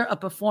dancer, a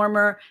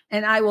performer,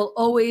 and I will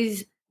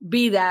always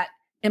be that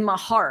in my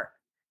heart.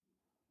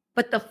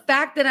 But the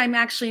fact that I'm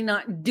actually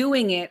not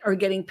doing it or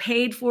getting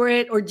paid for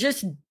it or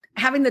just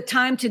having the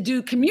time to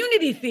do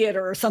community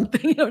theater or something,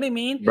 you know what I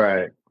mean?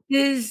 Right.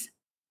 Is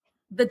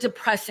the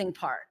depressing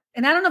part.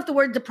 And I don't know if the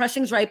word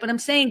depressing is right, but I'm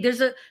saying there's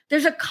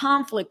a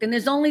conflict, and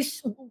there's only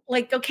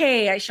like,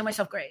 okay, I show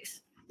myself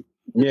grace.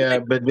 Yeah,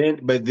 but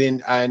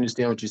then I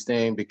understand what you're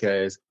saying,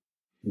 because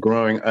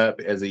growing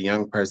up as a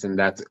young person,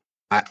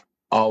 my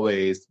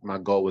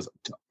goal was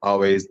to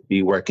always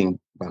be working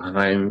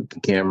behind the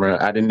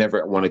camera. I didn't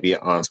never want to be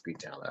an on-screen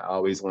talent. I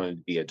always wanted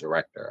to be a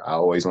director. I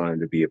always wanted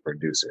to be a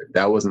producer.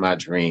 That was my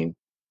dream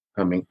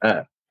coming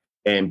up.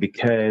 And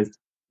because,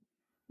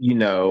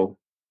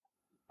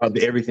 of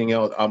everything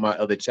else, all my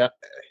other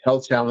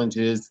health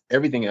challenges,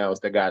 everything else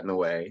that got in the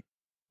way,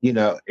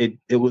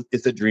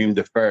 it's a dream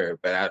deferred,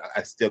 but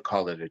I still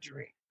call it a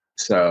dream.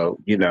 So,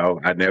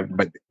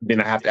 but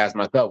then I have to ask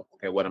myself,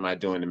 okay, what am I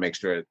doing to make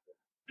sure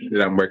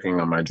that I'm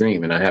working on my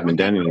dream? And I haven't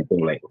done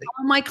anything lately.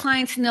 All my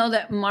clients know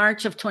that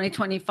March of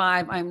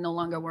 2025, I'm no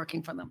longer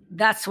working for them.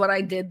 That's what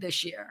I did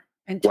this year.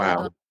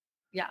 Wow.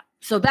 Yeah.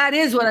 So that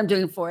is what I'm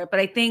doing for it. But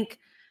I think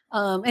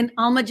And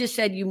Alma just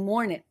said, you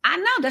mourn it. I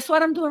know. That's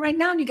what I'm doing right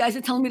now. And you guys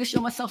are telling me to show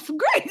myself some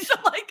grace.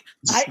 I'm like,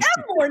 I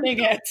am mourning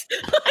it.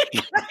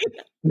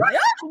 I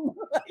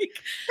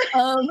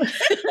am.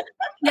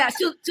 Yeah.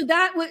 So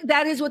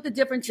that is what the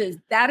difference is.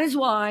 That is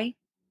why,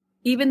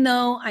 even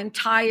though I'm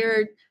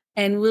tired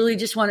and really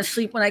just want to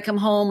sleep when I come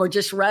home or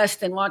just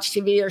rest and watch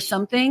TV or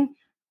something,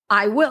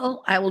 I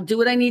will do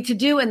what I need to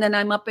do. And then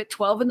I'm up at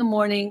 12 in the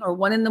morning or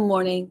 1 in the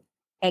morning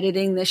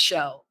editing this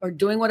show or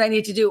doing what I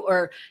need to do,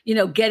 or,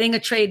 getting a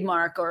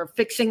trademark or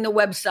fixing the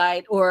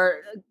website,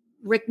 or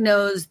Rick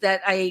knows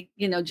that I,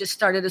 just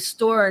started a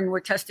store and we're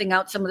testing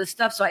out some of the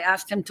stuff. So I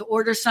asked him to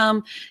order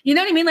some, you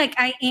know what I mean? Like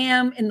I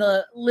am in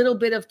the little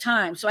bit of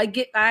time. So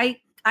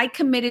I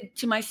committed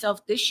to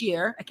myself this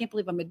year. I can't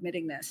believe I'm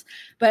admitting this,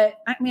 but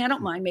I mean, I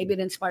don't mind. Maybe it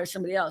inspires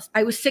somebody else.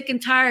 I was sick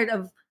and tired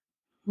of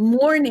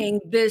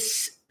mourning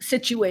this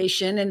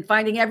situation and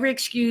finding every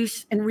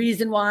excuse and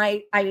reason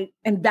why and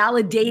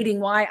validating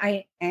why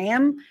I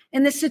am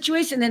in this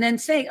situation, and then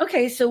saying,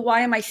 okay, so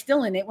why am I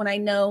still in it when I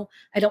know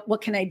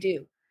what can I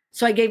do?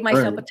 So I gave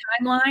myself a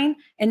timeline,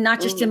 and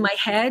not just in my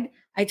head.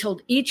 I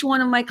told each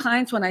one of my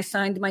clients when I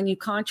signed my new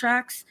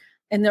contracts,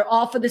 and they're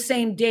all for the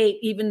same date,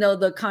 even though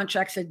the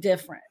contracts are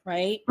different.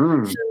 Right.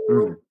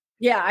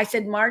 Yeah, I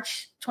said,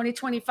 March,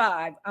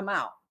 2025, I'm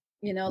out.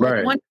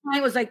 Like one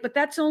client was like, but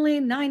that's only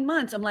 9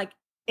 months. I'm like,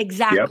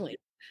 exactly. Yep.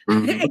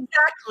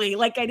 Exactly.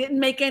 Like I didn't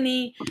make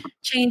any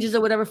changes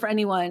or whatever for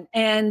anyone.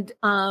 And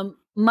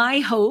my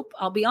hope,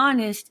 I'll be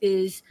honest,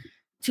 is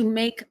to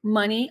make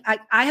money.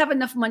 I have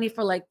enough money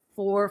for like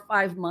 4 or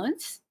 5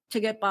 months to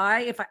get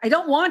by. If I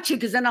don't want to,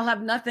 because then I'll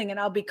have nothing, and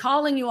I'll be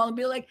calling you all and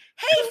be like,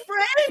 hey,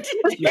 friend.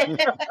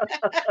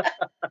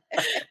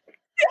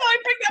 I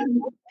pick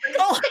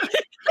up.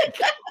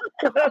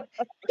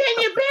 Can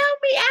you bail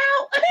me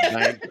out?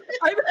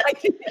 I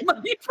need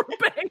money for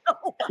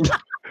bail.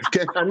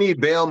 I need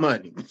bail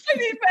money. I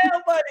need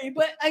bail money,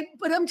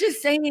 but I'm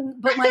just saying.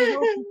 But my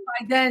hope is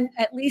by then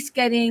at least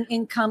getting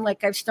income.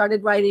 Like I've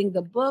started writing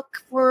the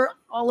book for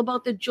All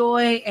About the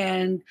Joy,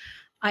 and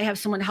I have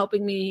someone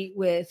helping me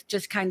with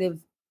just kind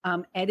of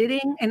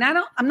editing. And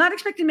I'm not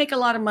expecting to make a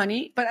lot of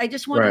money, but I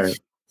just want to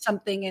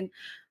something. And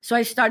so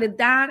I started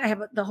that. I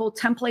have the whole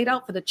template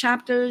out for the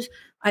chapters.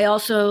 I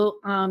also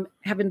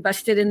have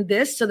invested in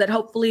this so that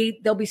hopefully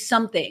there'll be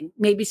something.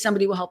 Maybe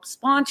somebody will help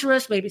sponsor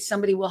us. Maybe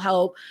somebody will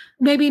help.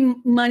 Maybe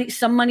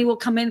some money will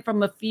come in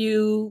from a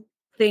few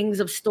things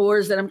of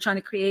stores that I'm trying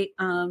to create.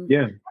 I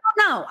don't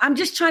know. I'm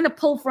just trying to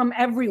pull from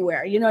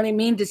everywhere. You know what I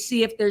mean? To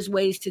see if there's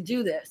ways to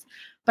do this.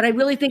 But I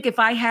really think if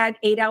I had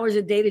 8 hours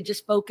a day to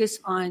just focus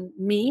on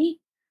me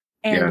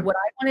and what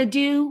I want to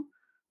do,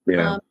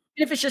 even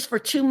if it's just for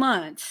 2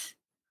 months,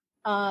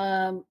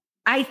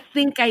 I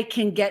think I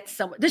can get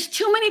somewhere. There's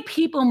too many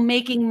people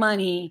making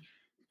money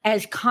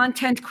as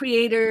content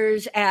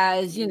creators,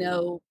 as,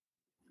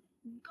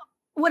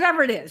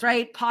 whatever it is,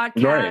 right?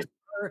 Podcast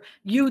or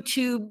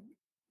YouTube,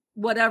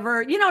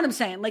 whatever. You know what I'm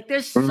saying? Like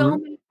there's so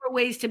many more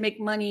ways to make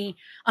money.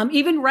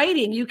 Even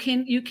writing, you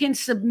can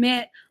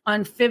submit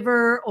on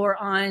Fiverr or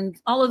on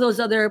all of those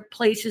other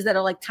places that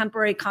are like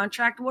temporary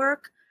contract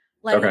work.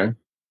 Like,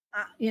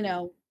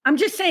 I'm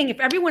just saying, if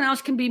everyone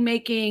else can be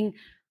making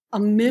a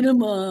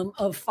minimum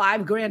of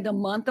 $5,000 a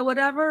month or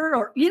whatever,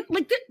 or people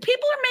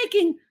are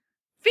making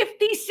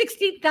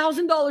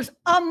 $50,000-$60,000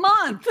 a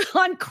month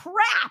on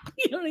crap.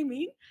 You know what I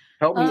mean?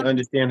 Help me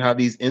understand how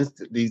these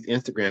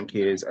Instagram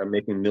kids are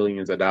making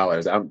millions of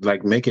dollars. I'm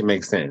like, make it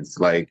make sense.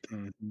 Like,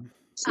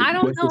 I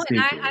don't know, and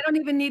I don't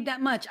even need that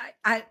much.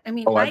 I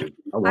mean, I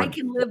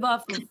can live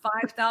off of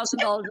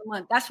 $5,000 a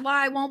month. That's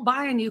why I won't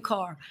buy a new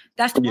car.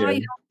 That's why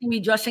you don't see me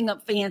dressing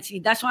up fancy.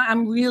 That's why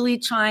I'm really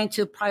trying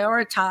to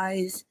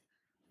prioritize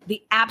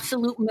the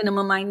absolute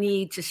minimum I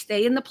need to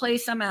stay in the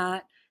place I'm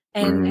at.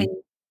 And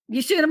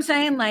you see what I'm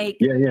saying? Like,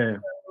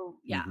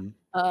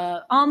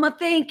 Alma,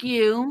 thank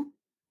you.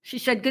 She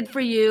said, good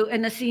for you.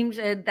 And Nassim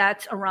said,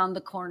 that's around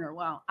the corner.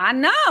 Wow. I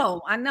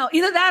know.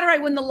 Either that or I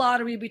win the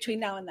lottery between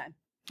now and then.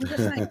 I'm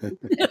just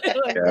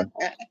saying.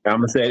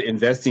 Alma said,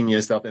 invest in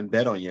yourself and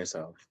bet on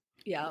yourself.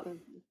 Yeah.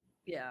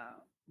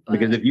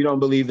 Because if you don't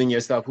believe in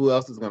yourself, who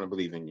else is going to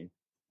believe in you?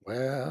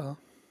 Well,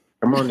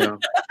 come on now.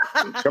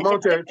 Come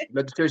on, church.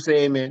 Let the church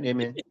say amen.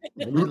 Amen.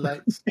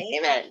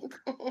 Amen.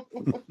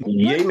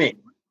 Amen.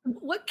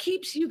 What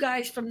keeps you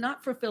guys from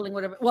not fulfilling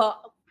whatever?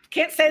 Well,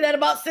 can't say that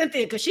about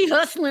Cynthia because she's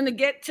hustling to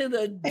get to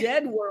the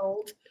dead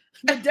world,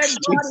 the dead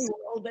body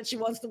world that she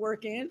wants to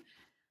work in.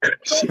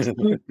 She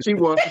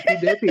wants to see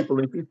dead people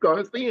and she's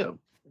going to see them.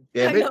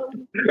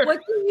 What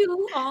do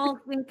you all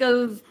think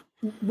of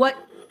what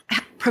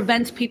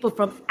prevents people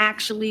from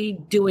actually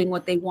doing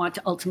what they want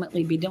to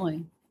ultimately be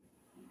doing?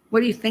 What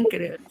do you think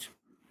it is?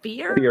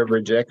 Fear? Fear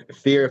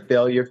of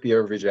failure,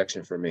 fear of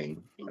rejection for me.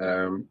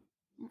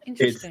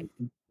 Interesting.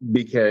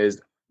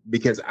 It's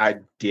because I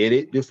did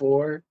it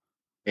before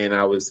and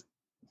I was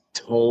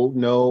told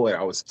no, and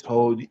I was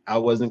told I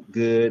wasn't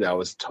good. I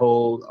was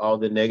told all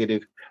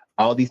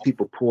these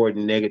people poured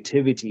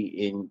negativity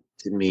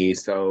into me.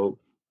 So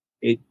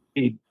it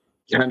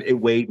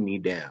weighed me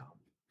down.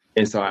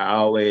 And so I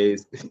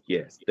always,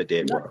 yes, the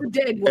dead Not world. the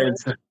dead And world.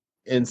 so,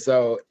 and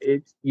so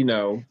it's,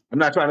 I'm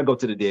not trying to go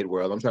to the dead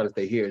world. I'm trying to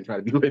stay here and try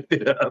to be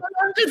lifted up.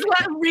 I'm just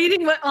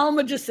reading what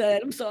Alma just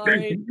said. I'm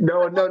sorry.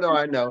 No,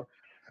 I know.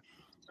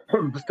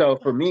 So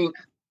for me,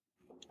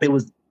 it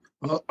was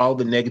all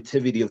the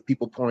negativity of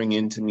people pouring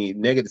into me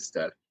negative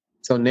stuff.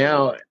 So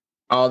now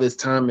all this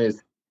time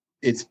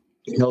it's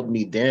held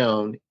me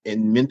down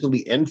and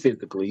mentally and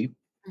physically.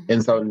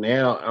 And so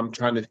now I'm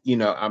trying to,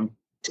 I'm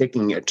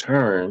taking a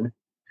turn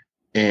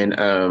and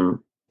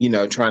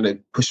trying to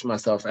push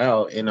myself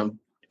out, and I'm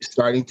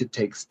starting to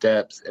take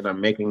steps, and I'm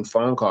making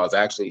phone calls.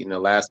 Actually, in the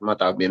last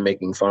month I've been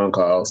making phone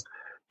calls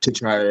to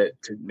try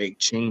to make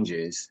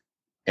changes,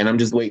 and I'm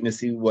just waiting to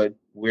see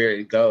where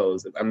it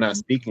goes. I'm not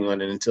speaking on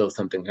it until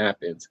something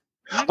happens.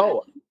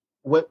 Oh,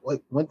 what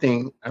one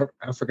thing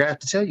I forgot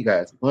to tell you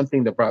guys, one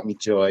thing that brought me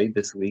joy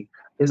this week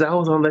is I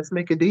was on Let's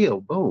Make a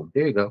Deal. Boom,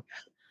 there you go.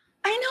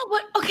 I know,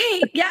 but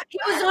okay, yeah, he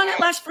was on it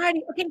last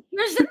Friday. Okay,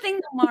 here's the thing,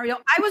 though, Mario.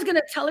 I was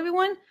gonna tell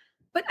everyone,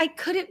 but I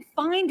couldn't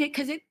find it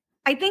because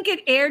I think it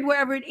aired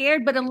wherever it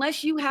aired. But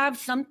unless you have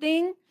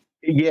something,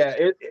 yeah,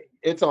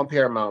 it's on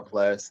Paramount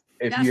Plus.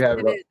 If that's you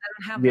have what it is. I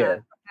don't have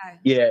that. Okay.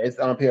 Yeah, it's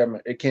on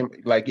Paramount. It came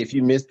like if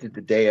you missed it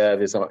the day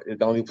of, it's the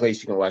only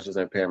place you can watch is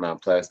on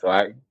Paramount Plus. So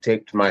I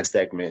taped my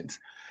segments,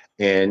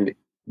 and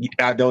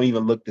I don't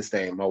even look the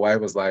same. My wife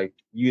was like,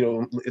 "You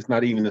don't. It's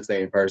not even the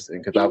same person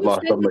because I've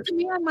lost so much." Can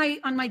you send it to me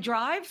on my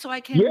drive so I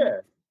can? Yeah.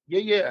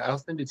 I'll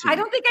send it to you. I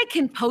don't think I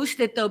can post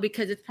it though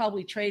because it's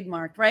probably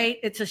trademarked, right?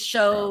 It's a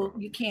show.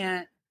 You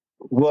can't.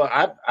 Well,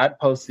 I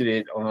posted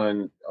it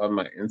on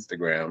my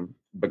Instagram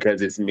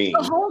because it's me.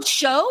 The whole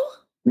show?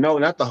 No,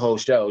 not the whole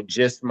show,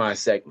 just my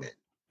segment.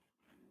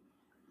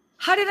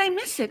 How did I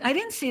miss it? I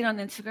didn't see it on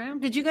Instagram.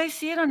 Did you guys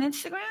see it on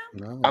Instagram?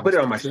 No, I put it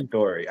on my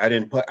story. I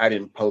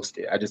didn't post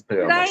it. I just put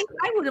it on my story.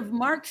 I would have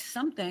marked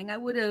something. I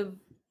would have.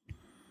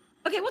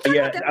 Okay, we'll talk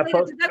about that later.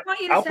 I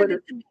want you to send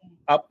it to me.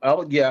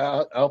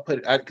 I'll put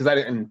it because I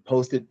didn't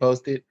post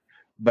it,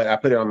 but I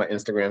put it on my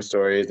Instagram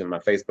stories and my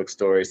Facebook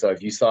stories. So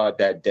if you saw it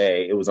that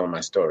day, it was on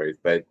my stories.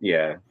 But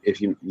yeah,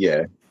 you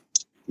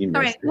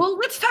all right. Well,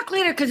 let's talk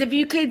later because if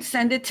you could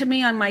send it to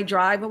me on my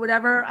drive or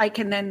whatever, I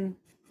can then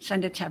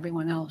send it to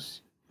everyone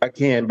else. I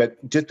can,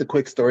 but just a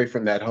quick story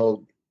from that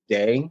whole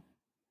day.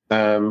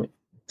 So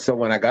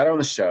when I got on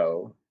the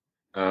show,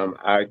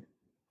 I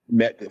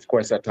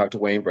talked to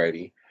Wayne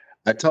Brady.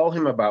 I told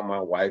him about my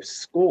wife's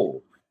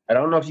school. I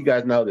don't know if you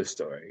guys know this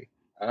story.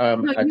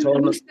 No, I told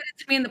him. You said it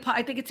to me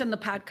I think it's in the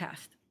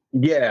podcast.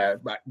 Yeah,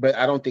 but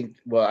I don't think.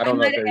 Well, I don't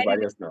know if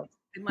everybody else knows.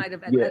 It might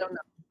have. Yeah. I don't know.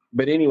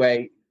 But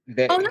anyway.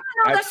 No,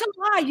 that's a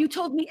lie. You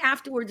told me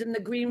afterwards in the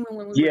green room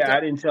when we I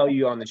didn't tell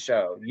you on the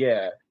show.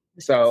 Yeah.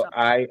 So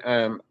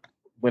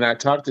when I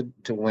talked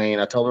to Wayne,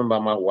 I told him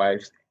about my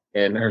wife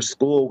and her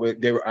school.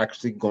 They were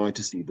actually going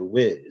to see The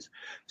Wiz.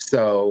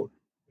 So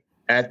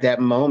at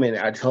that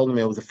moment, I told him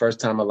it was the first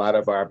time a lot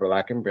of our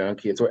Black and brown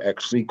kids were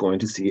actually going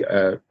to see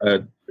a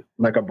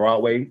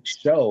Broadway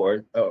show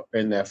or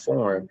in that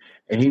form.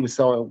 And he was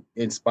so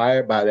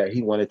inspired by that,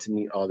 he wanted to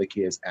meet all the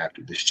kids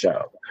after the show.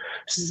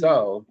 Mm-hmm.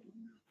 So,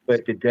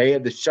 but the day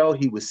of the show,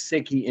 he was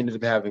sick. He ended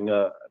up having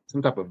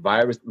some type of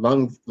virus,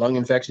 lung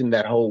infection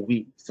that whole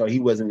week. So he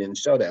wasn't in the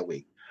show that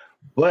week.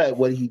 But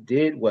what he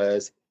did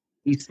was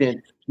he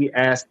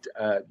asked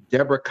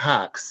Deborah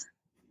Cox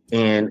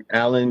and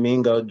Alan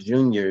Mingo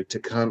Jr. to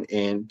come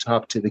and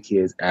talk to the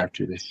kids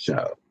after the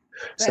show.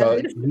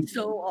 It's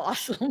so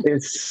awesome.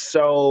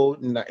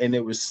 And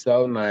it was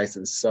so nice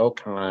and so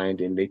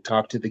kind. And they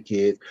talked to the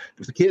kids.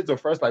 The kids were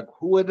first like,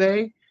 who are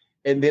they?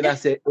 And then I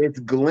said, it's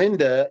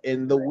Glinda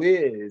and The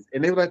Wiz.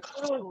 And they were like,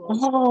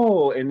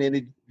 oh. And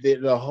then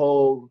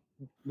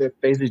their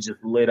faces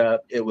just lit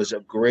up. It was a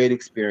great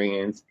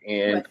experience.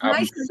 And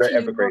I'm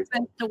forever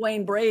grateful. To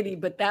Wayne Brady,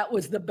 but that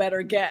was the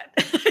better get.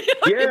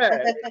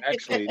 Yeah,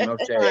 actually, no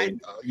shade.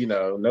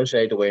 No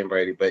shade to Wayne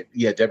Brady. But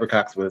yeah, Deborah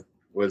Cox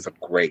was a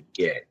great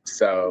get.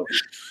 So,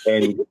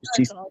 and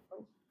she's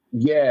awesome.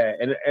 Yeah.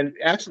 And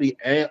actually,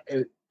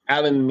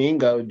 Alan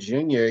Mingo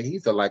Jr.,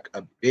 he's a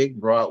big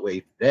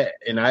Broadway vet,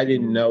 and I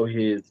didn't know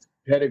his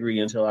pedigree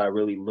until I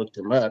really looked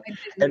him up.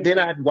 And then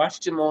I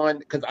watched him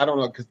because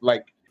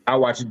I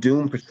watched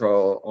Doom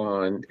Patrol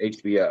on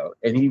HBO,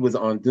 and he was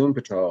on Doom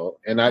Patrol,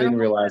 and I didn't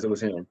realize it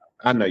was him.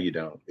 I know you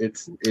don't.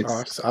 It's.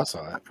 I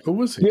saw it. Who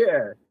was he?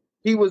 Yeah,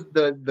 he was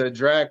the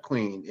drag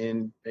queen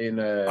in.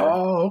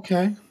 Oh,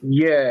 okay.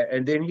 Yeah,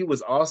 and then he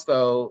was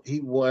also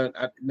he was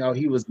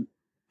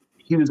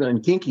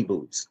in Kinky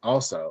Boots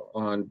also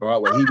on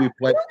Broadway. He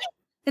replaced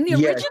in the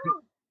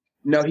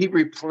original. He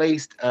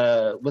replaced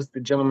what's the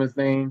gentleman's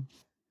name?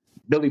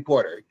 Billy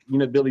Porter.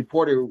 Billy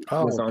Porter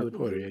was on. Billy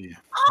Porter, yeah.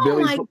 Oh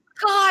my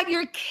God,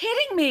 you're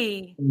kidding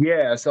me.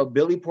 Yeah, so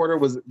Billy Porter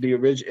was the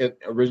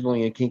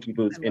originally in Kinky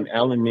Boots, and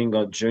Alan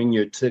Mingo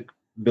Jr. took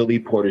Billy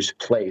Porter's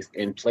place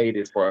and played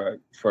it for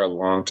a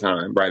long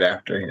time right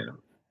after him.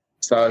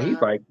 So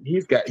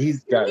he's got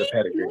a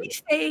pedigree.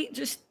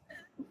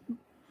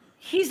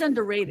 He's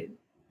underrated.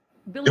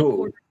 Billy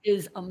Porter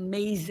is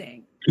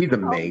amazing. He's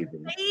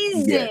amazing.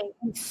 Amazing. Yeah.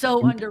 He's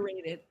so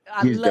underrated.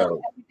 I He's love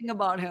dope. everything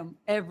about him.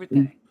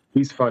 Everything.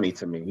 He's funny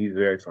to me. He's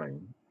very funny.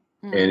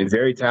 Mm. And he's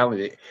very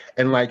talented.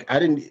 And like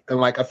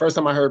the first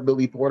time I heard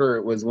Billy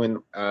Porter was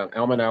when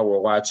Alma and I were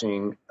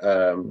watching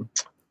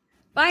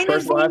Bye,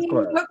 First Wives Nazim.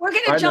 Club. We're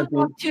going to jump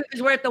off too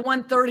because we're at the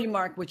 1:30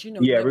 mark, which you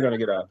know. Yeah, we're gonna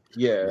get off. A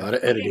Yeah. lot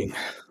of editing.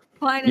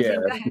 Fine, Yeah.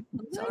 Nazim. Go ahead.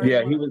 I'm sorry.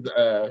 Yeah,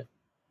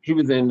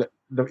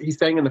 he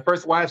sang in the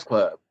First Wives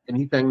Club, and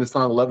he sang the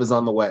song "Love Is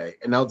on the Way,"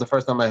 and that was the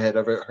first time I had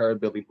ever heard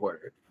Billy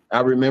Porter.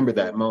 I remember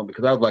that moment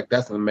because I was like,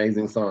 "That's an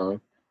amazing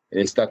song," and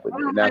it stuck with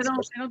me. And I that's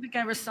don't think I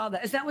ever saw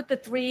that. Is that with the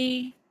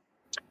three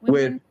with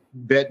women?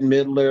 Bette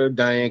Midler,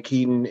 Diane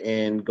Keaton,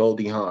 and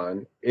Goldie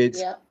Hawn.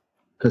 It's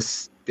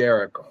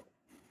hysterical.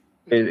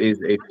 It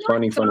is a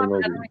funny movie. I don't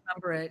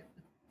remember it.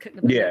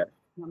 Yeah,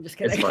 no, I'm just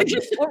kidding. I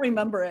just don't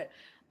remember it.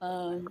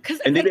 And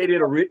then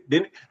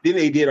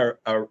they did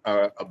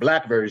a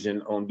black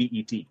version on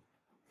BET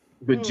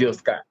with Jill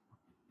Scott.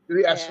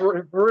 Yeah,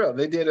 for real.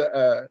 They did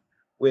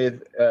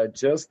with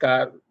Jill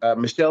Scott,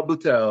 Michelle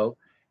Buteau,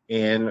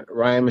 and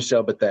Ryan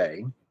Michelle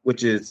Bethea,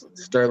 which is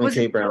Sterling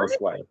K. Brown's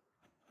wife.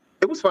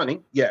 It was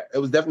funny. Yeah, it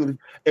was definitely.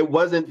 It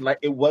wasn't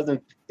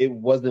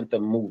the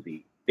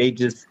movie.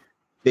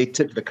 They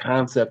took the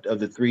concept of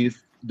the three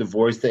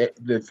divorcees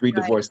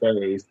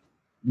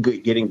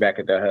getting back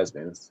at their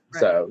husbands.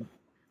 Right. So,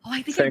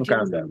 I think I'm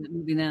doing that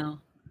movie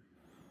now.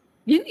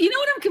 You know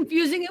what I'm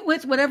confusing it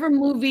with? Whatever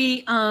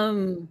movie.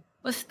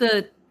 What's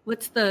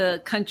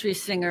the country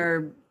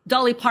singer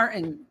Dolly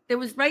Parton? There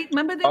was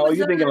Remember that? Oh,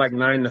 you're thinking like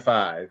 9 to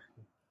 5.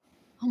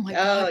 Oh my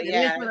God!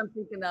 That's what I'm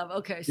thinking of.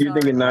 Okay, you're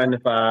thinking 9 to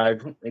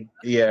 5.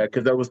 Yeah,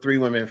 because there was 3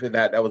 women for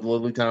that. That was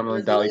Lily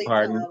Tomlin, Dolly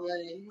Parton,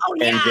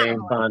 and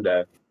Jane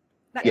Fonda.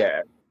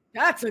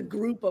 That's a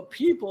group of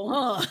people,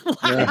 huh?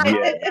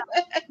 I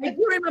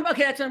do remember.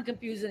 Okay, that's what I'm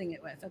confusing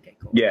it with. Okay,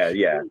 cool.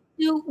 Yeah.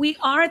 We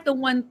are at the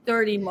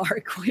 1:30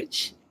 mark,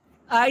 which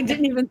I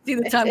didn't even see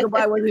the time go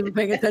by. I wasn't even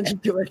paying attention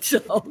to it.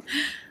 So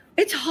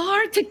it's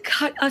hard to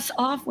cut us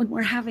off when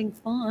we're having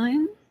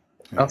fun.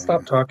 I'll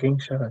stop talking.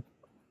 Shut up.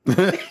 I'm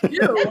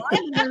the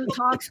one who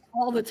talks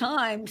all the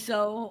time.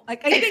 So I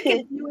think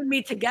it's you and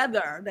me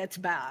together that's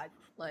bad.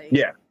 Like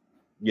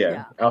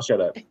Yeah, I'll shut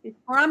up.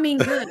 Or I mean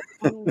good.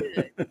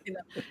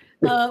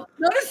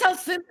 Notice how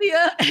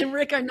Cynthia and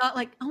Rick are not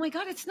like, oh my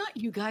God, it's not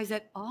you guys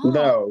at all.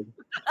 No,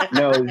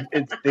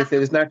 they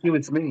said it's not you,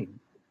 it's me.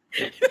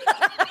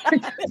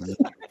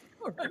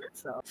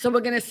 So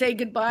we're going to say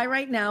goodbye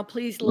right now.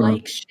 Please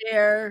like,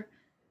 share,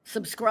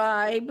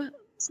 subscribe.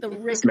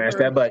 Smash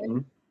that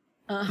button.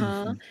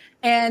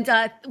 And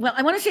I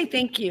want to say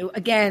thank you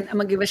again. I'm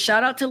going to give a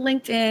shout out to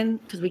LinkedIn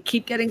because we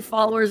keep getting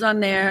followers on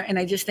there. And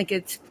I just think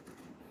it's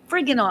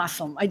friggin'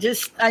 awesome.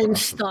 I'm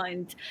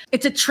stunned.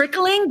 It's a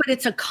trickling, but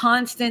it's a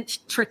constant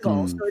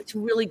trickle. So it's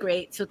really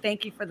great. So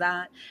thank you for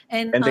that.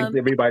 And thanks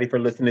everybody for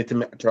listening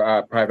to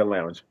our private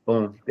lounge.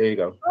 Boom. There you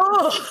go.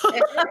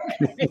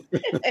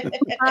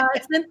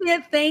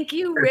 Cynthia, thank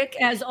you. Rick,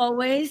 as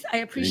always, I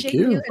appreciate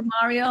you. And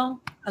Mario,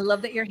 I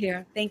love that you're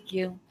here. Thank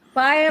you.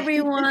 Bye,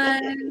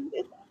 everyone.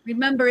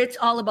 Remember, it's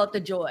all about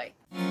the joy.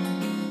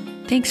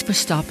 Thanks for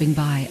stopping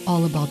by.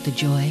 All About the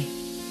Joy.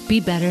 Be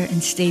better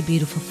and stay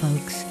beautiful,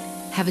 folks.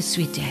 Have a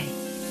sweet day.